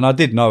 And I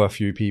did know a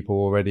few people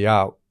already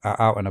out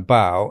and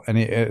about. And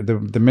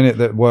the minute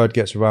that word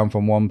gets around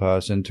from one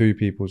person, 2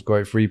 people's got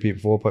it, 3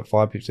 people, 4,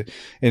 5 people.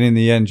 And in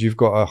the end, you've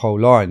got a whole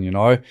line, you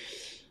know.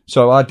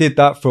 So I did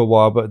that for a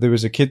while, but there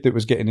was a kid that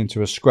was getting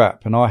into a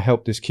scrap, and I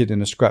helped this kid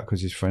in a scrap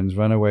because his friends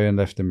ran away and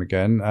left him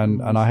again,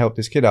 and I helped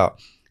this kid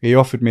out. He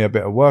offered me a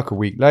bit of work a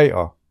week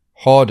later,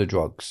 harder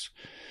drugs.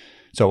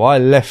 So I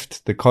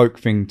left the coke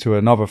thing to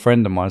another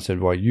friend of mine and said,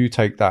 well, you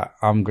take that,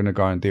 I'm going to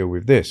go and deal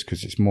with this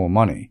because it's more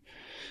money.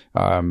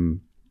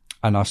 And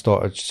I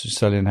started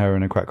selling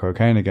heroin and crack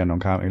cocaine again on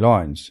county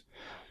lines.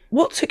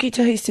 What took you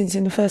to Hastings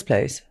in the first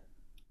place?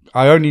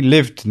 I only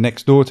lived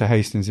next door to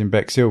Hastings in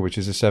Bexhill, which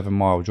is a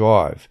 7-mile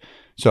drive.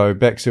 So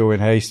Bexhill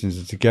and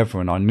Hastings are together,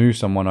 and I knew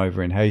someone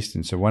over in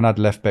Hastings. So when I'd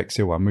left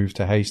Bexhill, I moved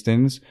to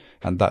Hastings,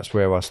 and that's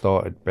where I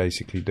started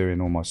basically doing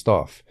all my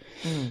stuff.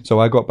 So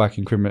I got back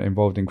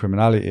involved in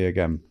criminality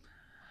again.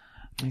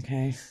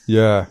 Okay.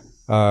 Yeah.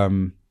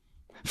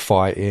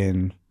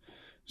 Fighting,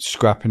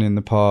 scrapping in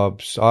the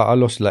pubs. I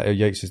lost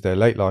Yates's their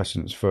late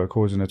license for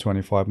causing a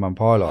 25-man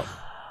pile-up.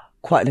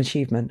 Quite an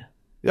achievement.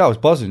 Yeah, I was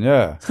buzzing,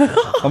 yeah.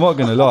 I'm not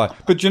going to lie.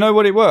 But do you know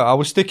what it were? I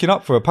was sticking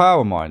up for a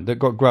pal of mine that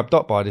got grabbed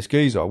up by this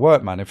geezer.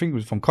 Workman, I think it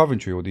was from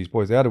Coventry, all these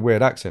boys. They had a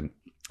weird accent.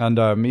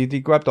 And he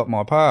grabbed up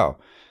my pal.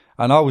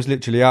 And I was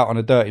literally out on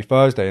a dirty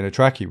Thursday in a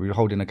trackie. We were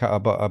holding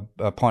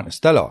a pint of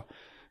Stella.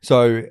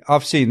 So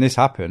I've seen this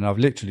happen. I've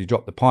literally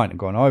dropped the pint and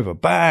gone over.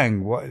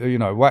 Bang!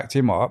 Whacked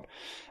him up.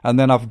 And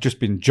then I've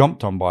just been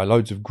jumped on by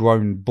loads of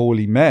grown,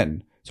 bally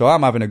men. So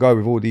I'm having a go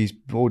with all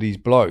these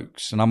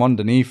blokes, and I'm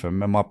underneath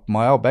them, and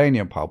my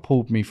Albanian pal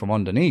pulled me from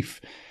underneath.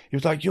 He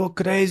was like, "You're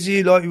crazy,"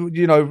 and I'm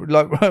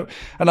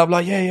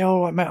like, "Yeah,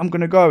 all right, mate, I'm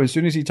gonna go." As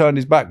soon as he turned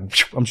his back,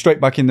 I'm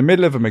straight back in the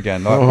middle of them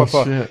again, like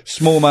proper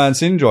small man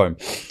syndrome.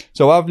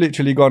 So I've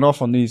literally gone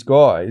off on these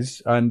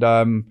guys, and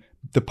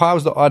the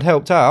pals that I'd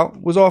helped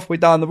out was halfway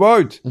down the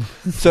road.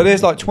 So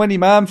there's like 20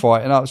 man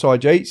fighting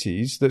outside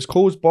Yates's that's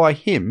caused by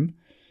him.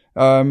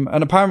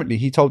 And apparently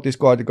he told this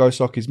guy to go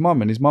suck his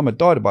mum, and his mum had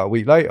died about a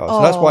week later.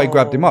 So that's why he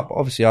grabbed him up.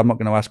 Obviously, I'm not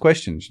going to ask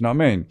questions. You know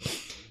what I mean?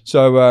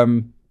 So a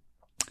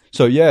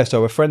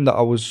friend that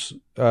I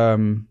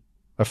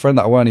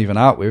weren't even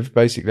out with,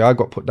 basically, I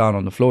got put down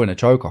on the floor in a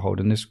choker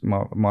hold, and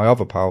my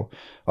other pal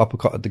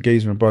uppercutted the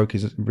geezer and broke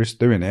his wrist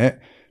doing it,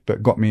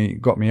 but got me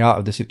out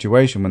of the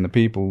situation when the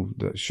people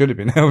that should have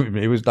been helping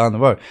me was down the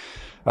road.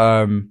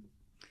 And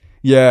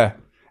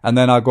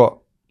then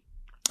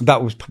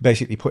that was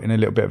basically putting a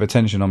little bit of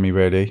attention on me,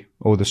 really.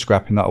 All the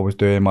scrapping that I was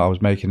doing, I was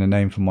making a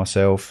name for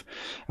myself,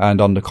 and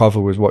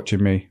Undercover was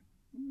watching me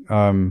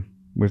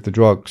with the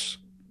drugs.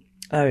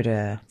 Oh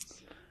dear.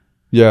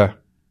 Yeah.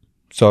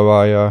 So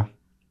I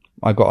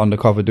got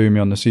Undercover doing me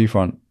on the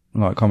seafront.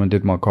 Like, come and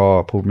did my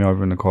car, pulled me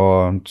over in the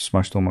car and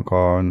smashed all my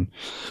car, and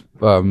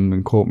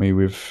caught me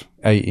with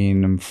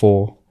 18 and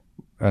 4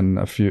 and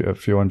a few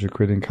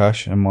 £100 in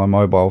cash, and my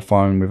mobile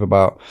phone with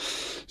about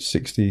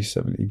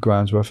 60-70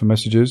 grand's worth of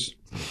messages.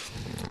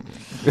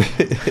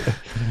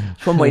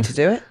 One way to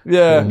do it.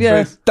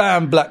 Yeah.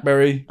 Damn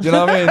BlackBerry. You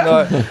know what I mean?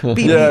 Like,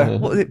 BB, yeah.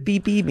 What was it?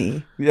 BB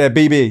me? Yeah,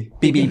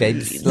 BB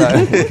babes.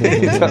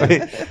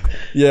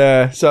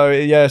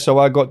 So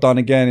I got done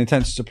again,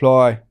 intensive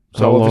supply.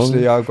 So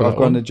obviously I've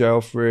gone to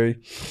jail free.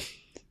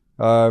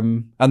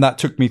 And that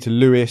took me to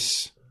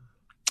Lewis.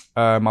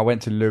 I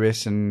went to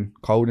Lewis and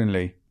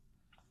Coldenley.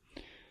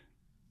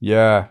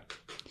 Yeah.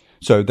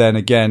 So then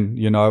again,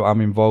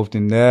 I'm involved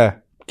in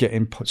there,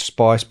 getting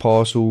spice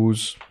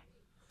parcels,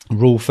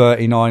 Rule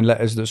 39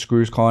 letters that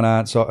screws can't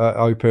answer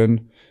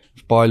open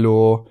by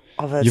law.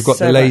 You've got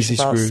the lazy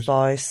screws.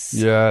 Spice.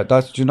 Yeah,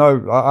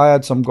 I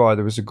had some guy.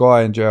 There was a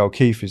guy in jail,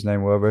 Keith, his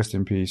name, well, rest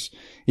in peace.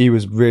 He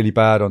was really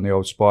bad on the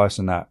old spice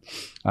and that.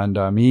 And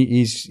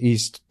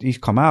he's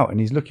come out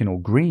and he's looking all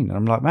green. And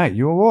I'm like, mate,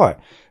 you all right?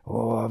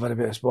 Oh, I've had a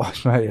bit of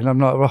spice, mate. And I'm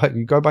like, right,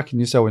 you go back in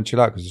your cell and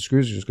chill out because the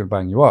screws are just going to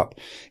bang you up.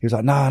 He was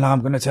like, no, I'm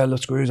going to tell the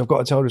screws. I've got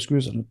to tell the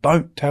screws. And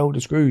don't tell the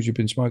screws you've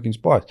been smoking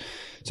spice.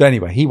 So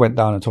anyway, he went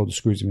down and told the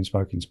screws he'd been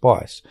smoking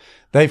spice.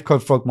 They've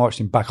frog marched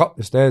him back up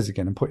the stairs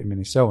again and put him in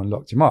his cell and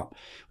locked him up.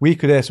 We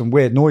could hear some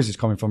weird noises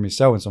coming from his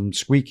cell and some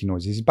squeaky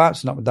noises. He's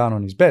bouncing up and down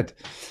on his bed.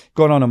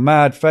 Gone on a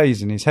mad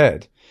phase in his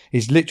head.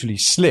 He's literally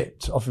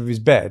slipped off of his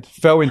bed,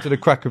 fell into the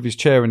crack of his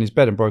chair in his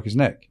bed and broke his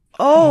neck.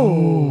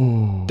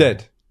 Oh.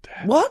 Dead.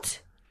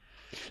 What?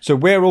 So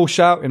we're all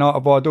shouting out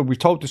of our door. We've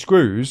told the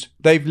screws.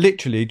 They've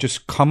literally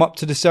just come up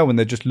to the cell and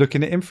they're just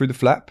looking at him through the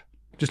flap.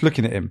 Just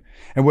looking at him.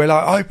 And we're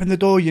like, open the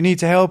door. You need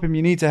to help him.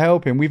 You need to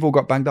help him. We've all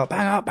got banged up.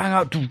 Bang up, bang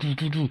up.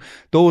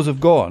 Doors have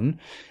gone.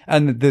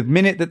 And the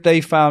minute that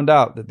they found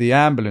out that the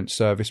ambulance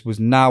service was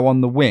now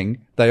on the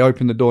wing, they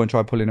opened the door and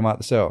tried pulling him out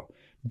the cell.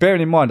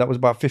 Bearing in mind, that was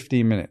about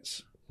 15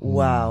 minutes.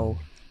 Wow.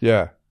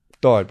 Yeah.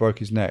 died, broke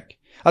his neck.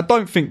 I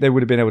don't think they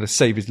would have been able to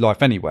save his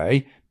life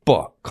anyway,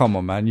 but come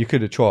on, man, you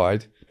could have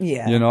tried.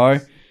 Yeah. You know?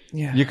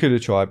 Yeah. You could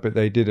have tried, but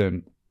they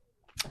didn't.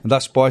 And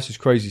that spice is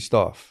crazy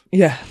stuff.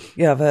 Yeah,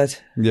 I've heard.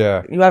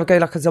 Yeah. You either go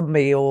like a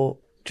zombie or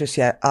just,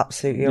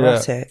 absolutely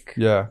erratic.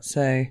 Yeah.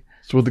 So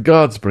were the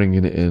guards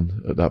bringing it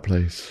in at that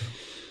place?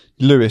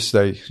 Lewis,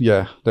 they're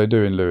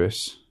doing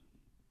Lewis.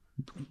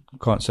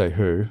 Can't say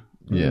who.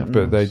 Yeah.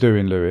 But they do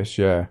in Lewis,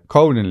 yeah.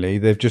 Coldenley,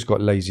 they've just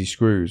got lazy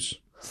screws.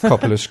 A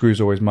couple of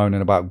screws always moaning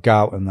about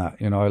gout and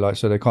that, like,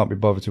 so they can't be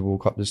bothered to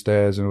walk up the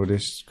stairs and all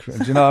this.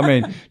 Do you know what I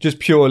mean? Just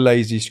pure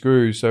lazy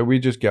screws. So we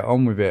just get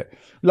on with it.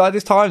 Like,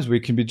 there's times we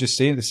can be just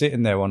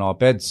sitting there on our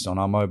beds, on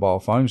our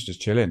mobile phones,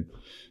 just chilling,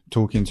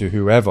 talking to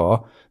whoever.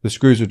 The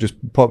screws will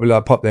just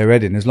pop their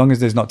head in. As long as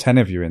there's not 10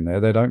 of you in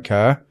there, they don't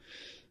care.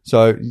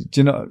 So,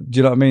 do you know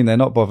what I mean? They're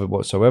not bothered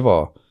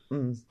whatsoever.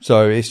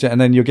 So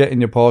and then you're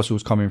getting your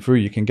parcels coming through.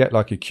 You can get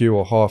like a Q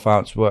or half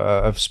ounce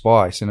of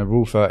spice in a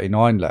Rule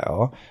 39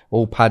 letter,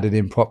 all padded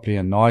in properly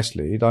and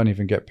nicely. You don't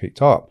even get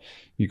picked up.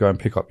 You go and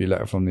pick up your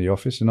letter from the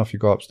office, and off you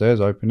go upstairs,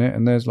 open it,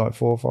 and there's like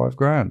 4 or 5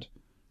 grand.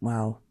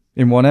 Wow.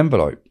 In one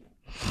envelope.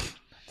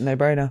 No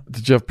brainer.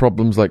 Did you have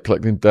problems like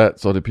collecting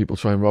debts, or did people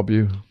try and rob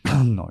you?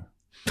 No.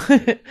 So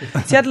you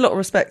had a lot of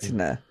respect in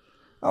there.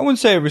 I wouldn't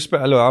say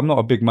respect. Look, I'm not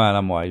a big man,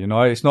 am I?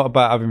 It's not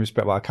about having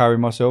respect, but I carry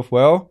myself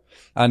well.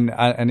 And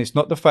it's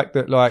not the fact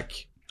that,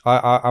 like,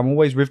 I'm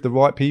always with the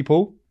right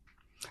people.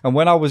 And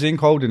when I was in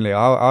Coldenley,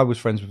 I was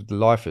friends with the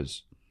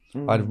lifers.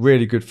 I had a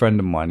really good friend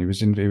of mine. He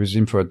was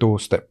in for a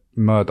doorstep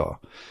murder.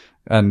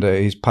 And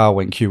his pal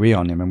went QE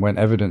on him and went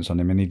evidence on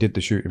him, and he did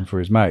the shooting for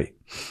his mate.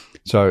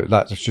 So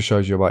that just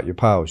shows you about your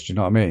pals. Do you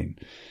know what I mean?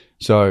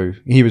 So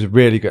he was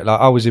really good.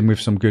 Like, I was in with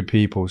some good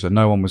people, so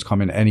no one was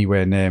coming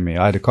anywhere near me.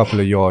 I had a couple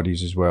of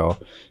yardies as well.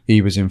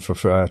 He was in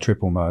for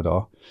triple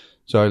murder.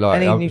 So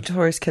like, any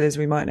notorious killers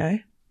we might know?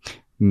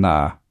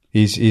 Nah,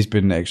 he's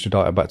been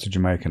extradited back to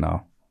Jamaica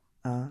now.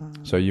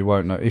 So you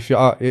won't know. If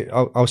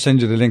I'll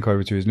send you the link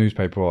over to his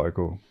newspaper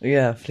article.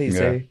 Yeah, please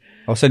do.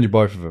 I'll send you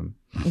both of them.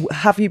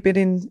 Have you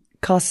been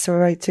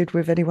incarcerated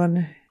with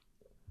anyone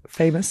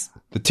famous?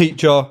 The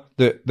teacher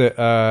that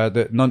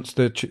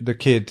nunced the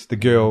kid, the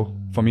girl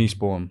from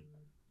Eastbourne.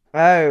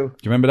 Oh, Do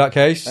you remember that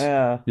case?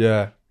 yeah.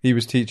 Yeah, he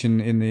was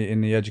teaching in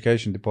the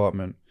education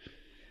department.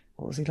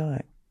 What was he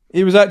like?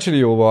 He was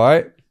actually all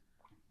right.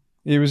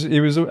 He was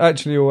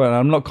actually all right.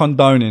 I'm not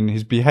condoning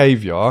his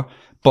behaviour,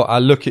 but I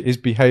look at his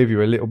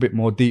behaviour a little bit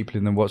more deeply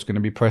than what's going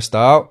to be pressed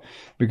out,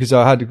 because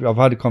I've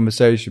had a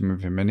conversation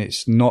with him, and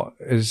it's not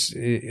as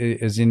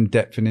in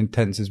depth and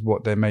intense as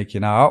what they're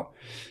making out.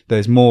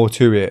 There's more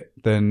to it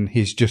than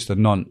he's just a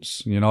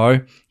nonce,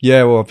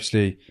 Yeah, well,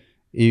 obviously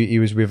he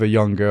was with a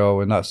young girl,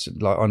 and that's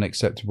like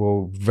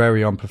unacceptable,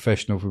 very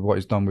unprofessional for what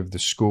he's done with the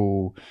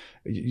school,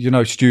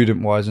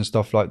 student wise and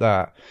stuff like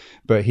that.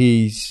 But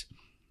he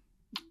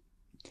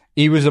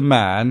was a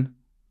man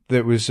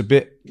that was a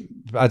bit,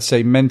 I'd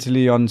say,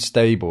 mentally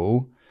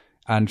unstable,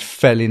 and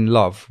fell in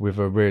love with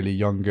a really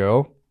young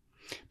girl.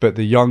 But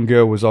the young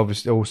girl was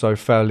obviously also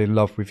fell in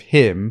love with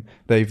him.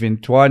 They've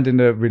entwined in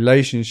a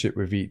relationship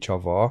with each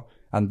other,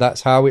 and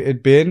that's how it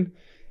had been.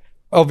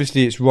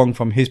 Obviously, it's wrong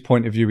from his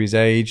point of view, his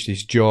age,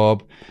 his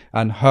job,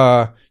 and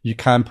her. You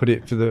can put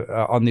it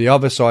on the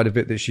other side of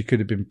it that she could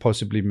have been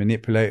possibly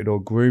manipulated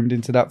or groomed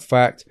into that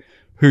fact.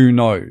 Who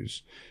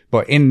knows?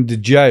 But in the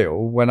jail,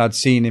 when I'd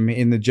seen him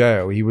in the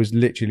jail, he was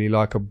literally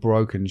like a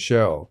broken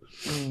shell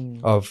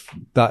of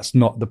that's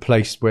not the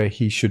place where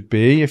he should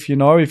be. If you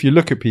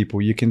look at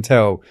people, you can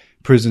tell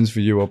prison's for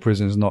you or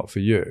prison's not for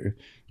you.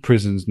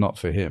 Prison's not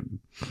for him,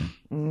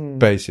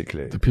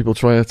 basically. Did people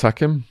try and attack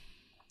him?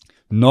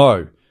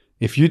 No.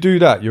 If you do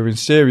that, you're in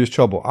serious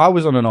trouble. I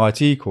was on an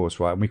IT course,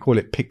 right? And we call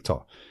it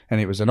PICTA. And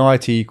it was an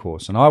IT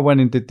course. And I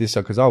went and did this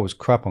because I was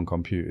crap on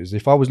computers.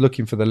 If I was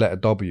looking for the letter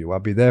W,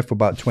 I'd be there for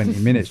about 20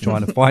 minutes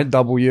trying to find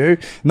W.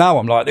 Now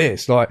I'm like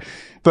this.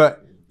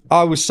 But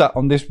I was sat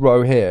on this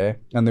row here,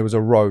 and there was a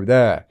row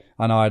there.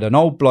 And I had an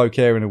old bloke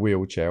here in a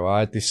wheelchair.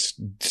 I had this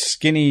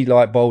skinny,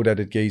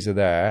 bald-headed geezer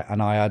there.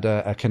 And I had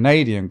a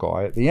Canadian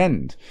guy at the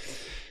end.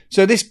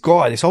 So this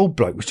old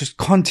bloke, was just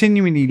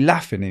continually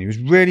laughing, and he was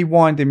really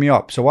winding me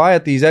up. So I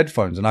had these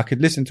headphones, and I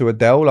could listen to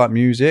Adele, like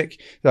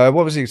music. What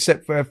was it?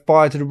 Set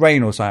Fire to the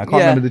Rain or something. I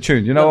can't remember the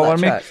tune. You know what I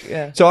mean? Track,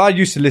 yeah. So I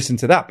used to listen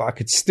to that, but I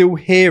could still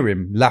hear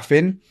him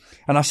laughing.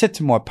 And I said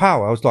to my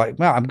pal, I was like,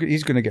 man,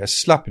 he's going to get a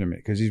slap in a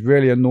minute because he's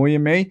really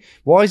annoying me.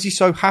 Why is he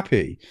so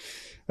happy?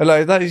 And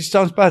that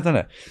sounds bad, doesn't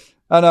it?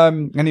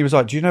 And he was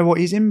like, do you know what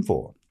he's in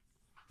for?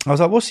 I was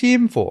like, what's he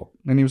in for?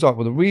 And he was like,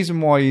 well, the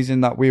reason why he's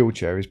in that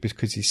wheelchair is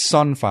because his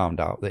son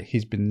found out that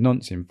he's been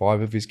nuncing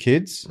 5 of his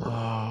kids. Oh.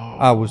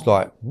 I was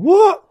like,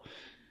 what?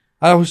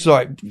 And I was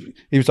like,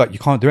 he was like, you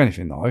can't do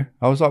anything though.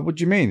 I was like, what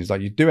do you mean? He's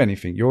like, you do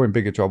anything, you're in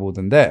bigger trouble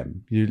than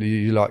them.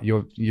 You've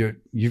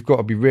got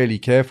to be really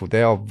careful.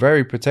 They are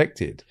very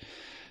protected.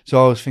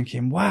 So I was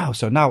thinking, wow.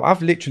 So now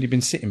I've literally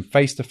been sitting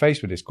face to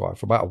face with this guy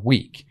for about a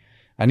week,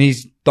 and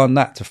he's done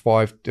that to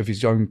 5 of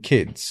his own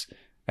kids.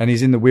 and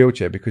he's in the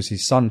wheelchair because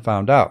his son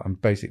found out and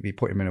basically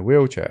put him in a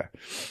wheelchair.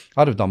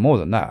 I'd have done more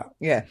than that.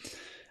 Yeah.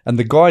 And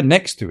the guy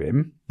next to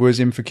him was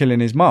in for killing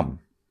his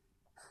mum.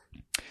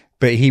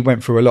 But he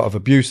went through a lot of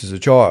abuse as a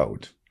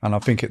child. And I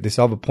think at this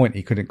other point,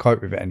 he couldn't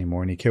cope with it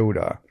anymore and he killed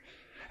her.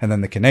 And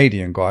then the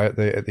Canadian guy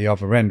at the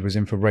other end was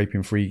in for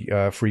raping three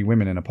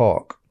women in a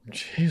park.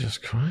 Jesus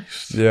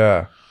Christ.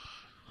 Yeah.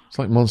 It's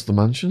like Monster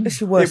Mansion.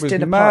 It's your worst It was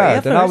dinner mad. party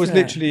ever, And I was isn't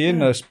it? literally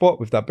in a spot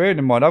with that. Bearing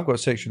in mind, I've got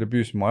sexual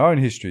abuse in my own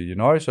history, you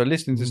know? So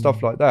listening to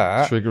stuff like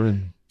that.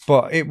 Triggering.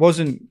 But it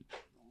wasn't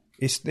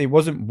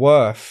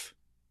worth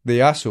the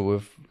hassle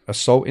of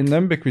assaulting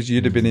them because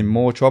you'd have been in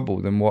more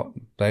trouble than what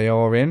they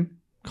are in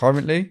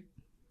currently.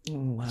 Oh,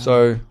 wow.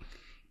 So,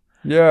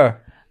 yeah.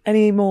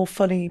 Any more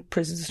funny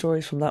prison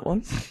stories from that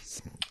one?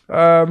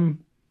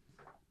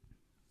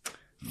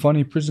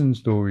 Funny prison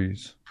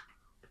stories.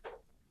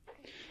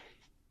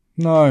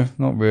 No,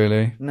 not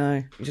really.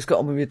 No, you just got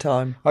on with your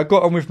time. I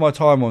got on with my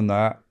time on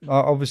that.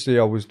 Obviously,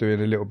 I was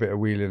doing a little bit of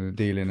wheeling and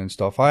dealing and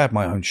stuff. I had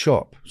my own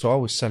shop, so I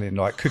was selling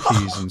like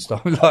cookies and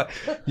stuff. Like,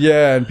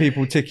 yeah, and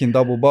people ticking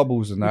double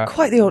bubbles and that.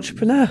 Quite the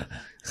entrepreneur.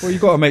 Well, you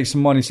got to make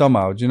some money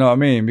somehow. Do you know what I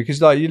mean?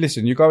 Because like,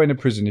 you go into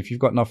prison, if you've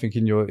got nothing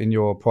in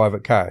your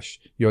private cash,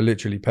 you're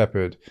literally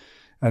peppered.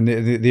 And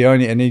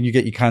and then you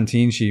get your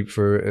canteen sheet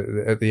for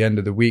at the end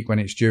of the week when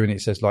it's due, and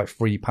it says like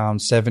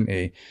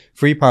 £3.70.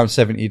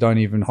 £3.70 don't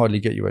even hardly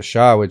get you a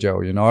shower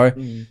gel, you know.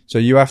 So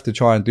you have to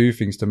try and do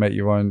things to make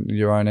your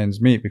own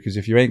ends meet, because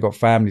if you ain't got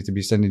family to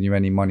be sending you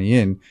any money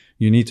in,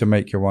 you need to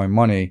make your own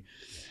money.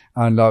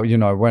 And you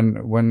know,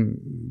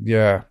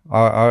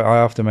 I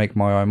have to make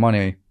my own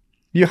money.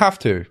 You have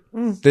to.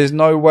 There's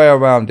no way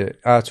around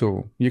it at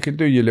all. You can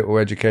do your little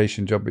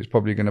education job. It's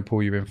probably going to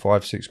pull you in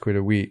 £5-6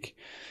 a week.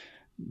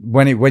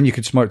 When you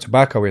could smoke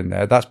tobacco in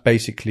there, that's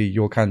basically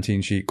your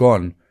canteen sheet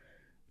gone.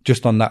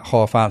 Just on that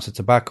half ounce of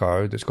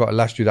tobacco that's got to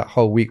last you that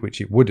whole week, which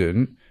it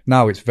wouldn't.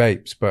 Now it's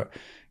vapes, but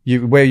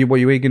what are you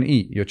going to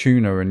eat? Your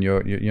tuna and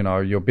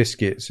your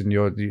biscuits and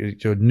your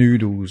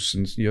noodles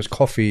and your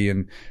coffee,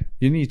 and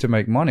you need to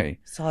make money.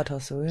 Side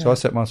hustle, yeah. So I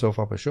set myself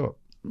up a shop.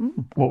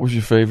 What was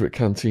your favourite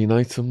canteen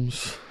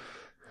items?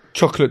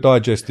 Chocolate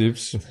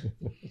digestives,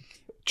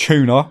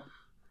 tuna,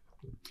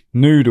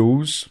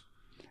 noodles,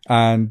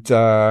 and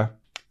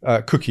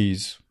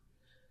cookies.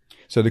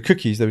 So the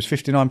cookies, there was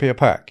 59p a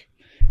pack.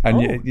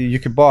 And you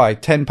could buy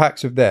 10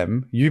 packs of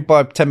them. You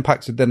buy 10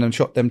 packs of them and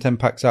shop them 10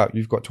 packs out.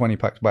 You've got 20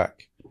 packs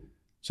back.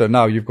 So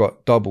now you've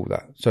got double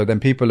that. So then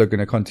people are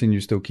going to continue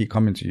still keep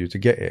coming to you to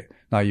get it.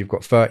 Now you've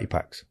got 30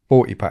 packs,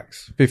 40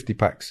 packs, 50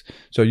 packs.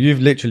 So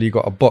you've literally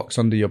got a box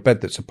under your bed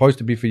that's supposed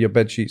to be for your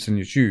bed sheets and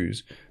your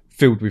shoes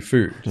filled with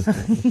food.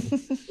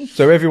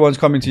 So everyone's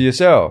coming to your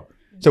cell.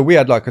 So we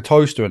had like a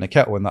toaster and a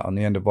kettle and that on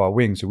the end of our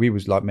wing. So we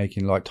was like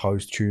making like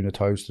toast, tuna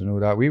toast and all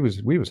that. We was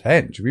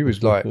hench. We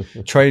was like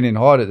training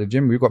hard at the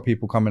gym. We've got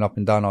people coming up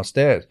and down our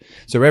stairs.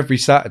 So every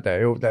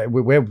Saturday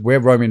we're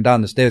roaming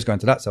down the stairs, going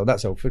to that cell,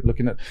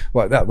 looking at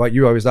like that. Like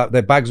you always that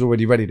their bag's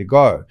already ready to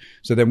go.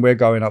 So then we're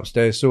going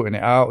upstairs, sorting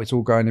it out. It's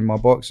all going in my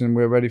box and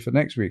we're ready for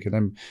next week. And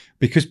then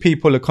because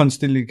people are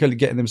constantly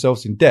getting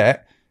themselves in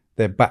debt,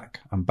 they're back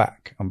and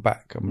back and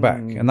back and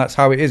back. And that's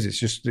how it is. It's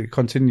just, it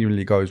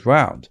continually goes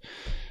round.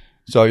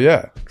 So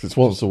yeah, 'Cause it's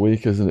once a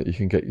week, isn't it? You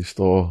can get your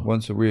store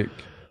once a week.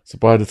 So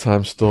by the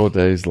time store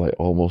day's like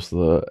almost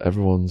there,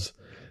 everyone's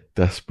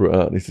desperate,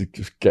 aren't they, to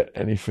just get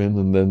anything,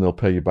 and then they'll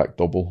pay you back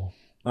double.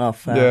 Oh,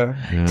 fair.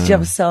 Yeah. Did you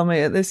have a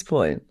cellmate at this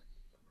point?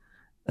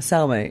 A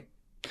cellmate?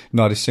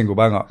 No, this single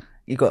bang up.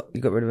 You got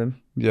rid of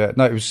him? Yeah,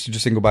 no, it was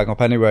just single bang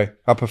up anyway.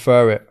 I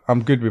prefer it.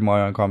 I'm good with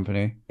my own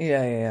company.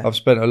 Yeah. I've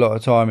spent a lot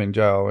of time in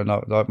jail, and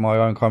like my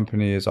own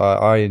company is,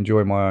 I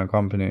enjoy my own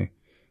company.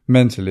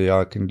 Mentally,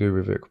 I can do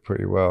with it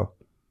pretty well,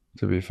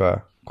 to be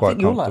fair.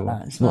 Quite you're comfortable. like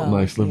that. It's not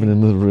nice living in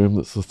the room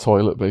that's a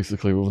toilet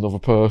basically with another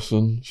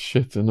person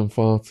shitting and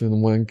farting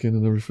and wanking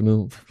and everything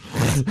else.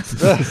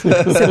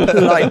 So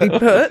politely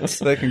put.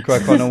 They can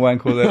crack on and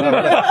wank all day.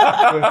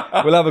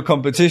 We'll have a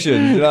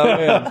competition. You know what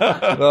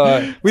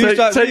I mean?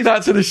 Like, Take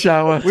that to the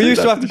shower. We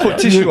used to have to put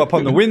tissue up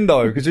on the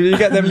window, because you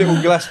get them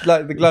little glass,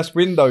 like the glass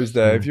windows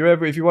there. If you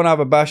want to have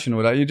a bash and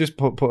all that, you just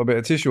put a bit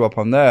of tissue up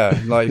on there.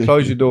 Like, you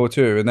close your door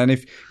too, and then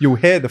if you'll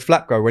hear the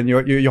flap go when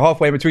you're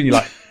halfway in between, you're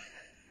like.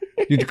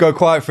 You go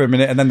quiet for a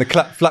minute and then the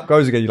flap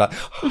goes again. You're like,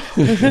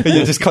 and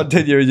you just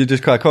continue and you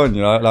just crack on,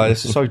 you know? Like,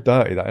 it's so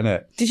dirty, that, isn't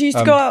it? Did you used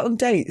to go out on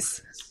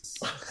dates?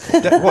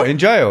 What, in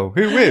jail?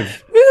 Who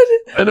with?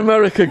 In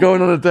America,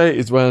 going on a date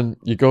is when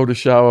you go to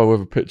shower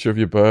with a picture of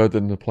your bird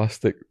in the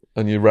plastic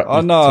and you wrap. Oh,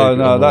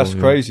 no, that's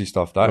crazy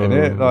stuff, that, isn't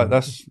it? Like,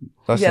 that's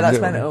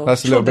mental.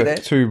 That's a little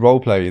bit too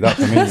role play, that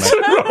for me,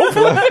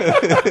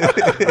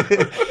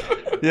 mate.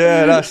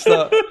 Yeah, that's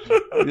not.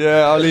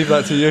 Yeah, I'll leave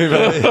that to you,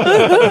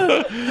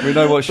 mate. We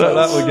know what shot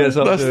that one gets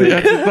up to.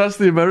 That's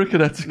the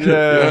American etiquette.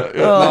 Yeah.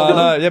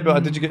 Yeah. No.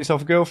 But did you get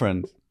yourself a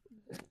girlfriend?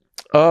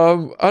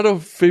 I had a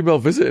female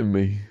visiting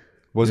me.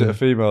 Was it a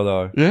female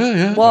though?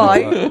 Yeah.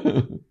 Why?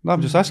 No,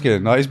 I'm just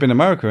asking. Like, he's been in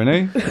America, isn't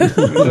he?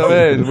 You know what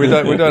I mean? We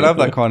don't have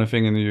that kind of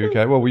thing in the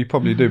UK. Well, we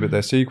probably do, but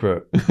they're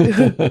secret.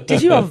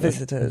 Did you have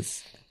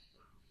visitors?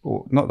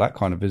 Or not that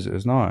kind of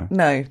visitors, no.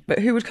 No, but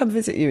who would come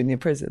visit you in your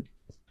prison?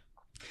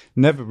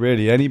 Never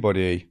really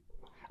anybody.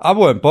 I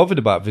weren't bothered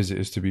about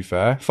visitors, to be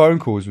fair. Phone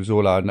calls was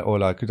all I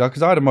could,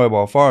 because I had a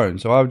mobile phone,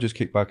 so I would just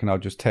kick back and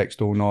I'd just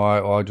text all night,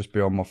 or I'd just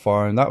be on my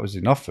phone. That was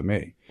enough for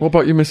me. What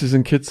about your missus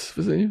and kids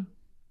visit you?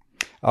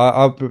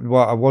 I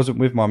wasn't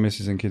with my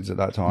missus and kids at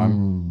that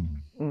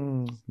time.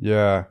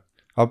 Yeah.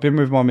 I've been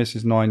with my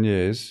missus 9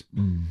 years.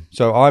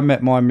 So I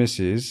met my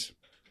missus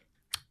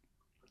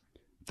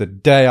the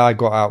day I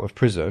got out of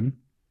prison.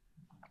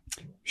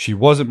 She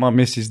wasn't my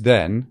missus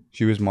then.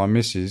 She was my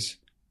missus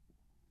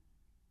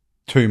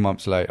 2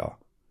 months later.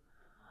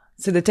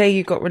 So the day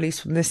you got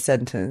released from this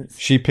sentence...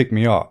 She picked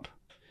me up.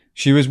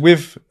 She was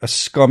with a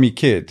scummy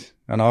kid,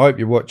 and I hope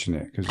you're watching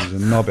it because he's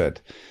a knobhead.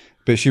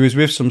 But she was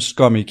with some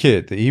scummy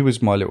kid. He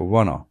was my little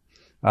runner.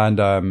 And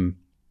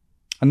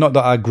not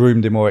that I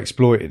groomed him or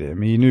exploited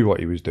him. He knew what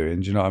he was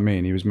doing. Do you know what I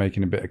mean? He was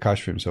making a bit of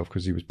cash for himself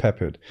because he was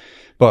peppered.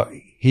 But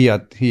he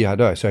had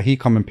her. So he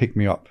come and picked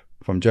me up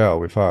from jail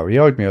with her. He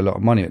owed me a lot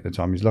of money at the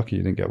time. He's lucky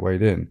he didn't get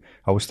weighed in.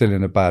 I was still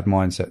in a bad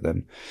mindset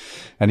then.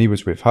 And he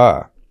was with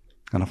her.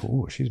 And I thought,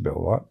 oh, she's a bit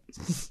all right.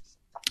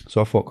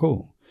 So I thought,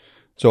 cool.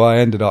 So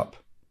I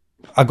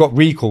got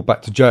recalled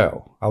back to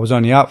jail. I was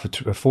only out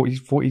for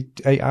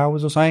 48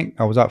 hours or something.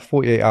 I was out for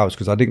 48 hours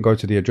because I didn't go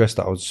to the address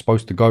that I was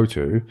supposed to go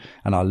to.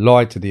 And I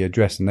lied to the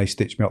address and they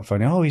stitched me up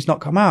phoning, oh, he's not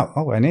come out.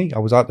 Oh, any? I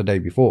was out the day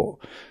before.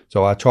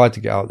 So I tried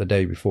to get out the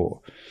day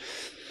before.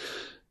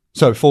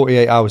 So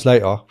 48 hours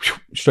later,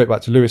 straight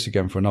back to Lewis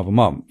again for another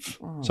month.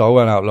 So I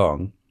went out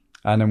long.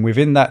 And then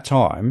within that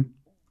time,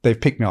 they've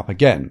picked me up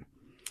again.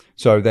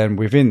 So then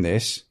within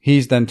this,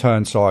 he's then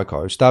turned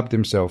psycho, stabbed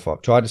himself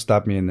up, tried to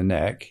stab me in the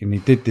neck. And he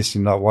did this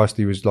in whilst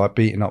he was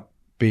beating up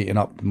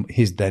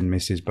his then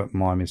missus, but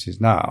my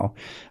missus now.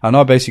 And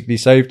I basically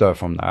saved her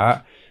from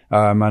that.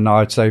 And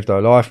I'd saved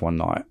her life one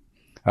night.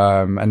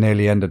 And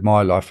nearly ended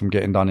my life from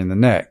getting done in the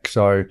neck.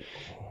 So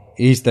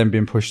he's then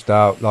been pushed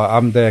out.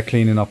 I'm there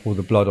cleaning up all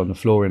the blood on the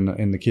floor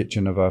in the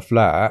kitchen of her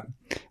flat.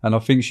 And I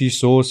think she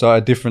saw a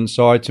different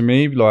side to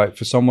me. Like,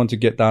 for someone to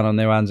get down on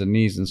their hands and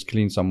knees and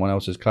clean someone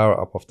else's claret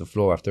up off the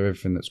floor after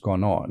everything that's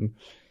gone on.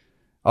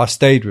 I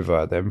stayed with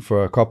her then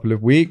for a couple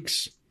of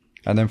weeks.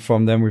 And then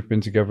from then we've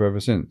been together ever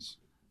since.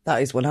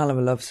 That is one hell of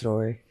a love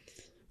story.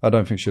 I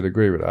don't think she'll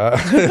agree with that.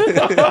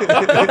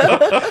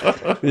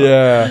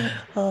 Yeah.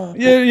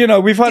 Yeah,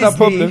 we've had our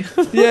problems.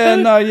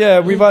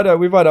 We've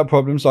had our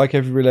problems like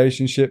every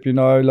relationship, and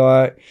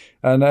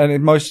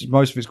most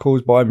of it's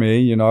caused by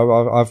me,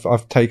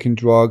 I've taken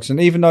drugs,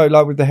 and even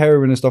though with the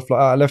heroin and stuff like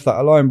that, I left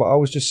that alone, but I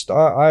was just,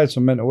 I had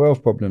some mental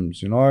health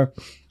problems, and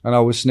I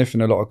was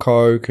sniffing a lot of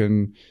coke,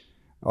 and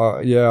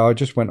I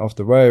just went off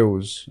the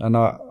rails, and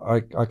I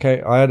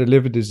had a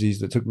liver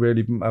disease that took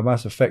really a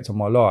massive effect on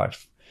my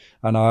life.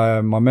 And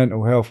my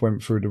mental health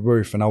went through the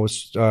roof, and I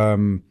was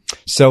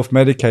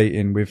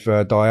self-medicating with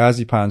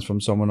diazepams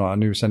from someone that I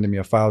knew was sending me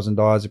 1,000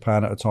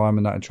 diazepam at a time,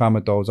 and that and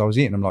tramadols. I was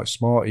eating them like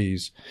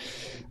Smarties.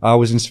 I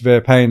was in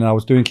severe pain, and I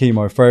was doing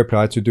chemotherapy.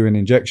 I had to do an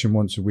injection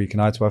once a week,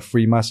 and I had to have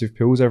 3 massive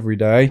pills every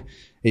day.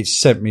 It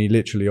sent me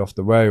literally off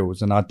the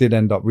rails, and I did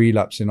end up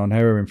relapsing on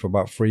heroin for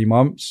about 3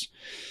 months.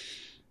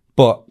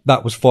 But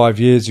that was 5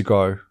 years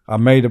ago. I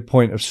made a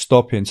point of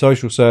stopping.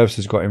 Social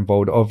services got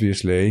involved,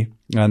 obviously.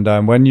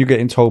 And when you're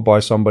getting told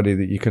by somebody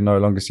that you can no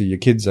longer see your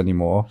kids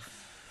anymore,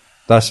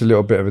 that's a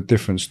little bit of a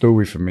different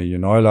story for me,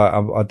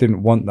 I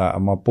didn't want that.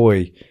 And my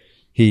boy,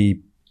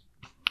 he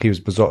was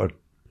besotted.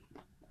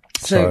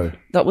 So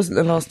that wasn't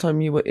the last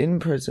time you were in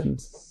prison?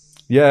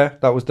 Yeah,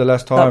 that was the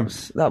last time.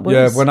 That was.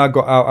 Yeah, when I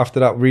got out after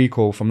that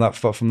recall from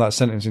that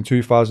sentence in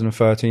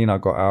 2013, I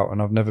got out,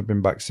 and I've never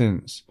been back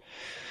since.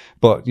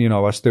 But,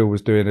 I still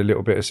was doing a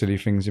little bit of silly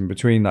things in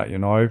between that,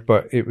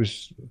 But it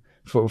was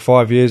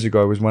 5 years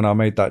ago was when I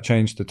made that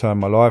change to turn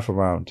my life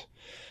around.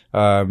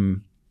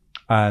 And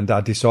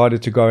I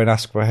decided to go and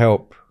ask for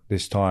help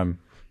this time.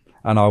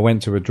 And I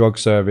went to a drug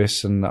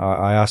service and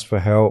I asked for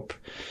help.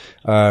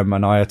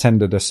 And I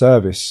attended a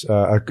service,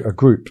 a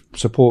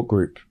support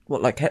group.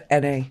 What, like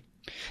NA?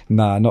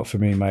 Nah, not for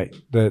me, mate.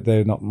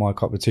 They're not my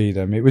cup of tea,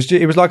 them. It was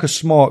like a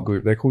SMART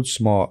group. They're called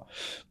SMART.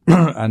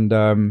 And,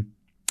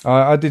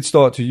 I did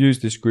start to use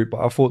this group, but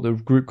I thought the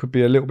group could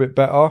be a little bit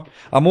better.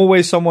 I'm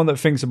always someone that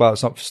thinks about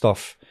some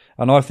stuff,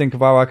 and I think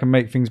of how I can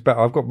make things better.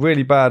 I've got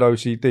really bad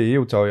OCD,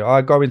 he'll tell you.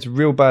 I go into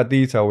real bad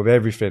detail with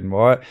everything,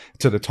 right?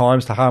 To the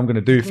times, to how I'm going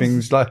to do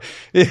things.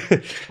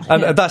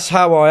 And that's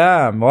how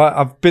I am, right?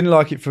 I've been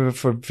like it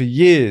for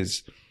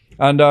years.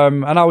 And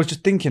I was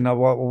just thinking,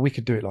 well, we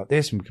could do it like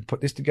this, and we could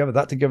put this together,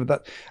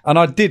 that. And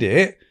I did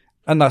it,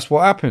 and that's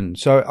what happened.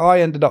 So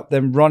I ended up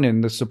then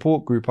running the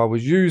support group I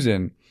was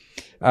using.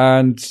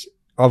 And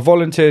I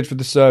volunteered for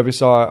the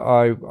service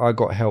I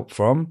got help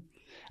from,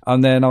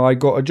 and then I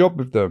got a job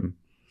with them.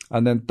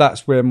 And then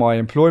that's where my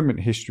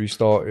employment history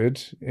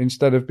started.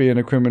 Instead of being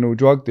a criminal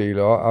drug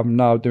dealer, I'm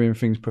now doing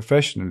things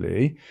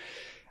professionally.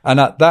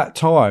 And at that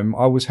time,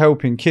 I was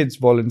helping kids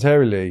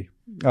voluntarily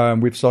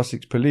with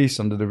Sussex Police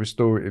under the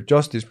Restorative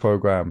Justice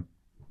Programme.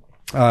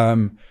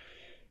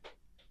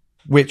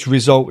 which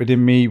resulted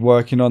in me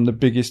working on the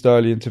biggest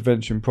early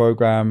intervention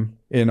program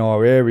in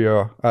our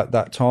area at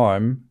that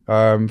time,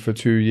 for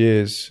 2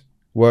 years,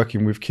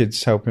 working with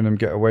kids, helping them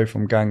get away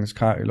from gangs,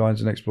 county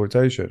lines and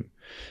exploitation.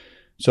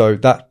 So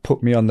that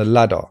put me on the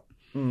ladder.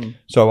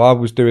 So I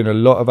was doing a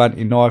lot of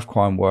anti-knife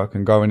crime work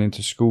and going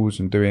into schools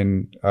and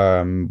doing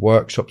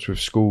workshops with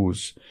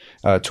schools,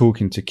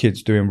 talking to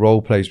kids, doing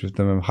role plays with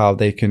them and how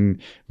they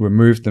can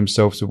remove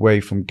themselves away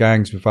from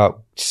gangs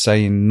without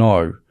saying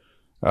no.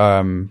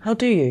 How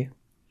do you?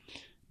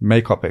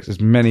 Make up as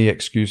many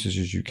excuses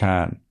as you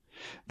can.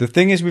 The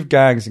thing is with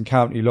gangs and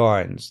county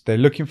lines, they're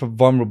looking for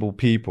vulnerable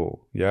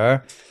people,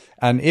 yeah?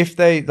 And if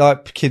they,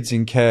 like kids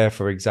in care,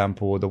 for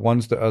example, or the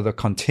ones that are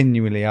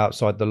continually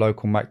outside the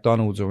local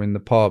McDonald's or in the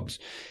pubs,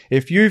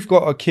 if you've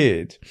got a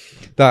kid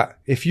that,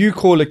 if you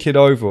call a kid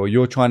over or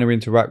you're trying to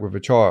interact with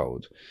a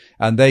child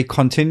and they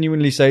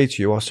continually say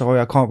to you, oh, sorry,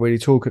 I can't really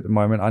talk at the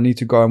moment. I need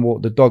to go and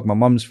walk the dog. My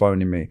mum's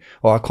phoning me.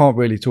 Or I can't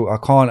really talk. I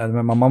can't.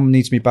 My mum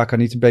needs me back. I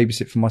need to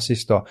babysit for my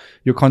sister.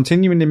 You're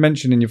continually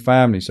mentioning your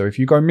family. So if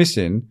you go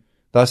missing,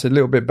 that's a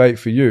little bit bait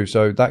for you.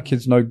 So that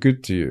kid's no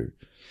good to you.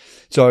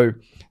 So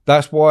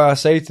that's why I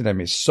say to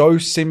them, it's so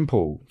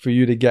simple for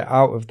you to get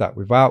out of that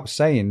without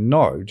saying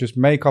no. Just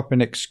make up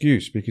an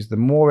excuse, because the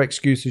more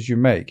excuses you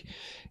make,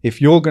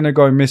 if you're going to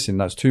go missing,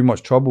 that's too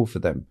much trouble for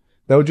them.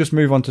 They'll just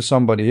move on to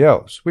somebody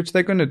else, which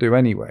they're going to do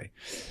anyway.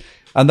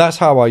 And that's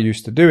how I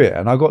used to do it.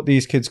 And I got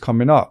these kids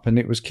coming up, and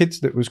it was kids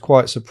that was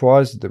quite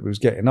surprised that was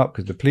getting up,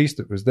 because the police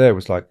that was there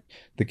was like,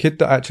 the kid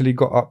that actually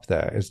got up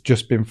there has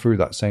just been through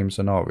that same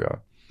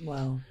scenario.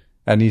 Wow.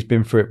 And he's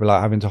been through it with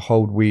like having to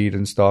hold weed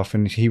and stuff.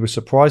 And he was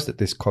surprised that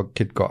this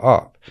kid got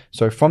up.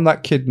 So from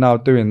that kid now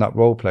doing that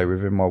role play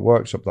within my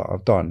workshop that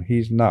I've done,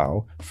 he's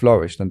now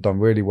flourished and done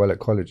really well at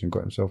college and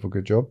got himself a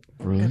good job.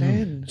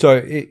 Brilliant. So,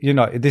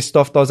 this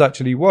stuff does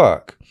actually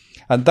work.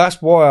 And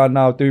that's why I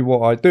now do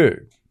what I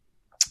do.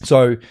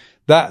 So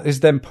that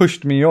has then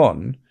pushed me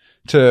on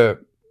to,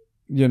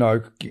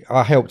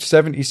 I helped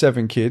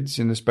 77 kids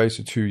in the space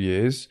of 2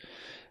 years.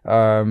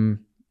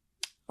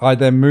 I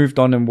then moved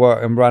on and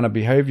worked and ran a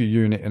behaviour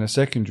unit in a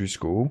secondary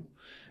school.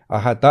 I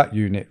had that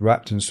unit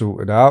wrapped and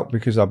sorted out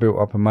because I built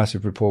up a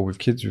massive rapport with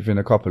kids within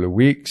a couple of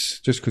weeks,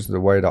 just because of the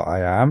way that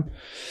I am.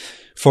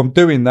 From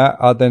doing that,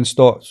 I then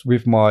start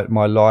with my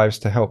lives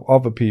to help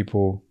other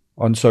people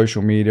on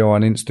social media,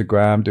 on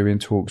Instagram, doing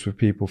talks with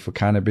people for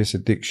cannabis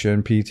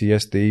addiction,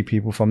 PTSD,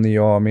 people from the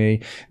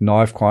army,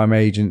 knife crime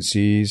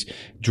agencies,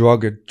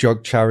 drug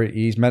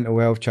charities, mental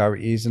health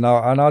charities. And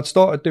I'd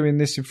started doing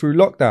this through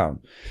lockdown.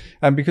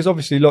 And because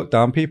obviously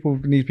lockdown, people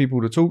need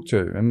people to talk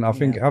to. And I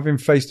think having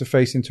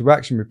face-to-face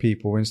interaction with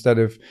people instead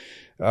of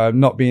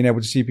not being able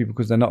to see people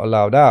because they're not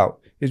allowed out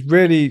is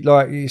really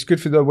it's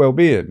good for their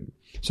well-being.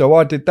 So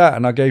I did that,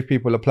 and I gave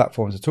people a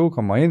platform to talk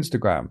on my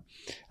Instagram,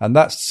 and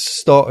that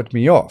started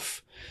me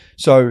off.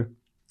 So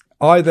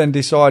I then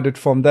decided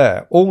from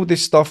there, all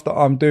this stuff that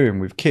I'm doing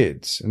with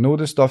kids and all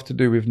the stuff to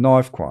do with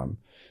knife crime,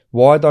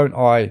 why don't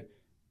I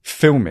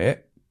film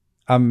it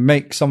and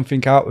make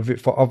something out of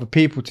it for other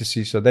people to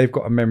see, so they've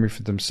got a memory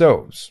for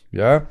themselves?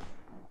 Yeah.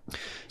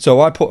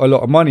 So I put a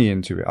lot of money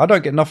into it. I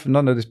don't get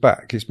none of this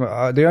back. It's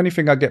the only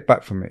thing I get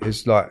back from it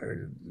is I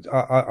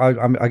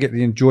get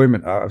the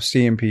enjoyment out of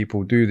seeing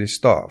people do this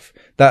stuff.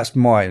 That's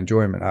my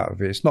enjoyment out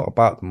of it. It's not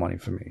about the money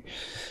for me.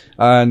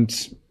 And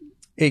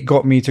it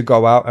got me to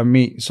go out and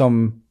meet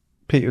some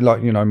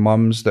people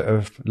mums that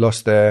have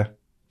lost their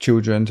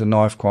children to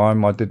knife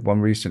crime. I did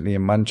one recently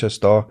in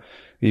Manchester.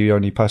 He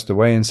only passed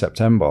away in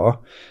September.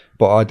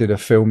 But I did I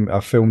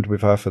filmed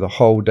with her for the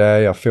whole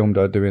day. I filmed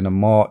her doing a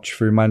march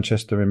through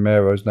Manchester in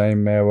Mero's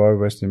name. Mero,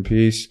 rest in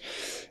peace.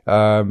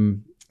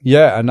 And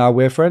now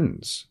we're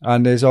friends.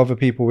 And there's other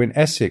people in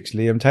Essex,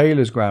 Liam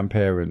Taylor's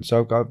grandparents.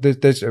 So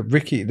there's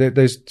Ricky,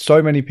 there's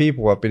so many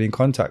people I've been in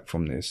contact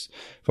from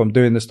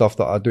doing the stuff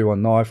that I do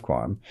on knife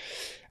crime.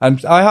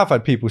 And I have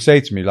had people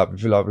say to me,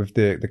 with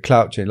the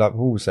clout chasing, like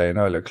Paul was saying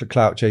earlier,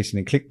 clout chasing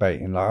and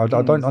clickbaiting. I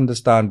don't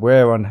understand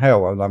where on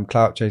hell I'm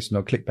clout chasing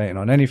or clickbaiting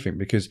on anything,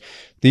 because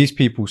these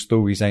people's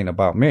stories ain't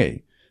about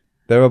me.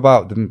 They're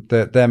about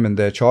them and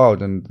their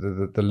child and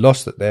the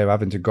loss that they're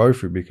having to go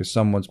through because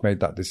someone's made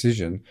that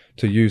decision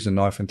to use a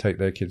knife and take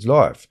their kid's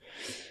life.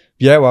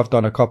 Yeah, well, I've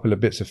done a couple of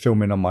bits of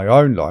filming on my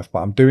own life, but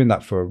I'm doing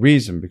that for a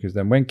reason, because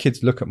then when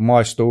kids look at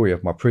my story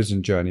of my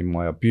prison journey,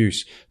 my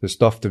abuse, the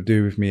stuff to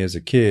do with me as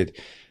a kid,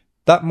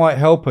 that might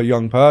help a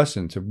young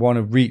person to want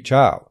to reach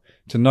out,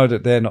 to know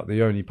that they're not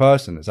the only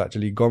person that's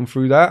actually gone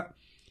through that.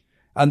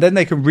 And then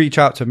they can reach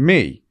out to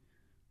me.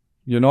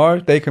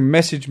 They can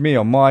message me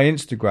on my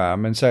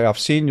Instagram and say, I've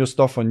seen your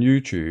stuff on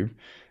YouTube.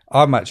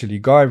 I'm actually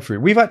going through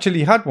it. We've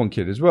actually had one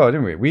kid as well,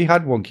 didn't we? We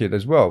had one kid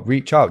as well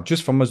reach out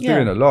just from us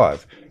doing a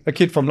live. A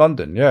kid from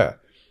London, yeah.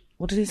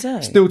 What did he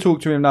say? Still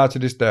talk to him now to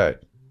this day.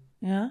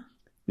 Yeah?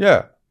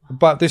 Yeah.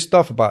 About this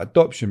stuff about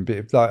adoption,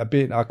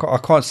 I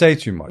can't say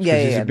too much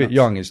because he's a bit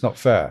young. It's not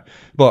fair.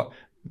 But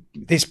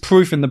it's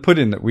proof in the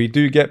pudding that we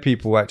do get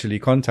people actually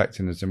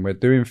contacting us and we're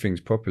doing things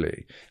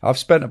properly. I've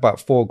spent about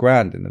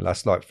 $4,000 in the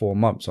last 4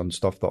 months on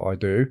stuff that I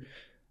do.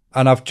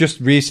 And I've just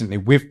recently,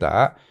 with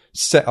that,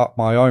 set up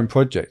my own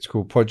project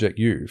called Project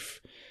Youth,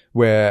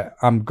 where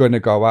I'm going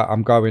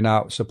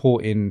out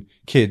supporting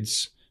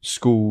kids,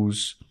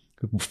 schools,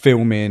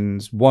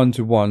 filmings,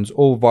 one-to-ones,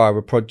 all via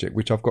a project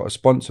which I've got a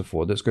sponsor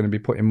for that's going to be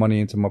putting money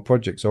into my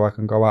project so I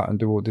can go out and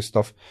do all this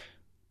stuff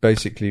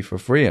basically for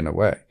free in a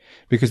way.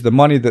 Because the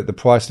money the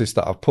price list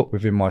that I've put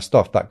within my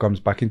stuff, that comes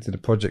back into the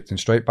project and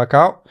straight back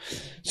out.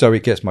 So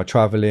it gets my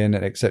travelling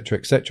and et cetera,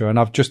 et cetera. And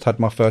I've just had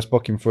my first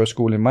booking for a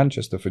school in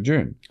Manchester for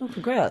June. Oh,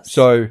 congrats.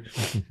 So,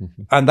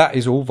 and that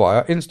is all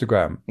via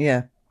Instagram.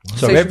 Yeah.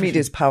 So social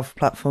media is a powerful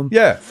platform.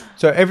 Yeah.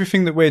 So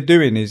everything that we're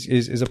doing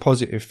is a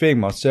positive thing.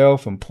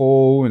 Myself and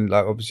Paul and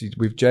like obviously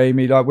with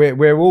Jamie, like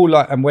we're all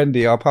like, and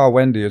Wendy, our pal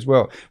Wendy as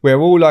well. We're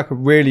all like a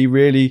really,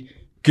 really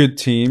good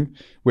team.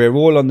 We're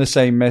all on the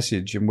same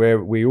message and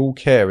we all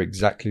care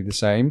exactly the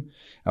same.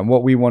 And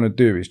what we want to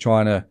do is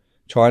trying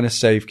to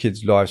save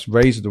kids' lives,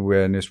 raise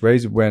awareness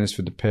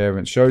for the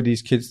parents, show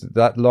these kids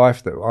that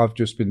life that I've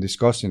just been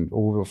discussing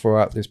all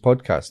throughout this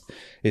podcast.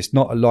 It's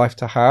not a life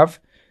to have.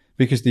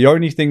 Because the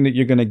only thing that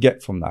you're going to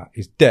get from that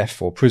is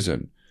death or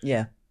prison.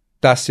 Yeah.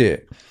 That's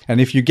it. And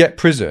if you get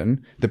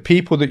prison, the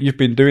people that you've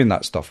been doing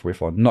that stuff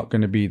with are not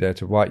going to be there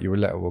to write you a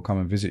letter or come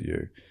and visit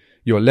you.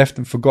 You're left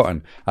and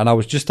forgotten. And I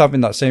was just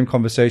having that same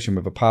conversation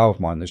with a pal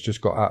of mine that's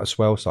just got out of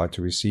Swellside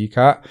to his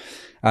CCAT.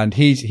 And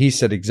he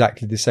said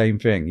exactly the same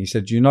thing. He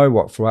said, you know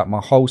what, throughout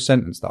my whole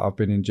sentence that I've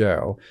been in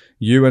jail,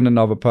 you and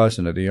another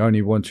person are the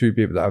only two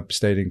people that have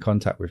stayed in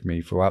contact with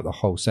me throughout the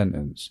whole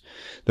sentence.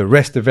 The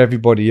rest of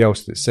everybody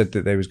else that said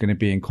that they was going to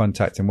be in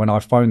contact, and when I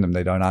phone them,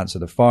 they don't answer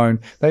the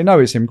phone. They know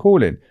it's him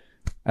calling.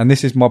 And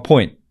this is my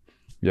point.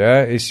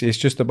 Yeah, it's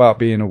just about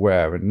being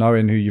aware and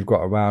knowing who you've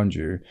got around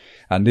you.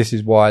 And this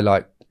is why,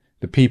 like,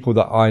 the people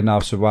that I now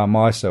surround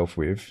myself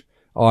with,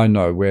 I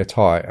know we're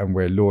tight and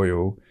we're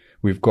loyal.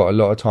 We've got a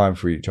lot of time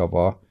for each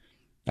other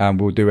and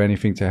we'll do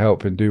anything to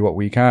help and do what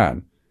we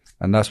can.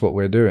 And that's what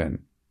we're doing.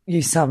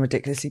 You sound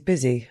ridiculously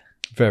busy.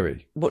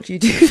 Very. What do you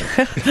do?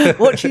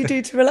 What do you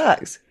do to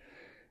relax?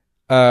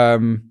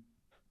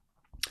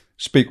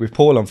 Speak with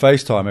Paul on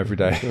FaceTime every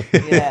day.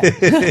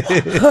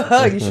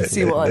 Yeah. You should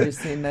see what I just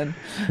seen then.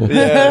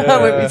 Yeah. I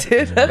won't be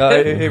doing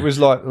that. It was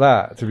like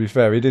that, to be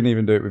fair. He didn't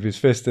even do it with his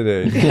fist,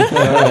 did he?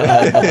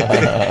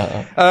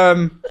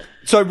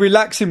 So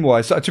relaxing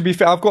wise, so to be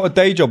fair, I've got a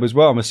day job as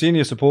well. I'm a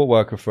senior support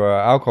worker for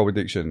alcohol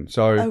addiction.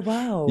 So, oh,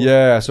 wow.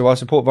 Yeah. So I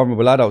support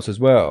vulnerable adults as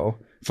well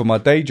for my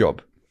day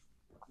job.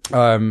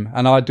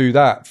 And I do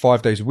that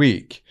 5 days a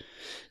week.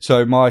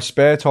 So my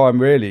spare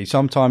time, really,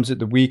 sometimes at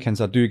the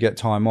weekends I do get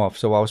time off.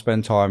 So I'll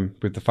spend time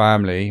with the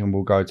family and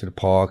we'll go to the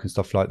park and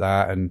stuff like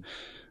that.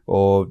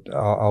 Or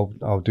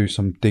I'll do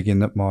some digging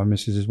that my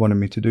missus has wanted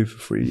me to do for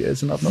 3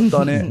 years and I've not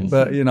done it.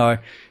 But, you know,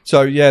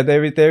 so yeah,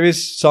 there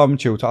is some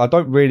chill time. I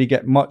don't really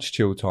get much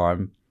chill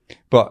time,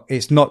 but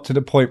it's not to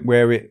the point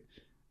where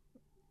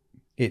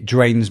it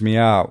drains me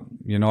out,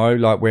 you know,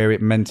 like where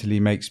it mentally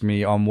makes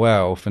me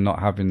unwell for not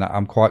having that.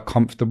 I'm quite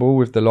comfortable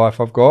with the life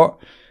I've got.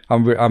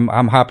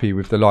 I'm happy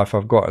with the life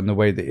I've got and the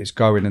way that it's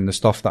going and the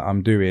stuff that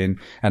I'm doing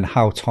and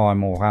how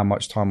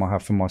much time I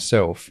have for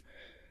myself.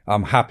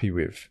 I'm happy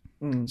with.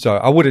 So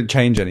I wouldn't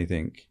change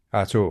anything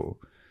at all.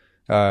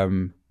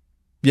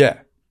 Yeah,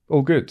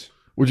 all good.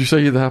 Would you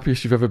say you're the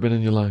happiest you've ever been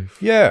in your life?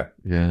 Yeah.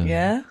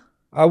 Yeah.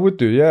 I would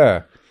do,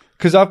 yeah.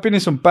 Because I've been in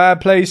some bad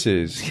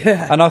places.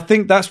 Yeah. And I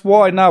think that's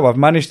why now I've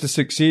managed to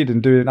succeed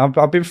in doing.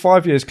 I've been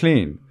 5 years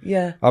clean.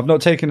 Yeah. I've not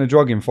taken a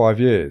drug in 5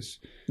 years.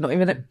 Not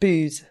even at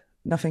booze.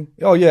 Nothing.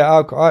 Oh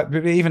yeah,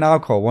 even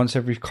alcohol once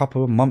every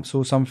couple of months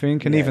or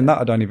something, and even that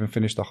I don't even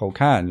finish the whole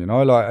can, you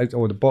know, like,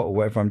 or the bottle,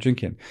 whatever I'm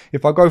drinking.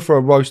 If I go for a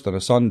roast on a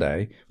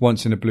Sunday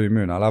once in a blue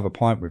moon, I'll have a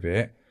pint with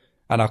it,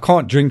 and I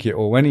can't drink it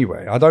all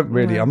anyway. I don't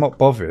really. I'm not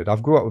bothered.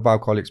 I've grew up with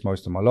alcoholics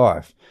most of my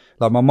life.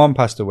 Like my mum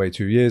passed away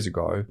 2 years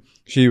ago.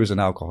 She was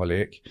an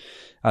alcoholic,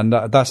 and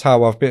that's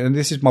how I've been. And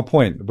this is my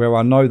point, where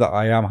I know that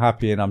I am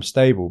happy and I'm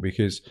stable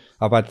because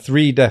I've had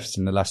 3 deaths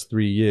in the last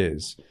 3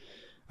 years.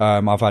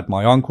 I've had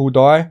my uncle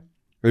die,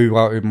 who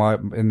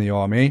in the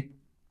army.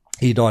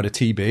 He died of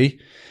TB.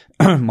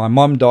 My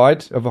mum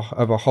died of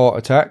a heart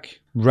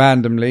attack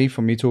randomly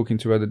from me talking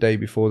to her the day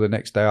before. The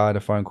next day I had a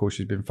phone call.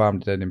 She's been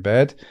found dead in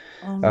bed.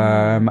 Oh,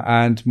 no.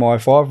 And my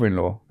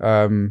father-in-law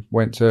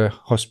went to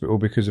hospital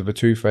because of a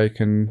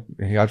toothache and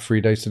he had 3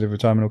 days to live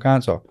with terminal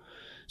cancer.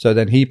 So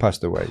then he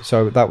passed away.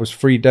 So that was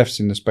 3 deaths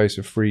in the space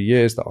of 3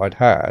 years that I'd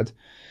had.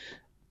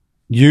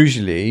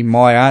 Usually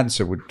my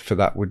answer for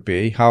that would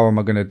be, how am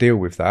I going to deal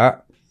with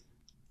that?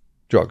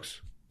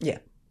 Drugs. Yeah.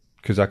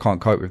 Because I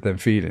can't cope with them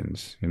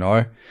feelings, you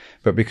know.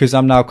 But because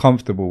I'm now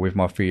comfortable with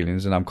my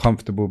feelings and I'm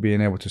comfortable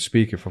being able to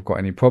speak if I've got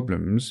any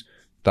problems,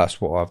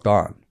 that's what I've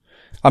done.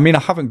 I mean, I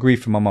haven't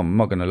grieved for my mum, I'm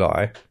not going to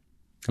lie.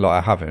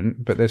 Like, I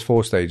haven't, but there's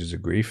 4 stages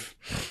of grief.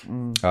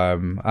 And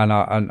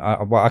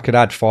I could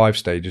add 5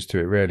 stages to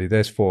it, really.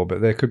 There's 4,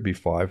 but there could be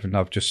 5. And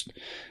I've just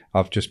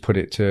put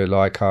it to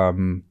like, I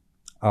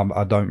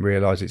don't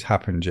realise it's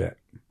happened yet,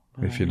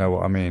 if you know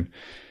what I mean.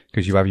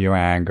 Because you have your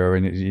anger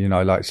and, you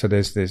know, like, so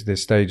there's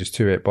stages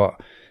to it.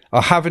 But I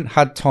haven't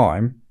had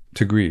time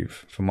to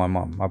grieve for my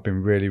mum. I've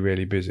been really,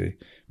 really busy.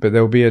 But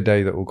there'll be a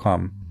day that will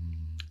come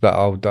that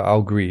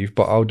I'll grieve,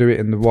 but I'll do it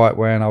in the right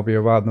way and I'll be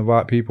around the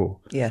right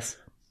people. Yes.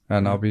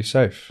 And I'll be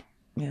safe.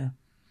 Yeah.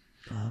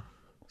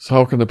 So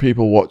how can the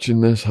people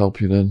watching this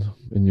help you then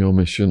in your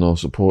mission, or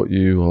support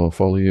you, or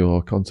follow you,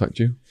 or contact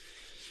you?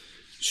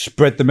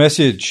 Spread the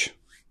message.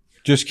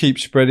 Just keep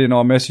spreading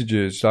our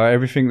messages.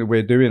 Everything that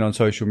we're doing on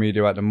social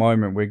media at the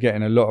moment, we're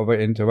getting a lot of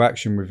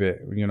interaction with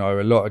it. You know,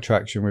 a lot of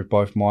traction with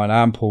both mine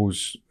and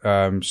Paul's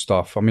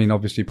stuff. I mean,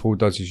 obviously Paul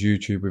does his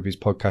YouTube with his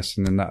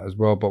podcasting and that as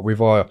well. But with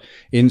our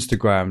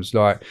Instagrams,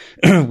 like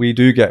we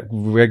do get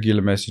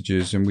regular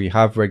messages, and we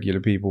have regular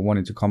people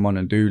wanting to come on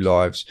and do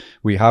lives.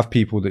 We have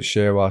people that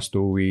share our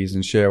stories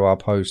and share our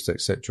posts,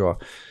 etc.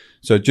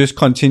 So just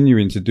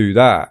continuing to do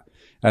that.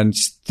 And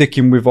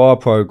sticking with our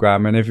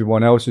program and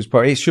everyone else's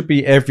it should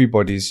be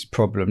everybody's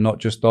problem, not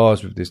just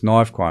ours with this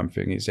knife crime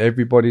thing. It's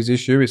everybody's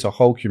issue. It's a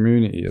whole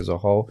community as a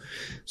whole.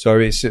 So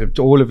it's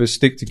all of us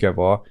stick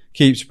together,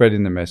 keep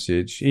spreading the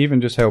message, even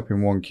just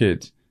helping one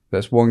kid.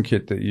 That's one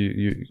kid that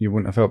you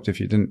wouldn't have helped if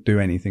you didn't do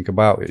anything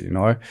about it, you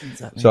know?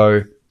 Exactly.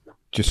 So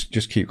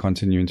just keep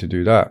continuing to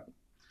do that.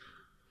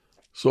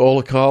 So all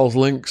of Carl's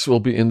links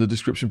will be in the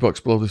description box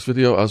below this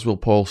video, as will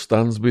Paul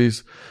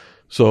Stansby's.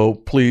 So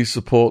please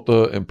support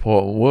the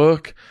important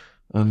work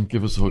and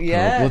give us a hug.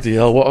 Yes. Bloody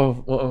hell, what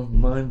a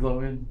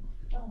mind-blowing.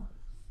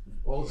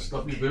 Oh,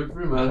 stop your boot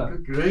for him, man.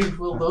 Good grief,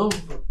 well done.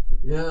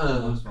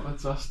 Yeah,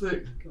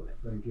 fantastic.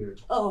 Thank you.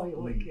 Oh,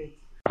 you're wicked.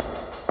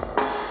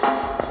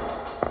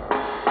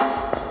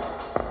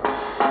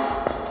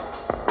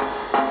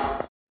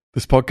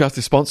 This podcast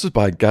is sponsored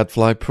by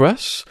Gadfly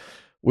Press.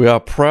 We are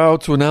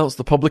proud to announce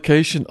the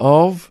publication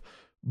of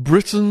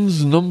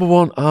Britain's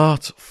 #1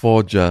 art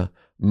forger,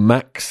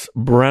 Max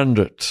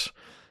Brandrett,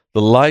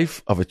 The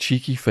Life of a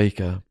Cheeky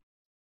Faker.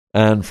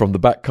 And from the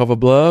back cover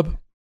blurb,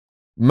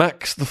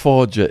 Max the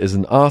Forger is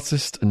an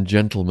artist and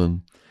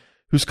gentleman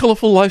whose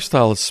colourful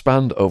lifestyle has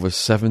spanned over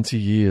 70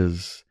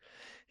 years.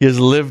 He has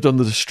lived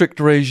under the strict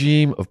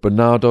regime of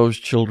Bernardo's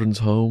children's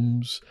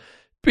homes,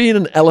 been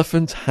an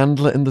elephant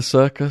handler in the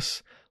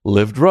circus,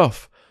 lived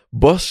rough,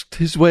 busked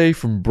his way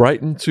from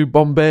Brighton to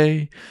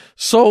Bombay,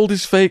 sold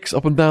his fakes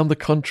up and down the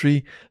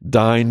country,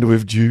 dined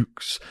with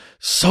dukes,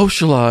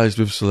 socialised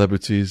with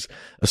celebrities,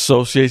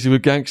 associated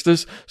with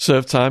gangsters,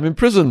 served time in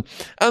prison,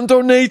 and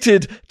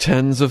donated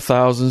tens of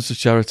thousands to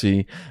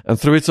charity. And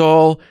through it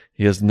all,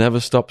 he has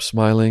never stopped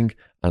smiling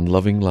and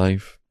loving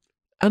life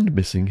and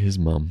missing his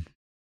mum.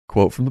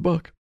 Quote from the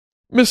book.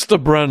 Mr.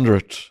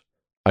 Brandrett,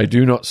 I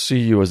do not see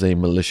you as a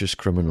malicious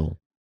criminal,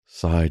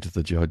 sighed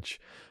the judge.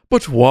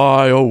 But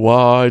why, oh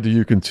why, do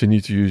you continue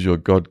to use your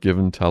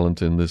God-given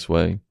talent in this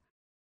way?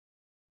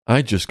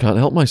 I just can't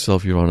help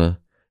myself, Your Honour.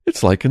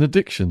 It's like an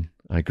addiction,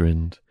 I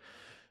grinned.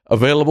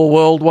 Available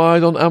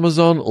worldwide on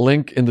Amazon,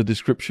 link in the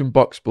description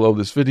box below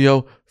this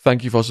video.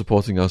 Thank you for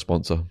supporting our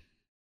sponsor.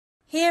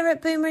 Here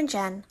at Boomer &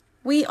 Jen,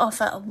 we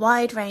offer a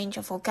wide range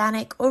of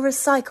organic or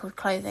recycled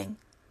clothing.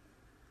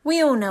 We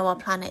all know our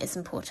planet is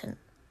important.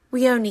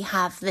 We only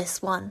have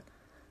this one,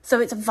 so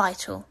it's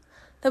vital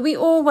that we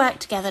all work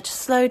together to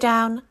slow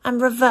down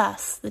and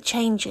reverse the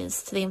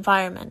changes to the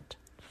environment.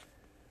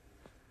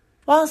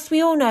 Whilst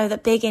we all know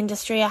that big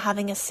industry are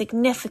having a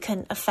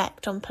significant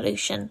effect on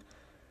pollution,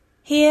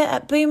 here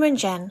at Boomer &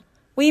 Jen,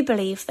 we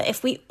believe that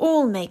if we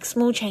all make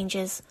small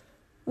changes,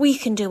 we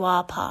can do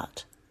our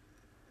part.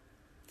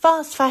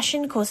 Fast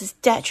fashion causes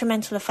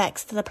detrimental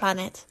effects to the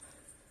planet.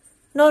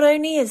 Not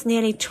only is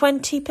nearly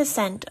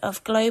 20%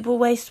 of global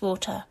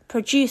wastewater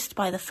produced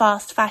by the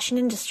fast fashion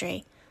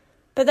industry,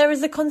 but there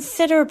is a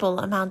considerable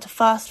amount of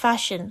fast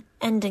fashion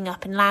ending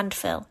up in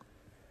landfill.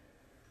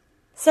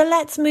 So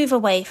let's move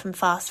away from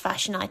fast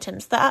fashion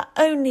items that are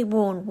only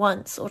worn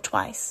once or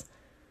twice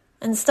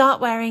and start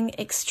wearing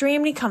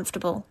extremely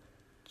comfortable,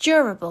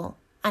 durable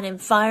and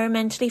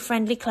environmentally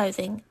friendly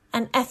clothing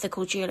and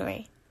ethical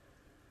jewellery.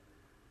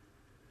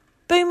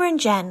 Boomer &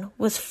 Jen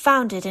was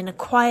founded in a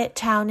quiet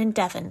town in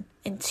Devon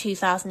in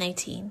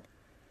 2018.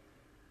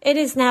 It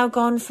has now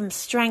gone from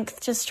strength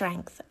to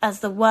strength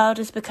as the world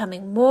is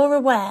becoming more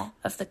aware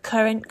of the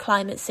current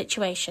climate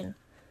situation,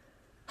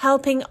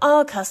 helping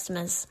our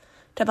customers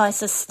to buy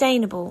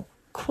sustainable,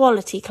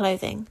 quality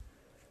clothing.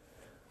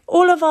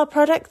 All of our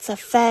products are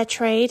fair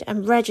trade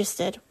and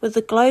registered with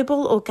the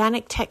Global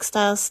Organic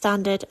Textiles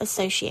Standard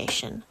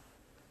Association.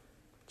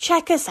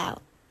 Check us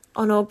out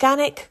on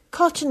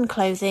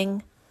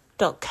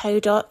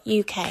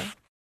organiccottonclothing.co.uk.